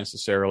leave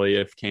necessarily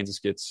if Kansas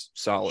gets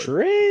solid.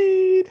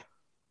 Trade.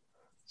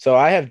 So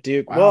I have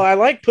Duke. Wow. Well, I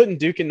like putting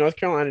Duke and North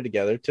Carolina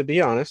together, to be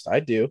honest.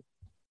 I do.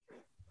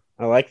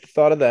 I like the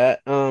thought of that.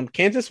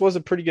 Kansas was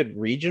a pretty good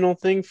regional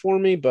thing for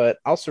me, but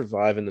I'll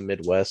survive in the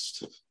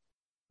Midwest.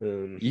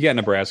 You got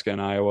Nebraska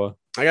and Iowa.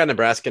 I got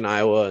Nebraska and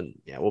Iowa, and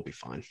yeah, we'll be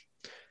fine.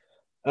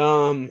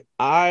 I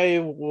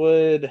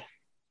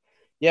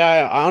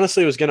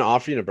honestly was going to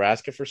offer you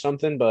Nebraska for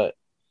something, but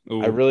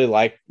I really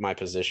like my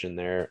position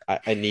there.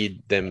 I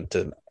need them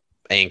to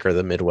anchor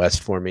the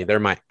Midwest for me. They're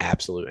my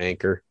absolute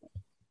anchor.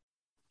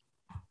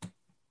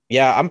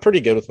 Yeah, I'm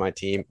pretty good with my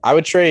team. I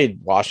would trade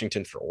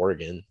Washington for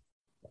Oregon.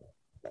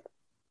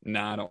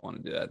 Nah, I don't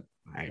want to do that.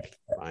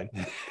 Fine.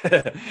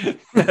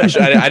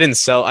 I didn't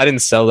sell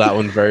that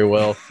one very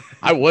well.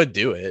 I would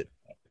do it,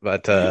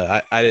 but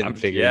I didn't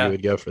figure you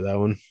would go for that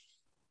one.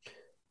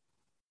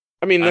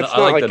 I mean, that's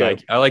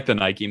I like the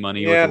Nike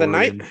money. Yeah,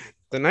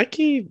 the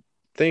Nike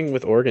thing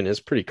with Oregon is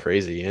pretty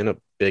crazy and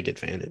big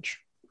advantage.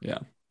 Yeah.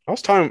 I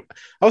was talking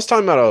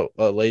about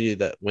a lady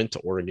that went to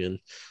Oregon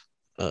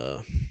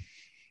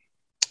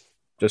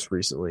just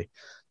recently,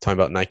 talking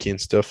about Nike and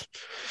stuff.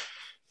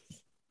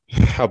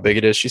 How big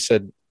it is. She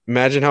said,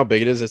 imagine how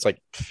big it is. It's like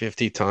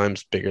 50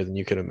 times bigger than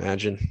you could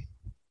imagine.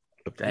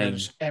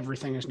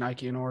 Everything is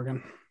Nike in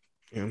Oregon.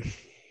 Yeah.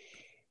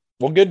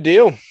 Well, good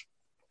deal.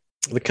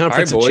 The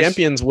Conference of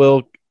Champions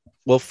will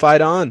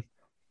fight on.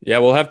 Yeah,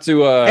 we'll have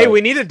to. Hey,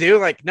 we need to do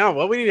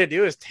what we need to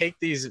do is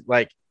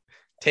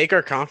take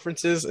our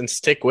conferences and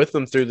stick with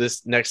them through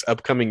this next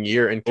upcoming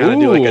year and kind of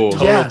do like a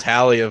total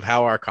tally of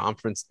how our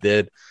conference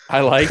did.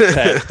 I like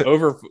that.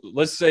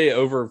 Let's say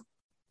over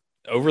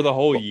the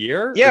whole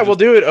year. Yeah, we'll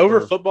do it over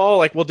football.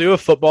 Like we'll do a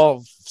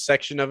football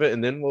section of it,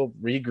 and then we'll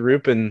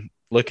regroup and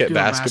look at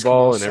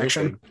basketball and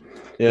everything.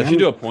 Yeah, if you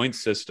do a point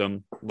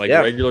system,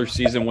 regular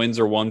season wins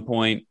are 1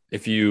 point.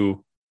 If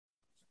you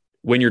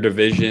win your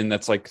division,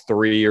 that's like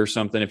 3 or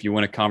something. If you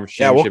win a conference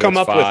championship, we'll come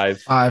up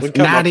 5. With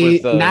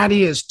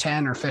Natty is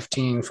 10 or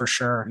 15 for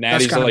sure.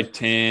 Natty's like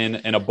 10,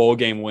 and a bowl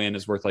game win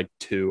is worth like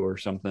 2 or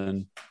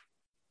something.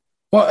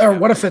 Well, or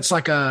what if it's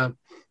like a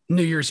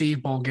New Year's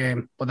Eve bowl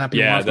game? Would that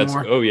be worth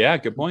more? Oh yeah,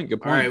 good point. All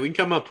right, we can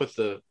come up with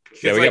the.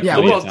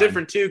 Football's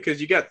different too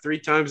because you got 3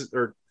 times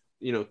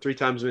three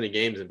times many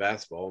games in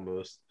basketball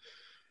almost.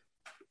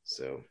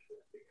 So.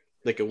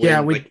 Like a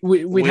win,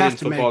 we'd have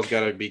to football's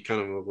got to be kind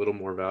of a little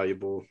more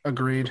valuable.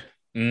 Agreed.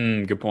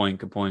 Good point.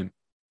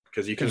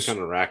 Because you can kind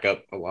of rack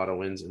up a lot of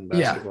wins in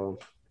basketball,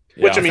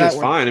 which I mean is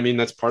fine. I mean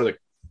that's part of the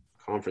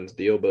conference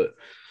deal, but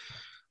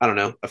I don't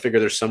know. I figure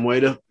there's some way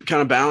to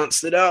kind of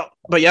balance it out.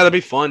 But yeah, that'd be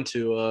fun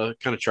to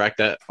kind of track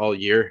that all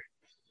year.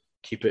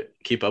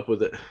 Keep up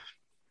with it.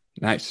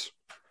 Nice.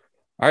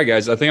 All right,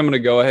 guys. I think I'm going to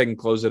go ahead and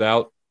close it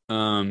out.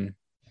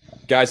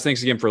 Guys,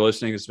 thanks again for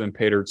listening. This has been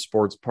Pay Dirt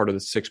Sports, part of the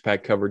Six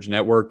Pack Coverage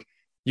Network.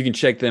 You can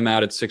check them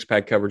out at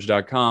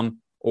sixpackcoverage.com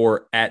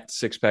or at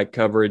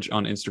sixpackcoverage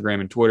on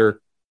Instagram and Twitter.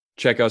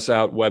 Check us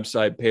out,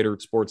 website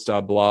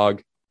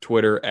paydirtsports.blog,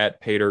 Twitter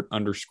at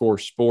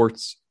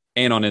paydirt_sports,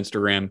 and on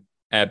Instagram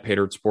at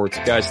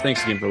paydirtsports. Guys,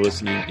 thanks again for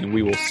listening, and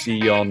we will see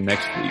y'all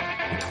next week.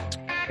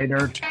 Pay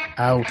Dirt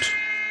out.